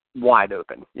be wide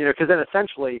open. Because then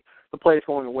essentially the play is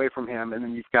going away from him, and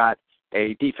then you've got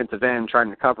a defensive end trying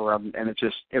to cover him, and it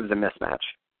was a mismatch.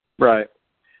 Right.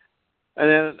 And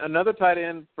then another tight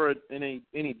end for any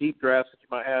deep drafts that you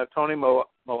might have, Tony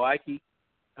Moaiki,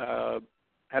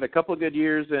 had a couple of good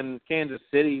years in Kansas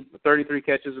City, 33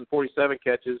 catches and 47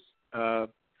 catches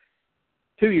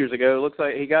 2 years ago. It looks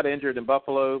like he got injured in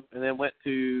Buffalo and then went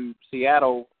to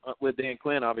Seattle with Dan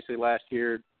Quinn, obviously, last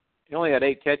year. He only had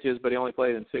 8 catches, but he only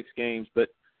played in 6 games. But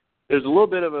there's a little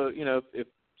bit of if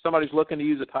somebody's looking to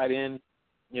use a tight end,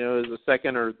 as a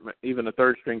second or even a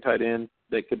third-string tight end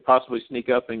that could possibly sneak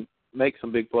up and make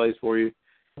some big plays for you,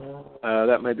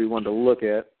 that may be one to look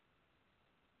at.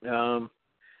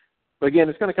 But again,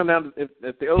 it's going to come down to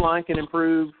if the O-line can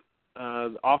improve,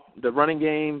 the running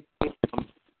game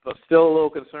I'm still a little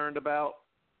concerned about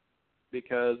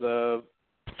because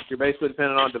you're basically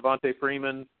dependent on Devontae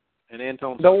Freeman and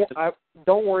Anton.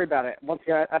 Don't worry about it. Once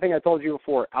again, I think I told you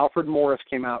before. Alfred Morris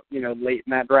came out, late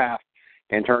in that draft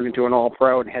and turned into an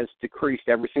All-Pro and has decreased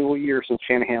every single year since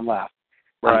Shanahan left.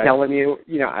 Right. I'm telling you,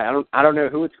 I don't know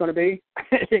who it's going to be.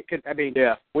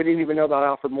 We didn't even know about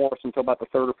Alfred Morris until about the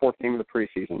third or fourth game of the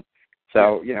preseason.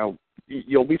 So,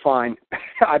 you'll be fine.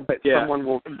 I bet there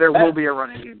will be a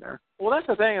running game there. Well, that's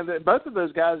the thing. Both of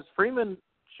those guys, Freeman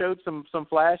showed some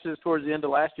flashes towards the end of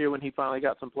last year when he finally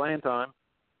got some playing time,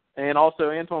 and also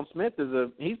Anton Smith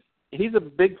he's a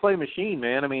big play machine,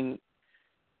 man. I mean,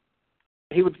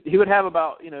 he would have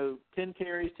about 10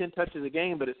 carries, 10 touches a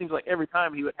game, but it seems like every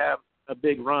time he would have a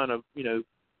big run of he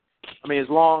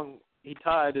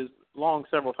tied his long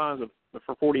several times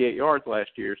for 48 yards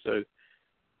last year, so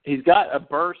he's got a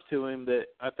burst to him that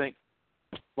I think,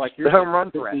 like your home run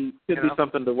threat could be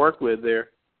something to work with there.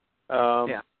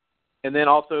 And then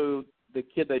also the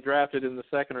kid they drafted in the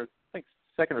second or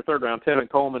third round, Tevin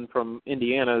Coleman from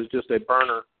Indiana, is just a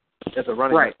burner at the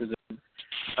running back position.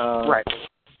 Right.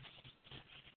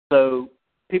 So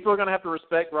people are going to have to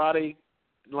respect Roddy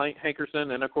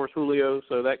Hankerson and, of course, Julio,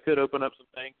 so that could open up some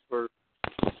things for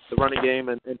the running game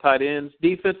and tight ends.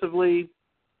 Defensively,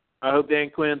 I hope Dan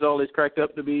Quinn's all he's cracked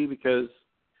up to be, because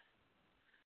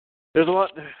there's a lot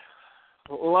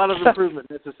of improvement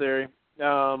necessary.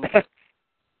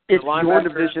 It's your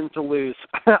division to lose.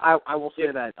 I will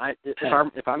say that.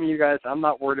 If I'm you guys, I'm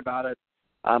not worried about it.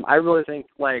 I really think,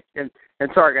 and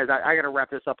sorry guys, I got to wrap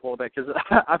this up a little bit because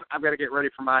I've got to get ready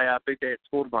for my big day at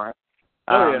school tomorrow.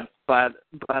 But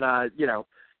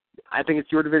I think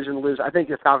it's your division to lose. I think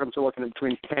the Falcons are looking at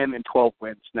between 10 and 12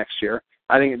 wins next year.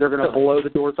 I think they're going to blow the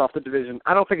doors off the division.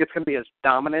 I don't think it's going to be as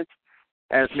dominant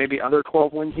as maybe other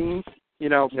 12-win teams,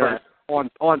 but on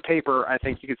paper, I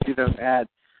think you could see them at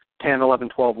 10, 11,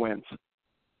 12 wins.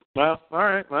 Well, all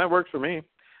right. Well, that works for me.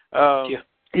 Yeah.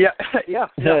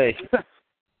 Hey.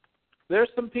 There's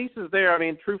some pieces there. I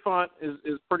mean, Trufant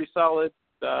is pretty solid.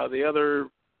 The other,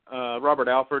 Robert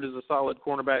Alford, is a solid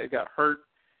cornerback. He got hurt.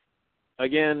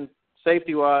 Again,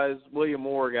 safety-wise, William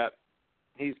Moore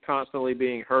he's constantly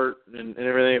being hurt and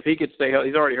everything. If he could stay healthy,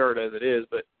 he's already hurt as it is,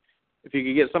 but if you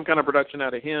could get some kind of production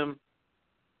out of him,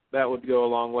 that would go a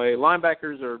long way.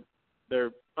 Linebackers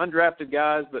they're undrafted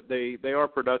guys, but they are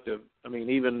productive. I mean,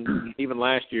 even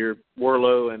last year,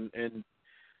 Warlow and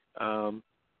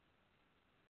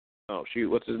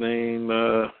what's his name?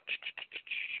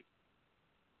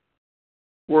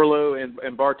 Warlow and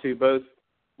Bartu both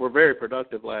were very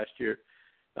productive last year.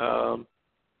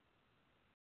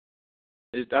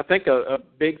 I think a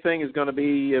big thing is going to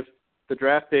be if the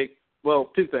draft pick.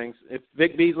 Well, two things. If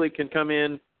Vic Beasley can come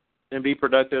in and be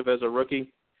productive as a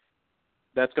rookie,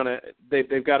 that's going to.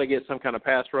 They've got to get some kind of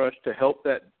pass rush to help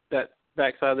that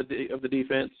backside of the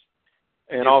defense,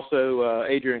 and also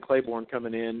Adrian Claiborne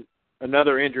coming in,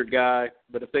 another injured guy.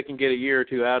 But if they can get a year or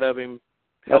two out of him,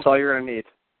 that's all you're going to need.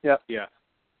 Yep. Yeah.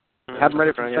 Have them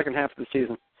ready for the second half of the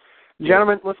season.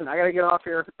 Gentlemen, listen, I got to get off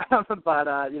here, but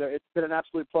it's been an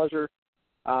absolute pleasure.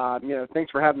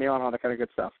 Thanks for having me on all that kind of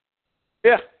good stuff.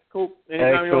 Yeah, cool.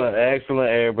 Excellent,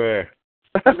 Air Bear.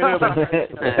 All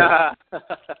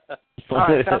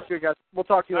right, sounds good, guys. We'll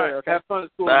talk to you later. Okay. Have fun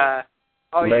at school. Bye.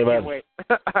 Oh, yeah, can't wait.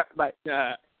 Bye.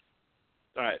 All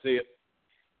right, see you.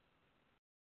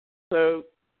 So,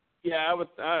 yeah,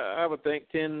 I would think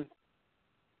 10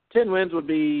 wins would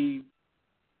be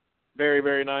very,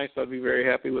 very nice. I'd be very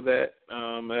happy with that.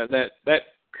 That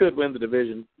could win the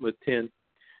division with 10.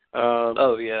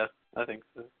 Yeah, I think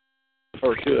so.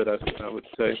 Or should, I would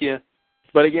say. Yeah.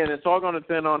 But again, it's all going to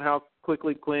depend on how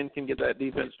quickly Quinn can get that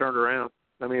defense turned around.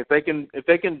 I mean, if they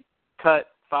can cut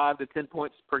 5 to 10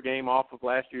 points per game off of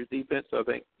last year's defense, I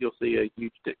think you'll see a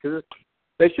huge tick. Because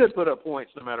they should put up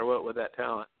points no matter what with that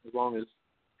talent, as long as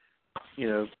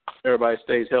everybody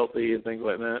stays healthy and things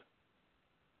like that.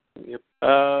 Yep.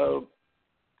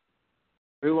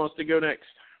 Who wants to go next?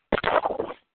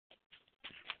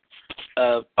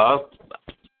 I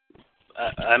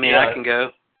can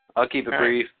go. I'll keep it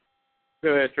brief.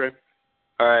 Go ahead, Trey.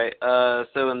 All right.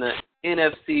 So in the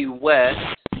NFC West,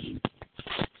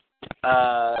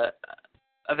 I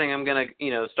think I'm gonna,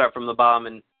 start from the bottom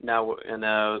and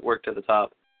work to the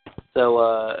top.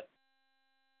 So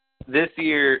this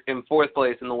year in fourth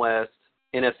place in the West,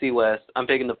 NFC West, I'm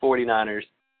picking the 49ers.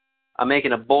 I'm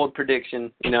making a bold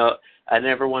prediction. I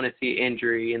never want to see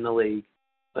injury in the league,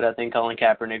 but I think Colin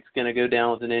Kaepernick's going to go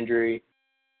down with an injury,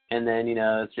 and then,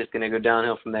 it's just going to go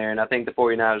downhill from there. And I think the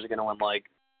 49ers are going to win,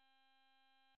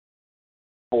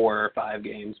 4 or 5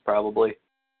 games, probably.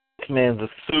 This man's a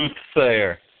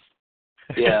soothsayer.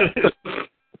 Yeah.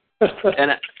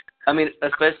 And,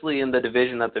 especially in the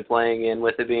division that they're playing in,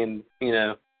 with it being,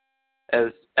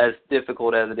 as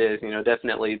difficult as it is,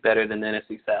 definitely better than the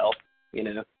NFC South,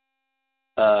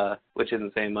 which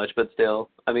isn't saying much, but still,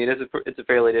 I mean, it's a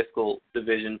fairly difficult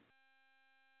division.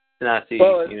 And I see,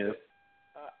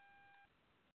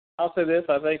 I'll say this: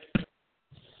 I think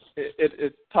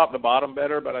it's top to bottom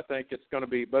better, but I think it's going to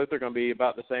be both are going to be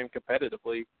about the same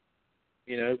competitively.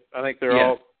 I think they're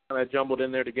all kind of jumbled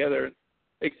in there together,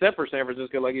 except for San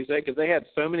Francisco, like you said, because they had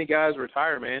so many guys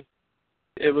retire, man.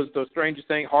 It was the strangest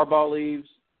thing. Harbaugh leaves.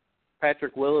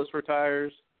 Patrick Willis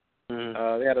retires.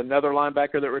 They had another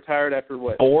linebacker that retired after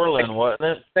what? Borland,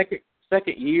 wasn't it?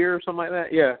 Second year or something like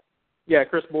that. Yeah,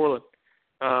 Chris Borland.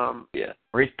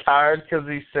 Retired because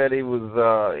he said he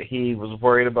was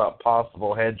worried about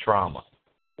possible head trauma.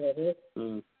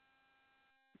 Mm-hmm.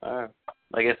 I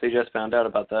guess they just found out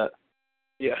about that.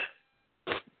 Yeah.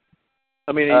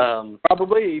 I mean,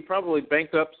 he probably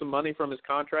banked up some money from his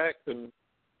contract and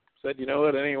said, you know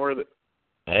what, it ain't worth it.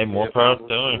 Hey, more proud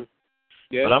to him.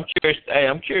 Yeah. But I'm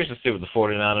curious to see what the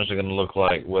 49ers are going to look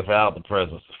like without the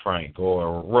presence of Frank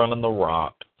Gore running the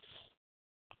rock.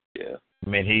 Yeah. I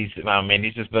mean, he's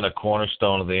just been a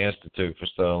cornerstone of the Institute for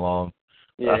so long.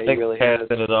 Yeah, I think he really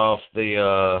passing has. it off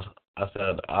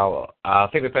I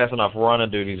think they're passing off running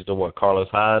duties to Carlos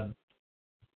Hyde.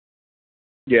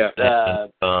 Yeah.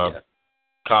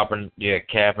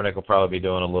 Kaepernick will probably be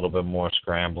doing a little bit more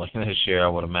scrambling this year, I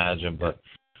would imagine. But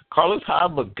Carlos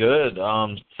Hyde looked good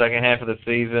second half of the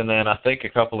season, and I think a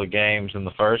couple of games in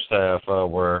the first half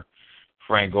where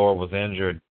Frank Gore was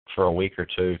injured for a week or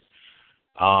two.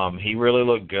 He really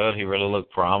looked good. He really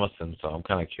looked promising. So I'm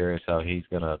kind of curious how he's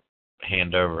going to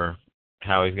take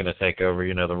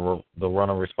over, the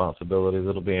running responsibilities.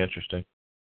 It'll be interesting.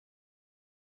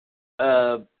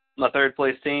 My third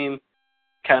place team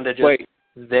kind of just... Wait.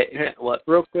 What?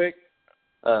 Real quick.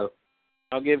 Oh.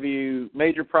 I'll give you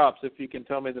major props if you can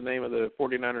tell me the name of the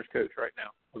 49ers coach right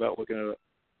now without looking it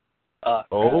up.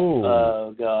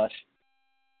 Oh, gosh.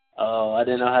 Oh, I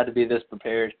didn't know how to be this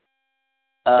prepared.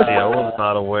 I was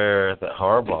not aware that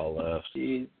Harbaugh left.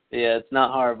 Geez. Yeah, it's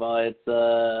not Harbaugh. It's,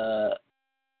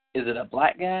 is it a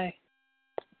black guy?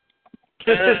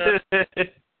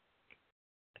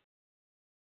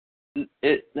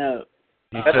 No.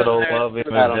 You said old love him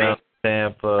down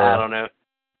Tampa. I don't know.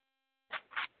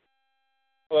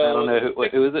 Well, I don't know.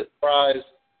 Who is it? Surprise.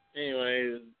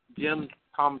 Anyway, Jim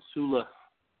Tomsula.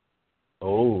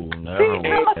 Oh, never mind.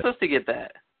 How am I supposed to get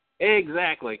that?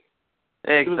 Exactly.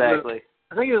 I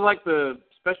think he was like the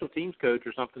special teams coach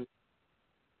or something.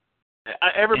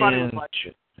 Everybody was like,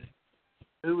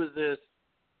 who was this?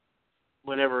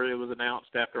 Whenever it was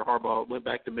announced after Harbaugh went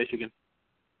back to Michigan.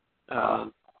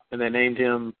 And they named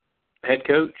him head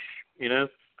coach, I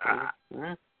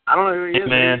don't know who he is.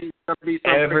 Man,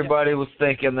 everybody was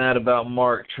thinking that about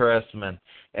Mark Trestman,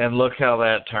 and look how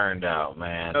that turned out,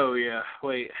 man. Oh, yeah.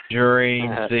 Wait.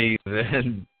 Dream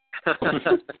season.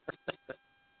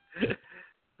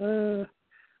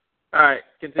 All right,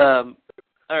 continue.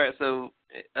 All right, so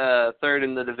third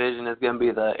in the division is going to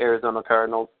be the Arizona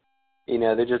Cardinals.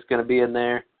 They're just going to be in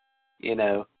there,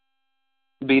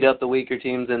 beat up the weaker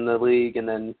teams in the league and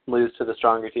then lose to the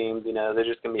stronger teams. They're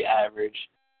just going to be average,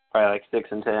 probably like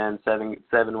 6-10, 7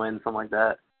 wins, something like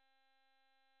that.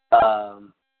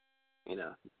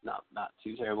 Not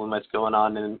too terribly much going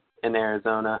on in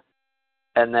Arizona.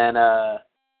 And then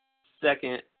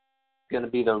second going to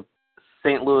be the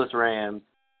St. Louis Rams.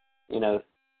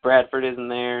 Bradford isn't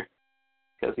there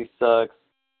because he sucks.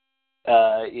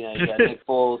 You got Nick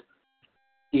Foles.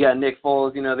 You got Nick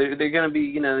Foles. They're going to be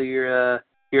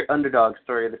your underdog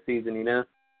story of the season.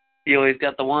 You always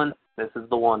got the one. This is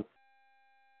the one.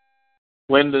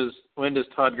 When does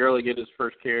Todd Gurley get his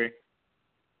first carry?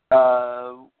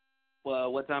 Well,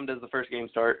 what time does the first game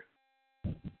start?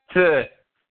 It's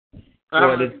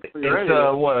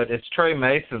Trey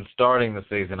Mason starting the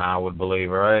season, I would believe,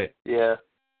 right? Yeah.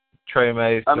 Trey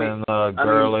Mason,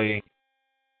 Gurley.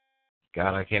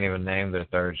 God, I can't even name their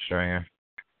third stringer.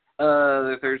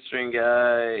 The third string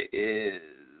guy is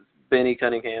Benny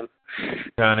Cunningham.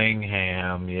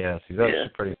 Cunningham, yes. He's actually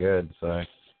pretty good, so.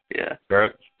 Yeah.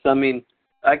 Sure. So,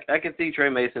 I could see Trey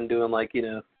Mason doing most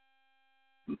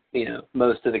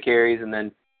of the carries and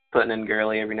then putting in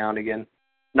Gurley every now and again.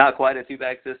 Not quite a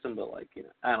two-back system, but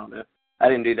I don't know. I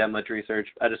didn't do that much research.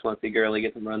 I just want to see Gurley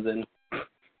get some runs in.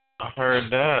 I heard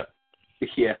that.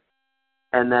 Yeah.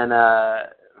 And then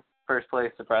first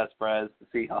place, surprise, surprise, the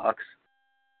Seahawks.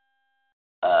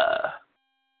 I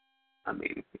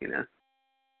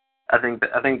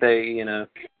think they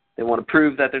they want to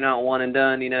prove that they're not one and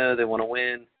done. They want to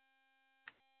win.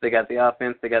 They got the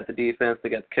offense, they got the defense, they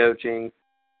got the coaching.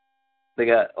 They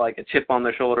got like a chip on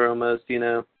their shoulder almost.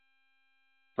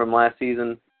 from last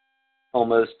season,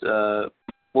 almost, it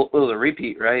was a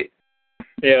repeat, right?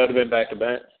 Yeah, it would have been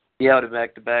back-to-back. Yeah, it would have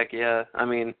back-to-back, yeah. I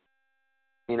mean,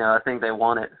 I think they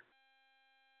want it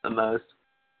the most.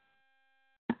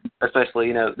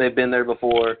 Especially, they've been there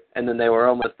before, and then they were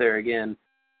almost there again.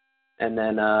 And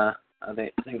then I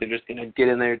think they're just going to get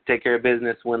in there, take care of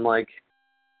business, win,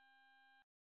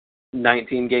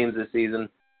 19 games this season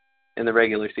in the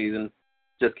regular season.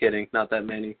 Just kidding, not that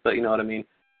many, but you know what I mean.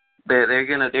 They're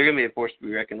gonna be a force to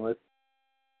be reckoned with.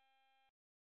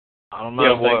 I don't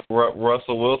know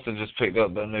Russell Wilson just picked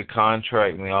up that new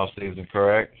contract in the offseason,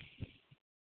 correct?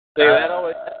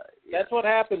 That's what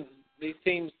happens. These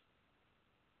teams,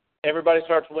 everybody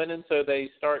starts winning, so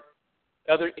they start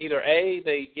either A,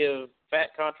 they give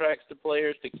fat contracts to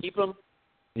players to keep them,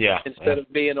 instead of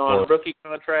being on rookie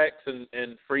contracts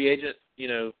and free agent,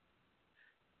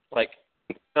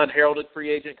 unheralded free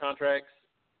agent contracts,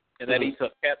 and that eats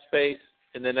up cap space,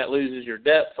 and then that loses your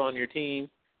depth on your team.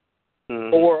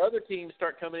 Mm-hmm. Or other teams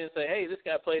start coming in and say, hey, this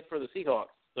guy played for the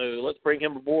Seahawks, so let's bring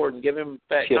him aboard and give him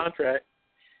a fat contract,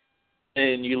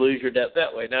 and you lose your depth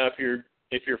that way. Now, if your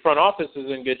front office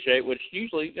is in good shape, which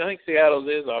usually I think Seattle's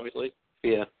is, obviously,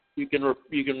 you can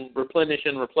replenish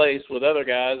and replace with other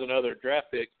guys and other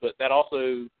draft picks, but that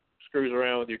also screws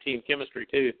around with your team chemistry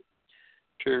too.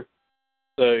 True.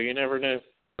 So you never know.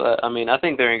 But I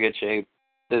think they're in good shape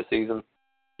this season.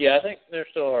 Yeah, I think they're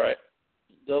still all right.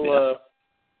 They'll.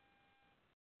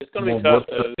 It's going to be tough.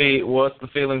 What's the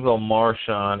feelings on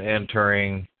Marshawn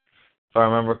entering? If I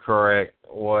remember correct,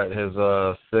 his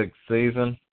sixth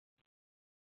season?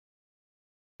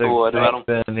 He's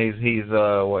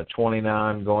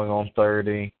 29 going on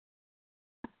 30.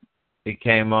 He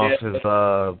came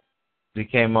off he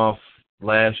came off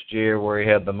last year where he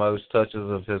had the most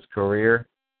touches of his career.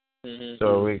 Mm-hmm. So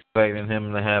are we expecting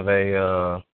him to have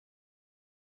a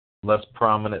less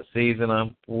prominent season,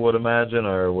 I would imagine,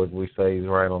 or would we say he's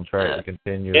right on track to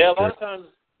continue? Yeah, a lot of times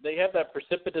they have that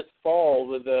precipitous fall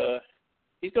with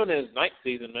he's going to his ninth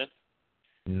season, man.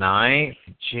 Ninth?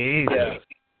 Jeez. Yeah.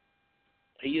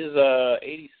 He is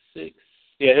 86.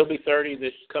 Yeah, he'll be 30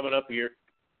 this coming up year.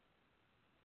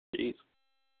 Jeez.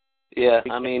 Yeah,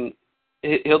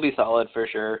 he'll be solid for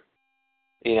sure.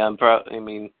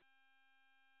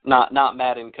 Not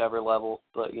Madden cover level,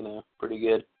 but pretty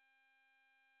good.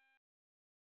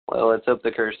 Well, let's hope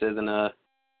the curse isn't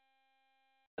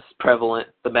prevalent.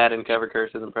 The Madden cover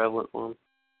curse isn't prevalent for him.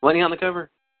 Wasn't he on the cover?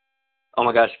 Oh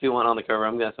my gosh, if he went on the cover,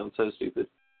 I'm gonna sound so stupid.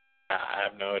 I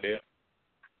have no idea.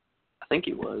 I think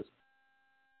he was.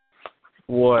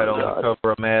 What, on the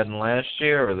cover of Madden last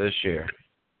year or this year?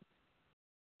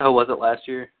 Oh, was it last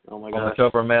year? Oh my gosh. On the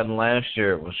cover of Madden last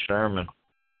year, it was Sherman.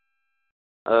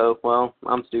 Oh, well,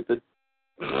 I'm stupid.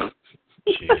 Jeez.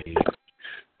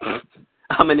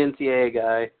 I'm an NCAA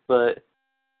guy, but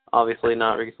obviously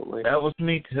not recently. That was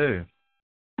me too.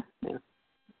 Yeah.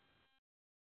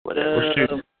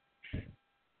 Whatever.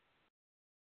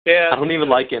 Yeah. I don't even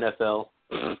like NFL.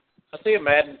 I see a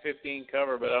Madden 15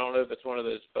 cover, but I don't know if it's one of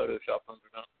those Photoshop ones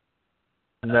or not.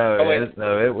 No,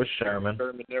 it was Sherman.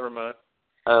 Never mind.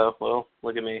 Oh, well,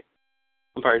 look at me.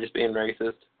 I'm probably just being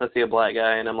racist. I see a black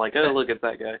guy, and I'm like, oh, look at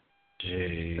that guy.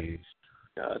 Jeez.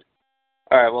 God.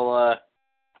 All right, well,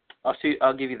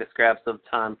 I'll give you the scraps of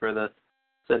time for the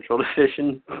Central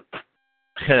Division.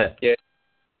 Yeah.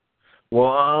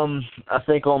 Well, I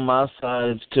think on my side,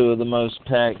 it's two of the most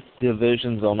packed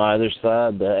divisions on either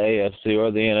side, the AFC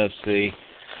or the NFC.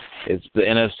 It's the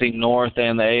NFC North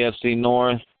and the AFC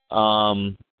North.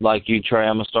 Like you, Trey,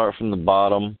 I'm going to start from the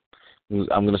bottom. I'm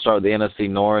going to start with the NFC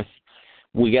North.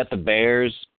 We got the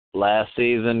Bears last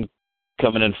season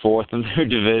coming in fourth in their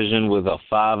division with a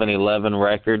 5-11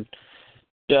 record.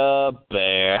 The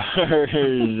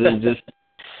Bears.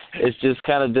 It's just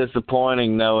kind of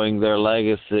disappointing knowing their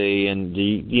legacy and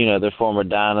their former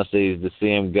dynasties to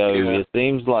see them go. Yeah. It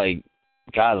seems like,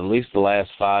 God, at least the last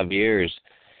 5 years,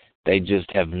 they just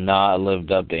have not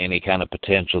lived up to any kind of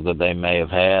potential that they may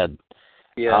have had.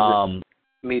 Yeah.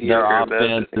 Their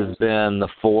offense has been the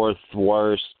fourth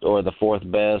worst or the fourth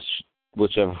best,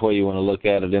 whichever way you want to look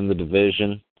at it, in the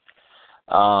division.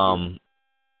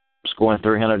 Scoring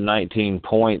 319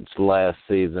 points last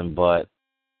season, but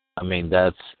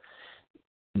that's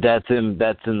in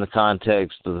the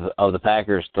context of the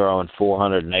Packers throwing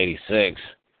 486.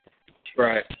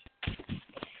 Right.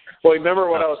 Well, remember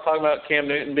what I was talking about Cam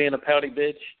Newton being a pouty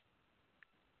bitch?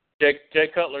 Jay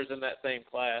Cutler's in that same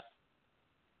class.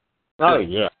 Oh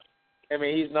yeah.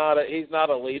 He's not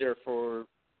a leader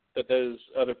that those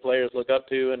other players look up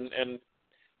to, and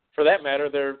for that matter,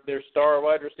 their star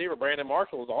wide receiver Brandon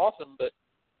Marshall is awesome, but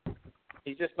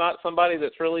he's just not somebody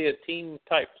that's really a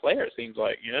team-type player, it seems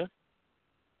like, you know?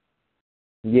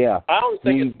 Yeah. I always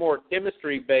think it's more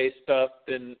chemistry-based stuff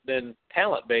than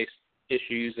talent-based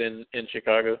issues in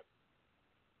Chicago.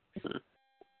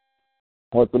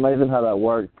 Well, it's amazing how that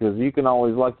works because you can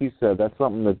always, like you said, that's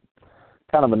something that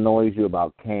kind of annoys you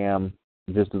about Cam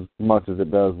just as much as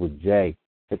it does with Jay.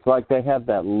 It's like they have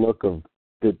that look of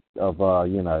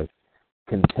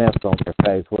contempt on their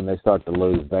face when they start to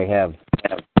lose. They have. Is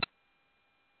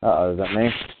that me?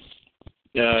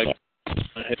 Yeah,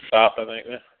 I hit stop. I think.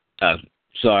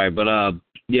 Sorry, but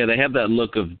yeah, they have that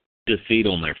look of defeat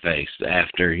on their face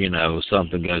after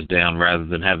something goes down, rather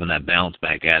than having that bounce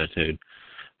back attitude.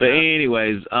 But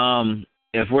anyways,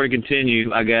 if we're to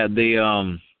continue, I got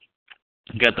the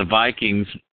Vikings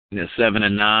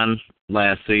 7-9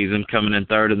 last season, coming in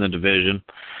third in the division.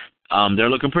 They're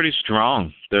looking pretty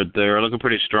strong. They're looking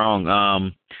pretty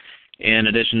strong. In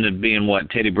addition to being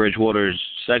Teddy Bridgewater's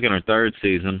second or third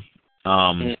season,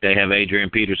 they have Adrian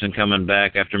Peterson coming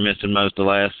back after missing most of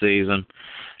last season,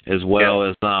 as well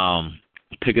as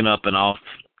picking up an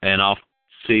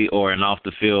off-season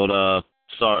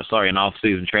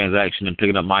transaction and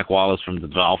picking up Mike Wallace from the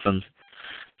Dolphins.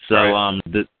 So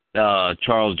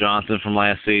Charles Johnson from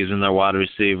last season, their wide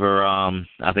receiver,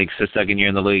 I think it's his second year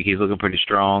in the league. He's looking pretty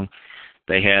strong.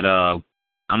 They had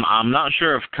I'm not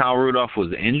sure if Kyle Rudolph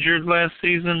was injured last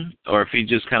season or if he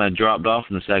just kind of dropped off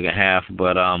in the second half,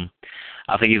 but I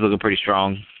think he's looking pretty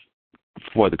strong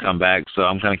for the comeback. So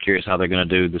I'm kind of curious how they're going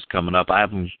to do this coming up. I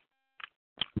have them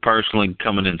personally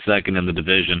coming in second in the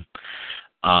division.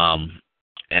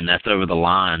 And that's over the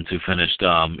Lions, who finished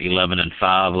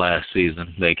 11-5 last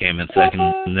season. They came in second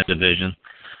in the division.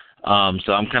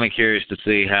 So I'm kind of curious to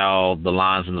see how the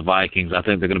Lions and the Vikings, I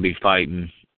think they're going to be fighting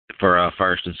for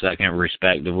first and second,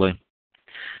 respectively.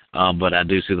 But I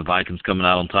do see the Vikings coming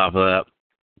out on top of that.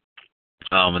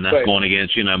 And that's going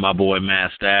against, my boy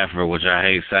Matt Stafford, which I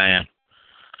hate saying.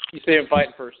 You see him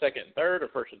fighting for second and third or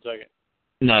first and second?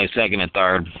 No, second and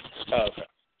third. Oh, okay.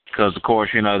 Because, of course,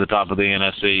 the top of the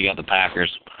NFC, you got the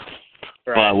Packers.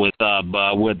 Right. But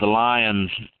with the Lions,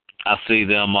 I see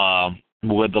them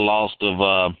with the loss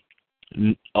of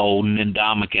old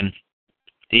Ndamukong,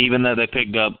 even though they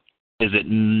picked up, is it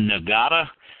Nagata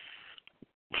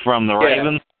from the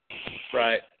Ravens?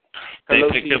 Right. They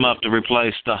picked him up to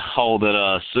replace the hole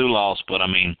that Sue lost, but,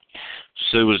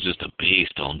 Sue was just a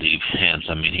beast on defense.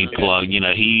 He plugged,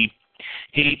 He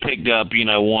picked up,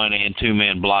 1 and 2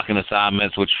 men blocking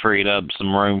assignments, which freed up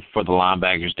some room for the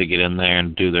linebackers to get in there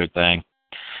and do their thing.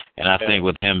 And I think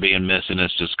with him being missing,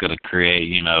 it's just going to create,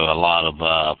 a lot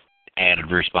of added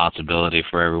responsibility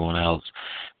for everyone else.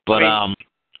 But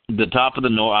the top of the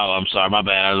North, I'm sorry, my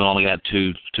bad. I only got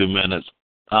two minutes.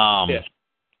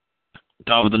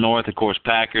 Top of the North, of course,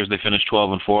 Packers. They finished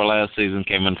 12-4 last season,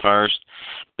 came in first.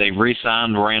 They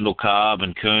re-signed Randall Cobb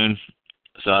and Kuhn,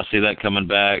 so I see that coming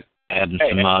back, adding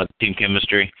some team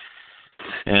chemistry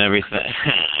and everything.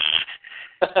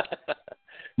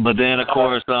 But then, of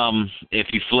course,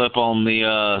 if you flip on the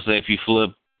if you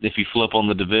flip on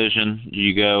the division,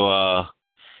 you go.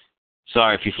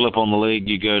 If you flip on the league,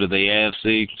 you go to the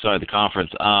AFC. The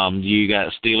conference. You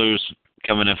got Steelers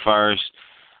coming in first.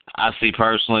 I see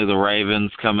personally the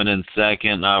Ravens coming in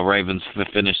second. Ravens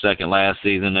finished second last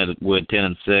season with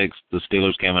 10-6. The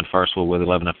Steelers came in first with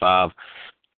 11-5.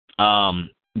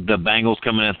 The Bengals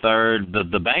coming in third.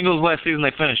 The Bengals last season,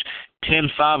 they finished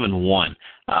 10-5-1.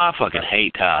 I fucking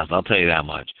hate ties, I'll tell you that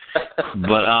much.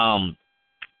 But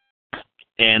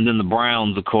and then the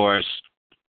Browns, of course,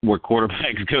 where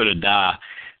quarterbacks go to die.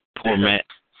 Poor man.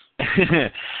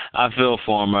 I feel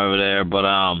for him over there, but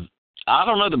I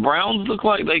don't know. The Browns look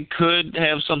like they could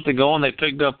have something going. They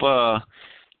picked up I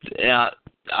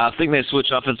think they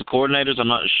switched offensive coordinators. I'm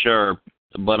not sure,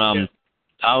 but I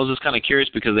was just kind of curious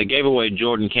because they gave away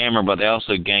Jordan Cameron, but they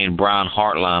also gained Brian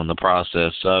Hartline in the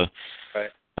process. So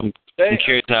I'm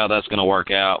curious how that's going to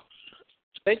work out.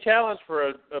 They challenged for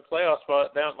a playoff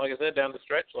spot down, like I said, down the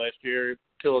stretch last year.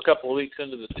 Till a couple of weeks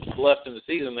into left in the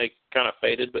season, they kind of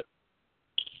faded. But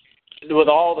with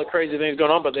all the crazy things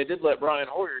going on, but they did let Brian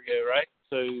Hoyer go, right?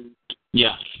 So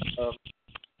yeah.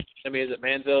 Is it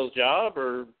Manziel's job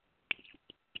or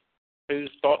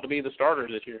who's thought to be the starter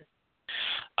this year?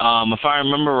 If I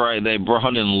remember right, they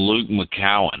brought in Luke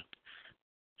McCowan,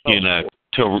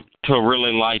 to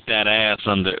really light that ass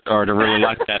under, or to really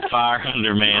light that fire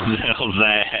under Manziel's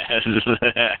ass.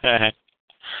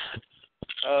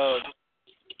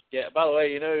 Yeah. By the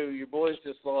way, your boys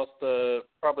just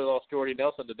probably lost Jordy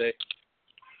Nelson today.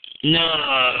 No.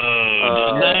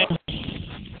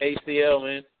 ACL,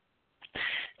 man.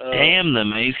 Damn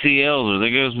them ACLs.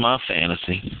 There goes my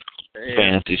fantasy.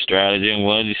 Fancy strategy. I'm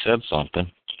glad you said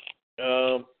something.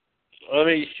 Let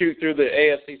me shoot through the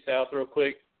AFC South real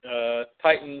quick.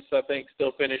 Titans, I think,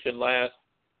 still finishing last.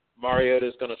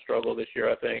 Mariota's going to struggle this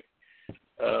year, I think.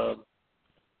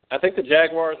 I think the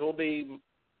Jaguars will be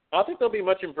 – I think they'll be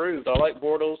much improved. I like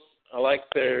Bortles. I like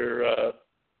their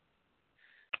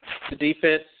the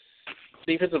defense.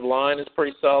 Defensive line is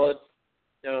pretty solid.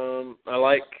 I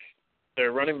like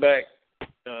their running back.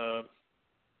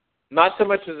 Not so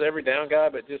much as every down guy,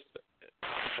 but just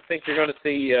I think you're going to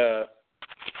see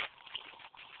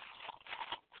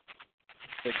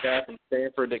the guy from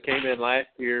Stanford that came in last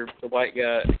year, the white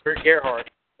guy, Gerhardt.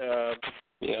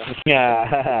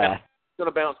 Yeah. Going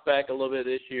to bounce back a little bit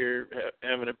this year,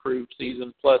 have an improved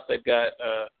season. Plus, they've got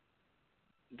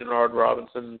Denard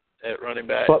Robinson at running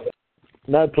back. Plus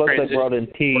they brought in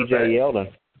T.J.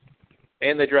 Yeldon.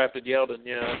 And they drafted Yeldon.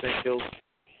 Yeah, I think he'll,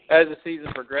 as the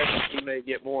season progresses, he may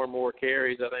get more and more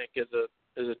carries. I think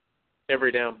as a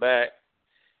every down back.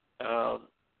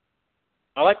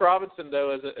 I like Robinson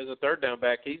though as a third down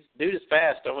back. Dude is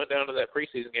fast. I went down to that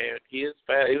preseason game. He is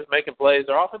fast. He was making plays.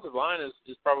 Their offensive line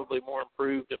is probably more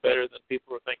improved and better than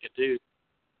people were thinking too.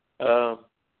 So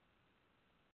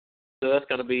that's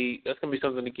gonna be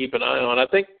something to keep an eye on. I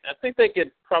think they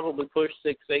could probably push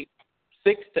 6 to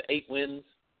 8 wins,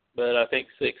 but I think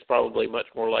 6 probably much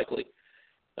more likely.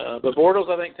 But Bortles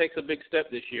I think takes a big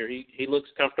step this year. He looks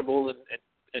comfortable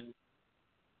and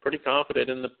pretty confident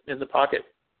in the pocket.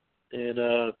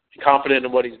 And confident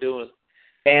in what he's doing.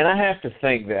 And I have to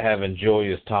think that having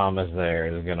Julius Thomas there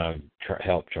is going to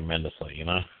help tremendously, you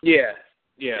know? Yeah.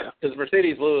 Because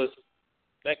Mercedes Lewis,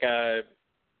 that guy,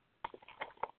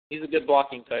 he's a good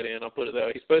blocking tight end, I'll put it that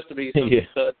way. He's supposed to be some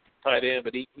stud tight end,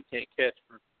 but he can't catch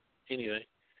for anything.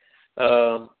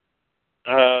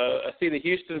 I see the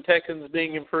Houston Texans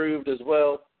being improved as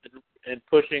well and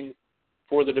pushing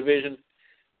for the division.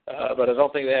 But I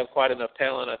don't think they have quite enough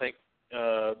talent. I think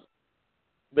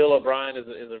Bill O'Brien is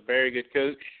a very good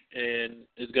coach and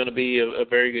is going to be a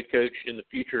very good coach in the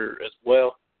future as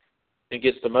well and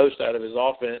gets the most out of his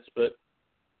offense. But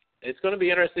it's going to be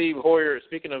interesting. Hoyer,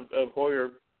 speaking of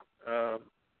Hoyer,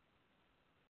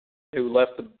 who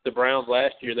left the Browns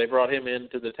last year, they brought him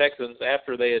into the Texans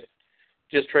after they had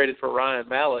just traded for Ryan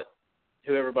Mallett,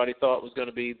 who everybody thought was going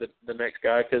to be the next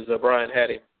guy because O'Brien had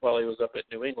him while he was up at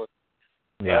New England.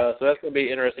 Yeah. So that's going to be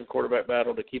an interesting quarterback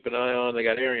battle to keep an eye on. They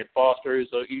got Arian Foster, who's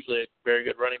usually a very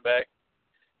good running back.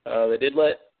 They did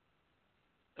let.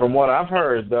 From what I've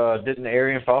heard, didn't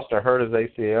Arian Foster hurt his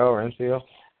ACL or MCL?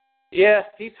 Yeah,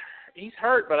 he's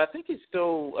hurt, but I think he's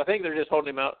still. I think they're just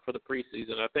holding him out for the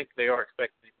preseason. I think they are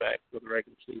expecting him back for the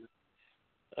regular season.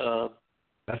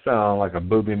 That sounds like a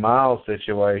Boobie Miles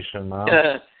situation,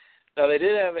 Miles. No, they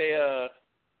did have a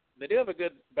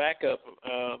good backup.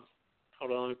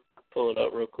 Hold on, let me pull it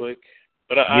up real quick.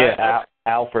 But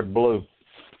Alfred Blue.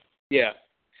 Yeah,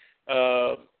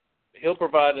 he'll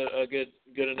provide a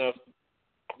good enough,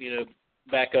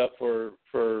 backup for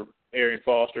Arian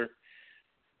Foster.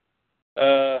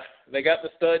 They got the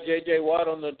stud J.J. Watt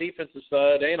on the defensive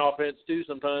side and offense too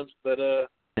sometimes, but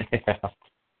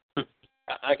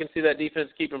I can see that defense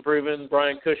keep improving.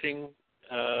 Brian Cushing,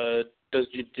 does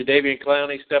Jadeveon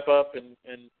Clowney step up and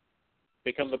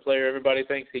become the player everybody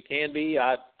thinks he can be?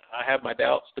 I have my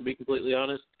doubts, to be completely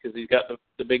honest, because he's got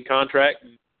the big contract,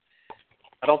 and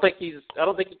I don't think he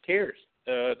cares,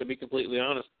 to be completely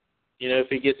honest. If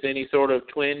he gets any sort of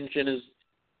twinge in his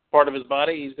part of his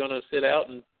body, he's going to sit out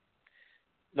and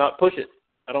not push it.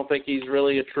 I don't think he's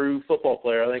really a true football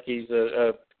player. I think he's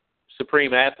a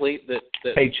supreme athlete that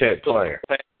paycheck player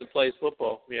that plays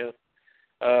football. Yeah.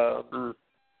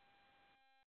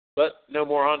 But no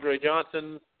more Andre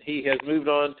Johnson. He has moved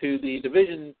on to the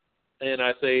division, and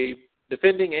I say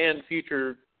defending and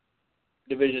future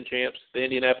division champs, the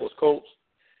Indianapolis Colts.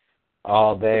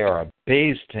 Oh, they are a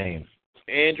beast team.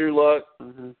 Andrew Luck,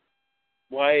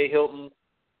 Y.A. Hilton,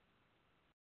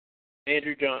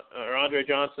 Andre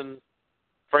Johnson,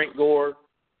 Frank Gore.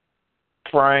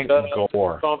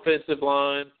 Gore. Offensive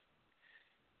line.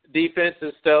 Defense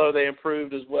is stellar. They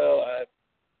improved as well.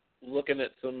 I'm looking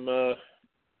at some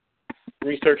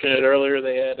researching it earlier.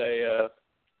 They had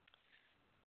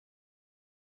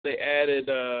they added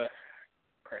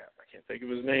crap, I can't think of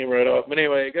his name right off. But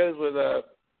anyway, it goes with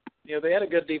they had a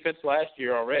good defense last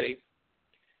year already.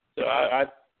 So I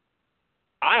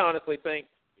honestly think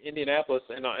Indianapolis,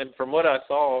 and from what I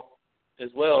saw as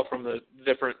well from the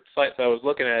different sites I was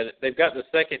looking at, they've got the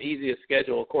second easiest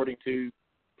schedule according to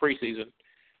preseason.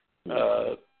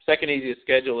 Second easiest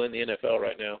schedule in the NFL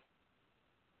right now.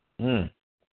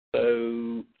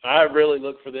 So I really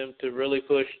look for them to really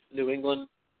push New England,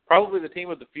 probably the team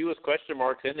with the fewest question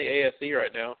marks in the AFC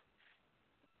right now.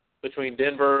 Between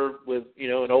Denver with,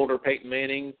 an older Peyton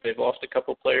Manning, they've lost a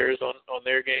couple players on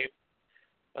their game.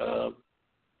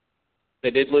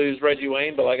 They did lose Reggie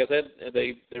Wayne, but like I said,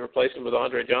 they replaced him with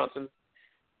Andre Johnson.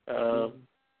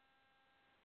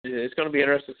 It's going to be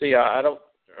interesting to see. I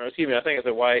think I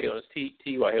said White Hilton. It's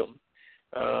T.Y. Hilton.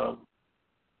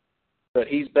 But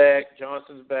he's back.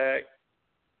 Johnson's back.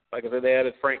 Like I said, they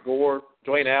added Frank Gore.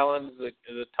 Dwayne Allen is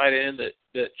a tight end that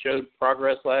showed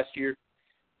progress last year.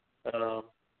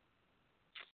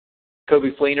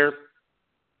 Kobe Fleener,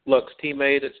 Luck's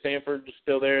teammate at Stanford, is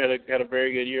still there. Had a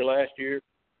very good year last year.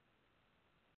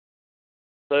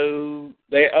 So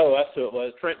that's who it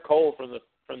was. Trent Cole from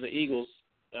the Eagles.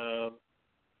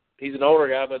 He's an older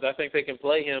guy, but I think they can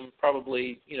play him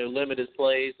probably, limit his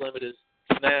plays, limit his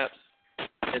snaps,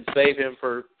 and save him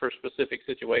for specific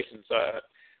situations.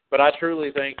 But I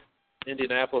truly think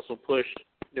Indianapolis will push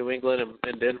New England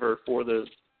and Denver for the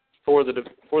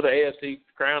AFC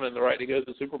crown and the right to go to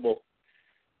the Super Bowl.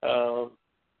 And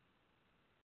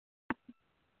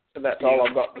that's all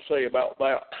I've got to say about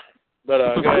that. But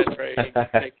go ahead, Trey.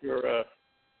 Take your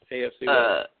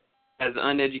AFC. As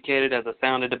uneducated as I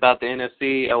sounded about the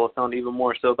NFC, I will sound even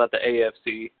more so about the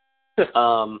AFC.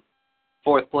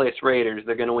 Fourth place Raiders,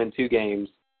 they're going to win 2 games,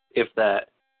 if that.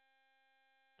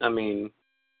 I mean,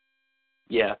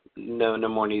 yeah, no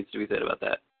more needs to be said about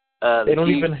that. They don't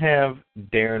even have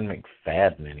Darren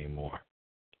McFadden anymore.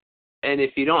 And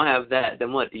if you don't have that,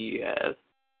 then what do you have?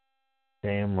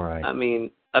 Damn right. I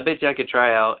mean, I bet you I could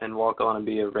try out and walk on and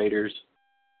be a Raiders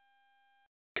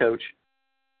coach.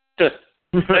 Hey,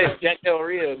 Jack Del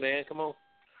Rio, man, come on.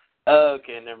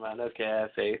 Okay, never mind. Okay, I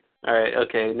have faith. All right,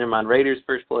 okay, never mind. Raiders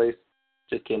first place.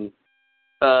 Just kidding.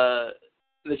 The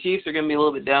Chiefs are going to be a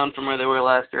little bit down from where they were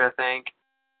last year, I think.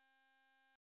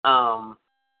 I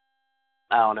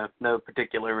don't know. No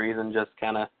particular reason, just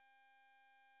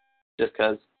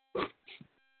because.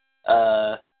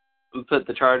 Put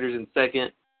the Chargers in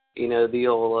second. The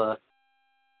old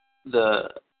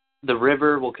the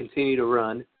river will continue to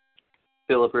run.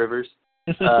 Phillip Rivers.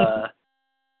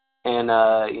 And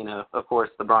of course,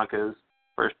 the Broncos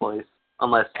first place,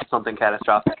 unless something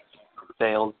catastrophic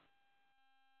fails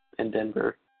in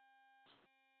Denver.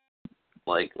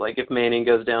 Like if Manning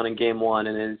goes down in game 1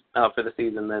 and is out for the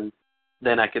season,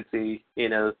 then I could see,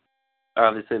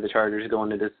 obviously the Chargers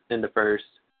going into first,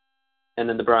 and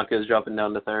then the Broncos dropping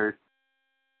down to third.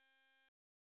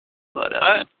 But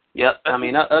yep, I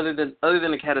mean, other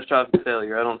than a catastrophic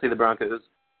failure, I don't see the Broncos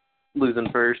losing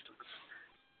first.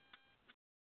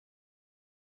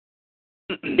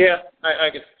 Yeah,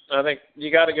 I think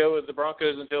you got to go with the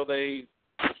Broncos until they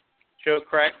show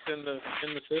cracks in the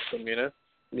system,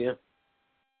 Yeah.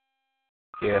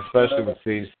 Yeah, especially with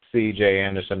C.J.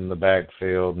 Anderson in the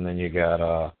backfield, and then you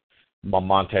got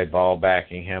Monte Ball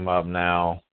backing him up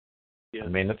now. Yeah. I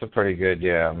mean, it's a pretty good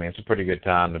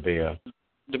time to be a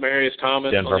Demaryius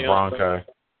Thomas Denver on the Bronco. outside.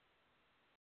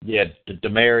 Yeah,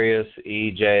 Demaryius,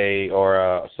 E.J.,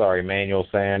 Emmanuel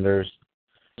Sanders.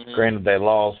 Mm-hmm. Granted, they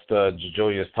lost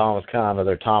Julius Thomas, kind of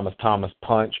their Thomas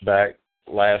punch back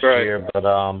last year, but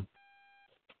I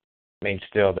mean,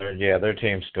 still, their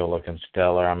team's still looking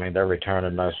stellar. I mean, they're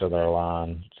returning most of their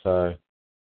line. So,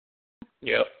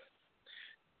 yep.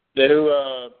 Did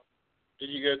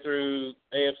you go through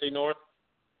AFC North?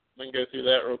 We can go through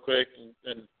that real quick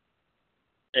and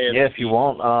yeah, if you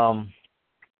want.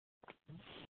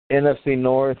 NFC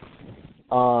North,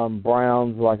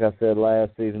 Browns. Like I said,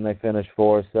 last season they finished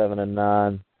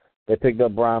 4-7-9. They picked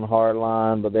up Brian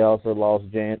Hartline, but they also lost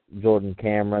Jordan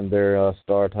Cameron, their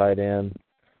star tight end.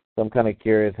 So I'm kind of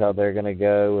curious how they're going to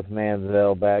go with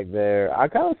Manziel back there. I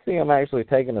kind of see them actually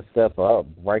taking a step up,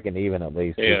 breaking even at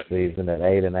least this season at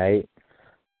 8-8.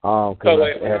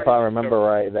 If I remember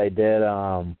right, they did.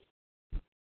 I'm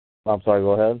sorry.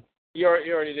 Go ahead. You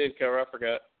already did cover. I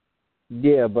forgot.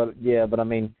 Yeah, but I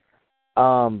mean,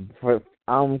 I'm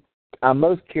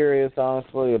most curious,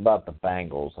 honestly, about the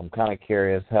Bengals. I'm kind of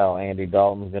curious how Andy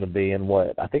Dalton's going to be in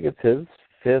I think it's his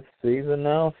 5th season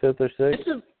now, 5th or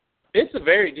 6th. It's a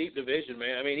very deep division,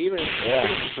 man. I mean, even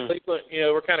Cleveland,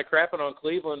 we're kind of crapping on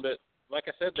Cleveland, but like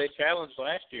I said, they challenged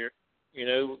last year,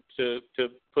 to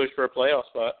push for a playoff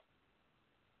spot.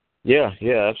 Yeah,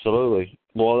 absolutely.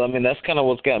 Well, I mean, that's kind of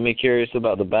what's got me curious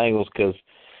about the Bengals because,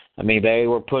 I mean, they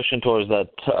were pushing towards that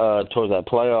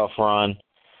playoff run,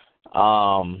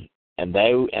 and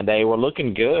they were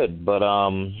looking good, but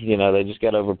they just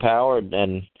got overpowered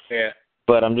and. Yeah.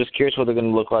 But I'm just curious what they're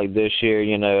going to look like this year.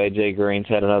 A.J. Green's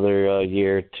had another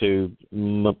year to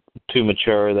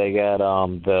mature. They got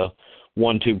the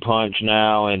 1-2 punch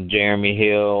now, and Jeremy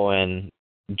Hill and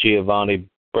Giovanni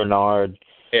Bernard.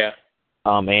 Yeah.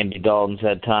 Andy Dalton's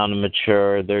had time to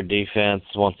mature. Their defense,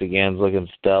 once again, is looking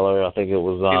stellar. I think it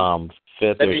was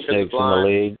 5th or 6th in the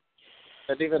league.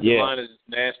 That defensive line is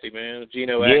nasty, man.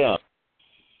 Geno Atkins. Yeah.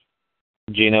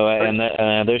 Geno,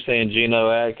 and they're saying Geno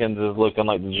Atkins is looking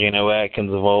like the Geno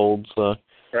Atkins of old. So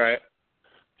right.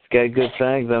 It's got good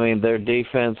things. I mean, their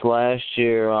defense last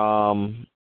year.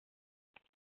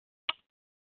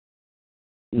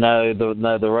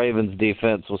 The Ravens'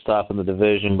 defense was top in the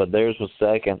division, but theirs was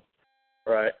second.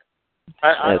 Right.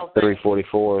 At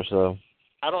 344. So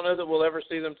I don't know that we'll ever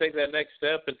see them take that next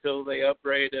step until they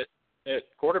upgrade at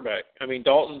quarterback. I mean,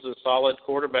 Dalton's a solid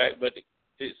quarterback, but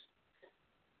he's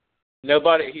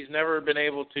never been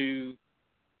able to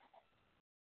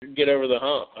get over the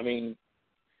hump. I mean,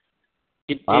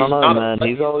 I don't know, man.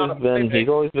 He's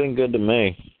always been good to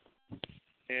me.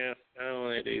 Yeah, I don't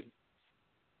know, dude.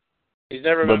 He's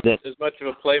never been as much of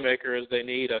a playmaker as they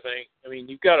need, I think. I mean,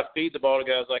 you've got to feed the ball to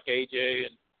guys like AJ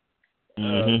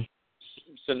and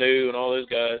Sanu and all those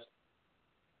guys.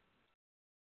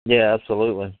 Yeah,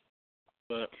 absolutely.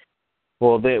 But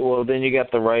then you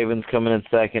got the Ravens coming in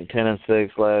second,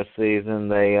 10-6 last season.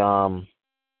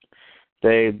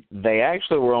 They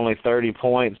actually were only 30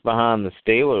 points behind the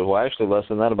Steelers. Well, actually less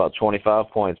than that, about 25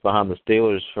 points behind the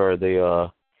Steelers for the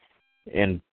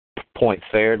in points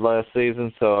fared last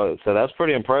season. So that's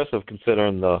pretty impressive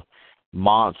considering the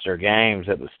monster games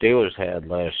that the Steelers had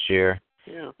last year.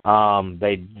 Yeah.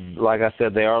 They, like I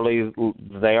said, they are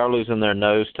losing their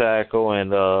nose tackle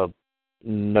and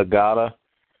Nagata.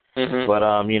 Mm-hmm. But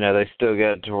they still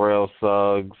got Terrell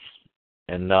Suggs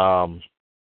and God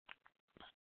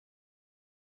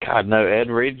no, Ed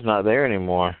Reed's not there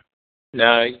anymore.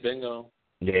 No, he's been gone.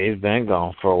 Yeah, he's been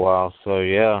gone for a while. So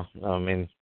yeah, I mean,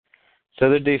 so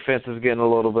their defense is getting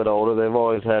a little bit older. They've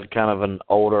always had kind of an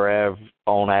older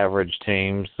on average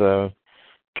team. So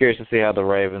curious to see how the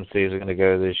Ravens season is going to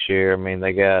go this year. I mean,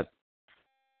 they got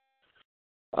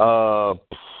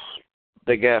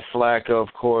Flacco,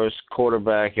 of course,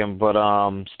 quarterbacking, but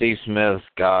Steve Smith,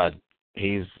 God,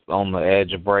 he's on the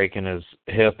edge of breaking his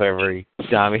hip every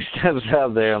time he steps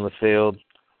out there on the field.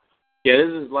 Yeah, this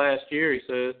is his last year, he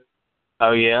said.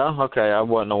 Oh, yeah? Okay, I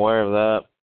wasn't aware of that,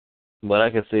 but I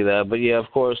could see that. But, yeah, of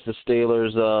course, the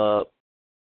Steelers,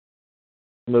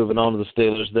 moving on to the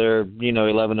Steelers, they're,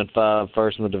 11-5,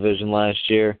 first in the division last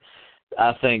year.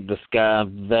 I think the sky,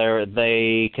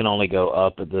 they can only go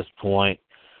up at this point.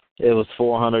 It was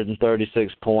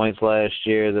 436 points last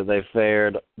year that they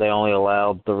fared. They only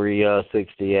allowed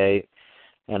 368.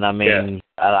 And, I mean,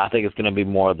 I think it's going to be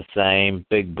more of the same.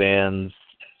 Big Ben's.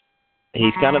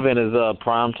 He's kind of in his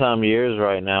primetime years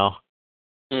right now.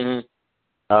 Mm-hmm.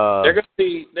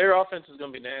 Their offense is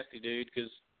going to be nasty, dude, because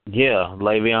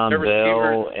Le'Veon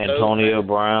Bell, Antonio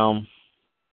Brown.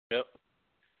 Yep.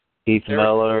 Keith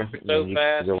Miller. So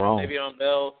fast. Le'Veon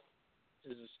Bell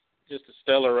is just a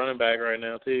stellar running back right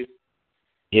now, too.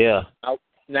 Yeah. I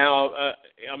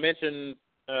mentioned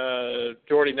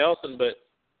Jordy Nelson, but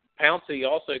Pouncey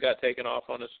also got taken off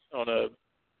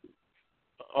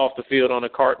off the field on a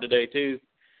cart today too.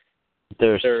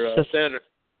 Their center.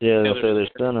 Yeah, their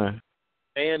center.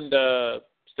 And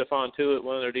Stephon Tuitt,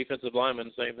 one of their defensive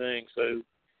linemen, same thing. So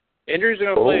injuries are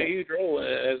going to play a huge role,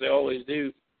 as they always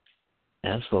do.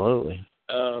 Absolutely.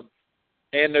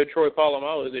 And no Troy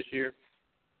Polamalu this year.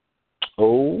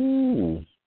 Oh.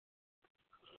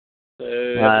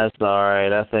 So, that's all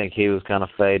right. I think he was kind of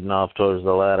fading off towards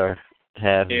the latter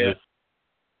half of his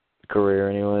career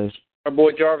anyways. Our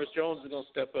boy Jarvis Jones is going to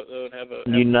step up, though, and have a...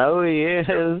 he is.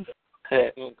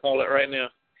 I'm going to call it right now.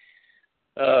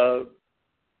 I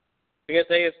guess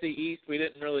AFC East we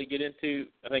didn't really get into.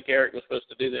 I think Eric was supposed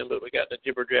to do them, but we got the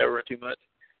jibber-jabber too much.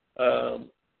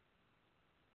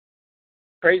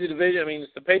 Crazy division. I mean,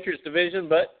 it's the Patriots division,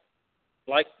 but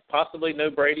possibly no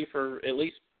Brady for at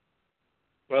least,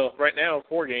 well, right now,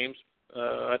 4 games.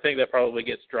 I think that probably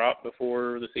gets dropped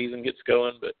before the season gets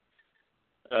going, but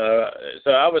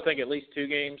so I would think at least 2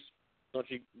 games. Don't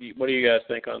you? What do you guys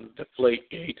think on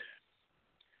Deflategate?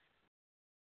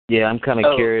 Yeah, I'm kind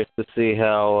of curious to see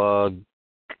how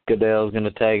Goodell's going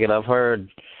to take it. I've heard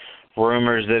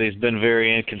rumors that he's been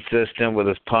very inconsistent with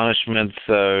his punishments,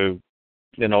 so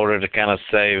in order to kind of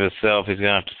save himself, he's going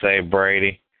to have to save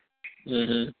Brady.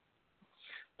 Mm-hmm.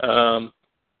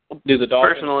 Do the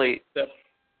Dolphins... Personally...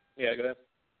 Yeah, go ahead.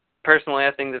 Personally,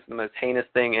 I think this is the most heinous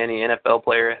thing any NFL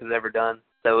player has ever done.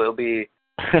 So it'll be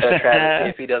a travesty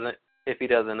if he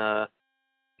doesn't,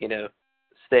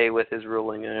 stay with his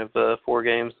ruling of 4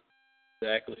 games.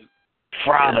 Exactly.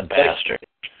 Fry the bastard.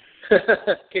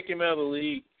 Kick him out of the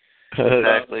league.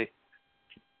 Exactly.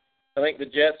 I think the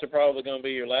Jets are probably going to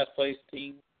be your last place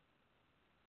team.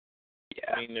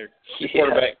 Yeah. I mean, their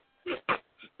quarterback.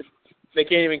 They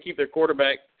can't even keep their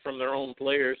quarterback from their own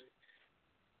players.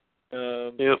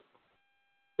 Yep.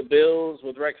 The Bills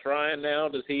with Rex Ryan now,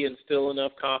 does he instill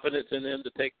enough confidence in them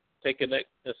to take a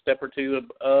step or two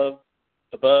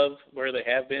above where they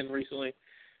have been recently?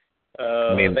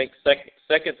 I think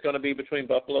second's going to be between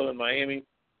Buffalo and Miami.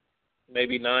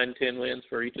 Maybe 9-10 wins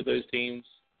for each of those teams,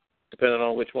 depending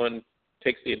on which one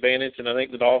takes the advantage. And I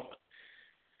think the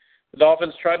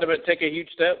Dolphins tried to take a huge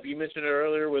step. You mentioned it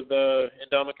earlier with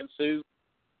Ndamukong Suh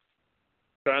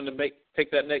trying to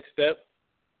take that next step.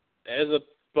 There's a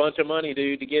bunch of money,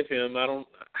 dude, to give him. I don't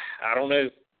know.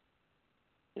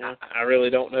 Yeah. I really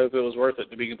don't know if it was worth it,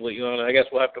 to be completely honest. I guess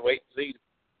we'll have to wait and see,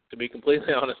 to be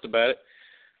completely honest about it.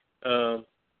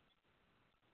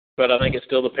 But I think it's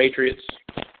still the Patriots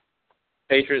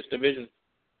division.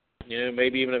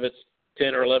 Maybe even if it's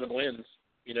 10 or 11 wins,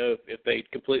 if they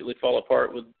completely fall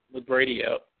apart with Brady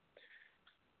out.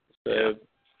 So,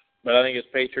 but I think it's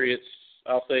Patriots.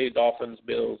 I'll say Dolphins,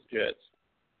 Bills, Jets.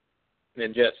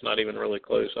 And Jets not even really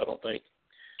close, I don't think.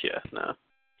 Yeah, no.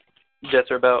 Jets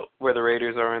are about where the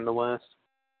Raiders are in the West.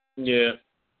 Yeah.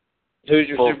 Who's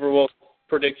your Super Bowl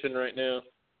prediction right now?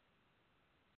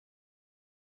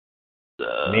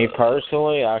 Me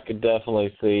personally, I could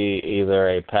definitely see either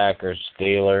a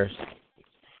Packers-Steelers,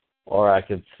 or I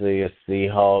could see a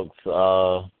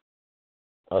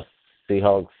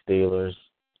Seahawks-Steelers.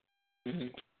 Mm-hmm.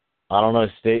 I don't know.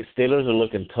 Steelers are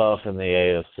looking tough in the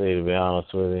AFC, to be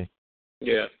honest with you.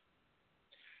 Yeah.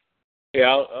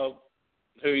 Yeah.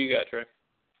 Who you got, Trey?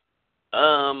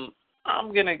 I'm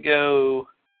gonna go.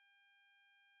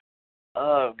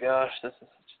 Oh gosh, this is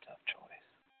such a tough choice.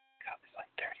 God, there's like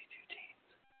 32 teams.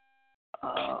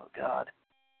 Oh God,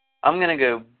 I'm gonna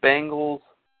go Bengals.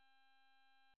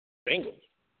 Bengals.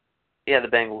 Yeah, the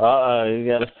Bengals. You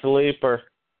got a sleeper.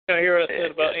 Can I hear what I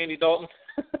said about Andy Dalton?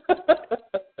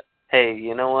 Hey,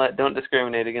 you know what? Don't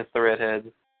discriminate against the redheads.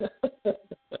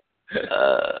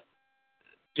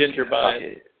 Ginger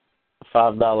bias.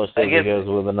 $5 says he goes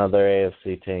with another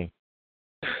AFC team.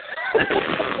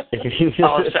 I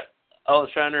was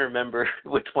trying to remember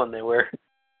which one they were.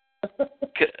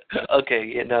 Okay,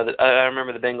 yeah, no, I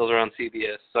remember the Bengals are on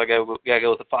CBS, so I gotta go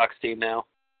with the Fox team now.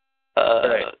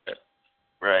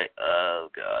 Right. Oh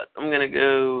God, I'm gonna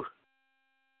go.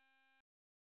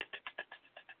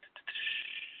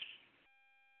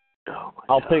 Oh my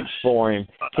I'll pick for him.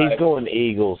 He's going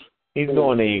Eagles. He's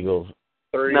going Eagles.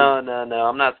 3. No,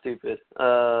 I'm not stupid.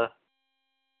 I'd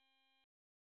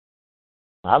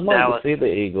like to see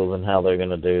the Eagles and how they're going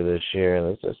to do this year.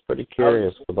 It's just pretty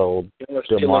curious with old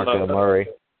DeMarco Murray.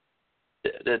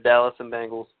 The Dallas and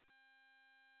Bengals.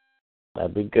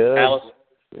 That'd be good. Dallas.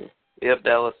 Yep,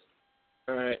 Dallas.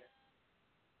 All right.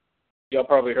 Y'all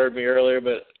probably heard me earlier,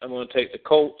 but I'm going to take the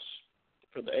Colts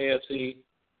for the AFC.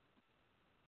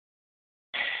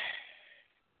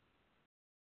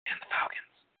 And the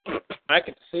Falcons. I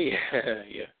could see,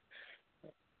 yeah.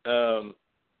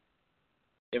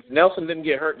 If Nelson didn't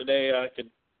get hurt today, I think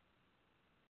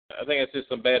it's just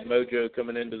some bad mojo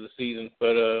coming into the season.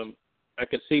 But I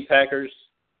could see Packers.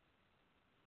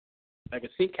 I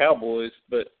could see Cowboys,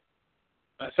 but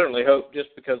I certainly hope,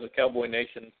 just because of Cowboy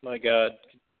Nation, my God,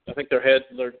 I think their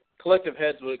collective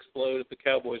heads would explode if the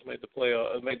Cowboys made the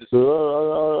playoff, made the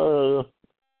season.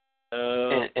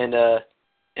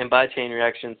 And by chain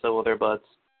reaction, so will their butts.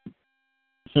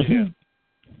 Yeah.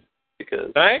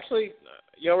 Because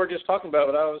y'all were just talking about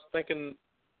it. I was thinking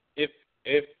if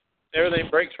everything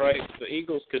breaks right, the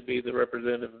Eagles could be the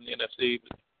representative in the NFC.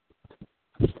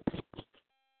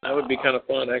 That would be kind of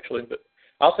fun, actually. But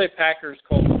I'll say Packers,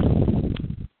 Colts.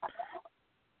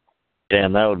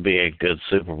 Damn, that would be a good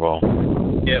Super Bowl.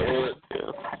 Yeah, it would.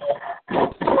 Yeah.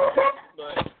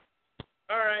 But,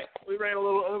 all right, we ran a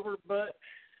little over, but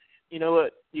you know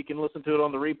what? You can listen to it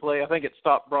on the replay. I think it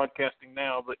stopped broadcasting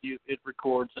now, but it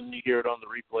records and you hear it on the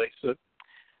replay. So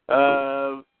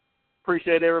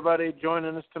appreciate everybody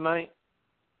joining us tonight.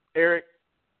 Eric,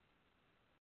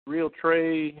 Real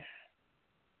Trey,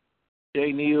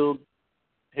 Jay Neal,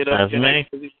 hit up Jimmy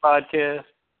for this podcast.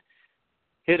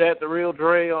 Hit at The Real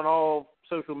Dre on all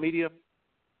social media.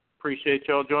 Appreciate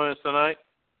y'all joining us tonight.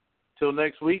 Till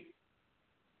next week.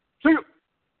 See you.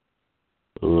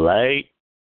 Late.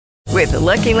 With the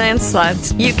Lucky Land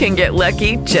Slots, you can get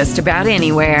lucky just about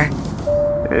anywhere.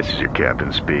 This is your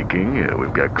captain speaking.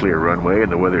 We've got clear runway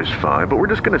and the weather's fine, but we're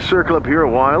just going to circle up here a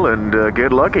while and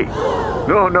get lucky.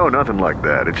 No, nothing like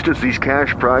that. It's just these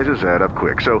cash prizes add up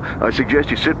quick. So I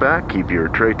suggest you sit back, keep your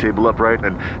tray table upright,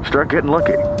 and start getting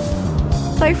lucky.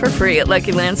 Play for free at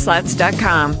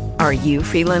LuckyLandSlots.com. Are you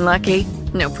feeling lucky?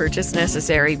 No purchase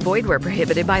necessary. Void where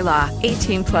prohibited by law.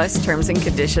 18 plus terms and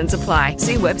conditions apply.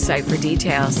 See website for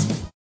details.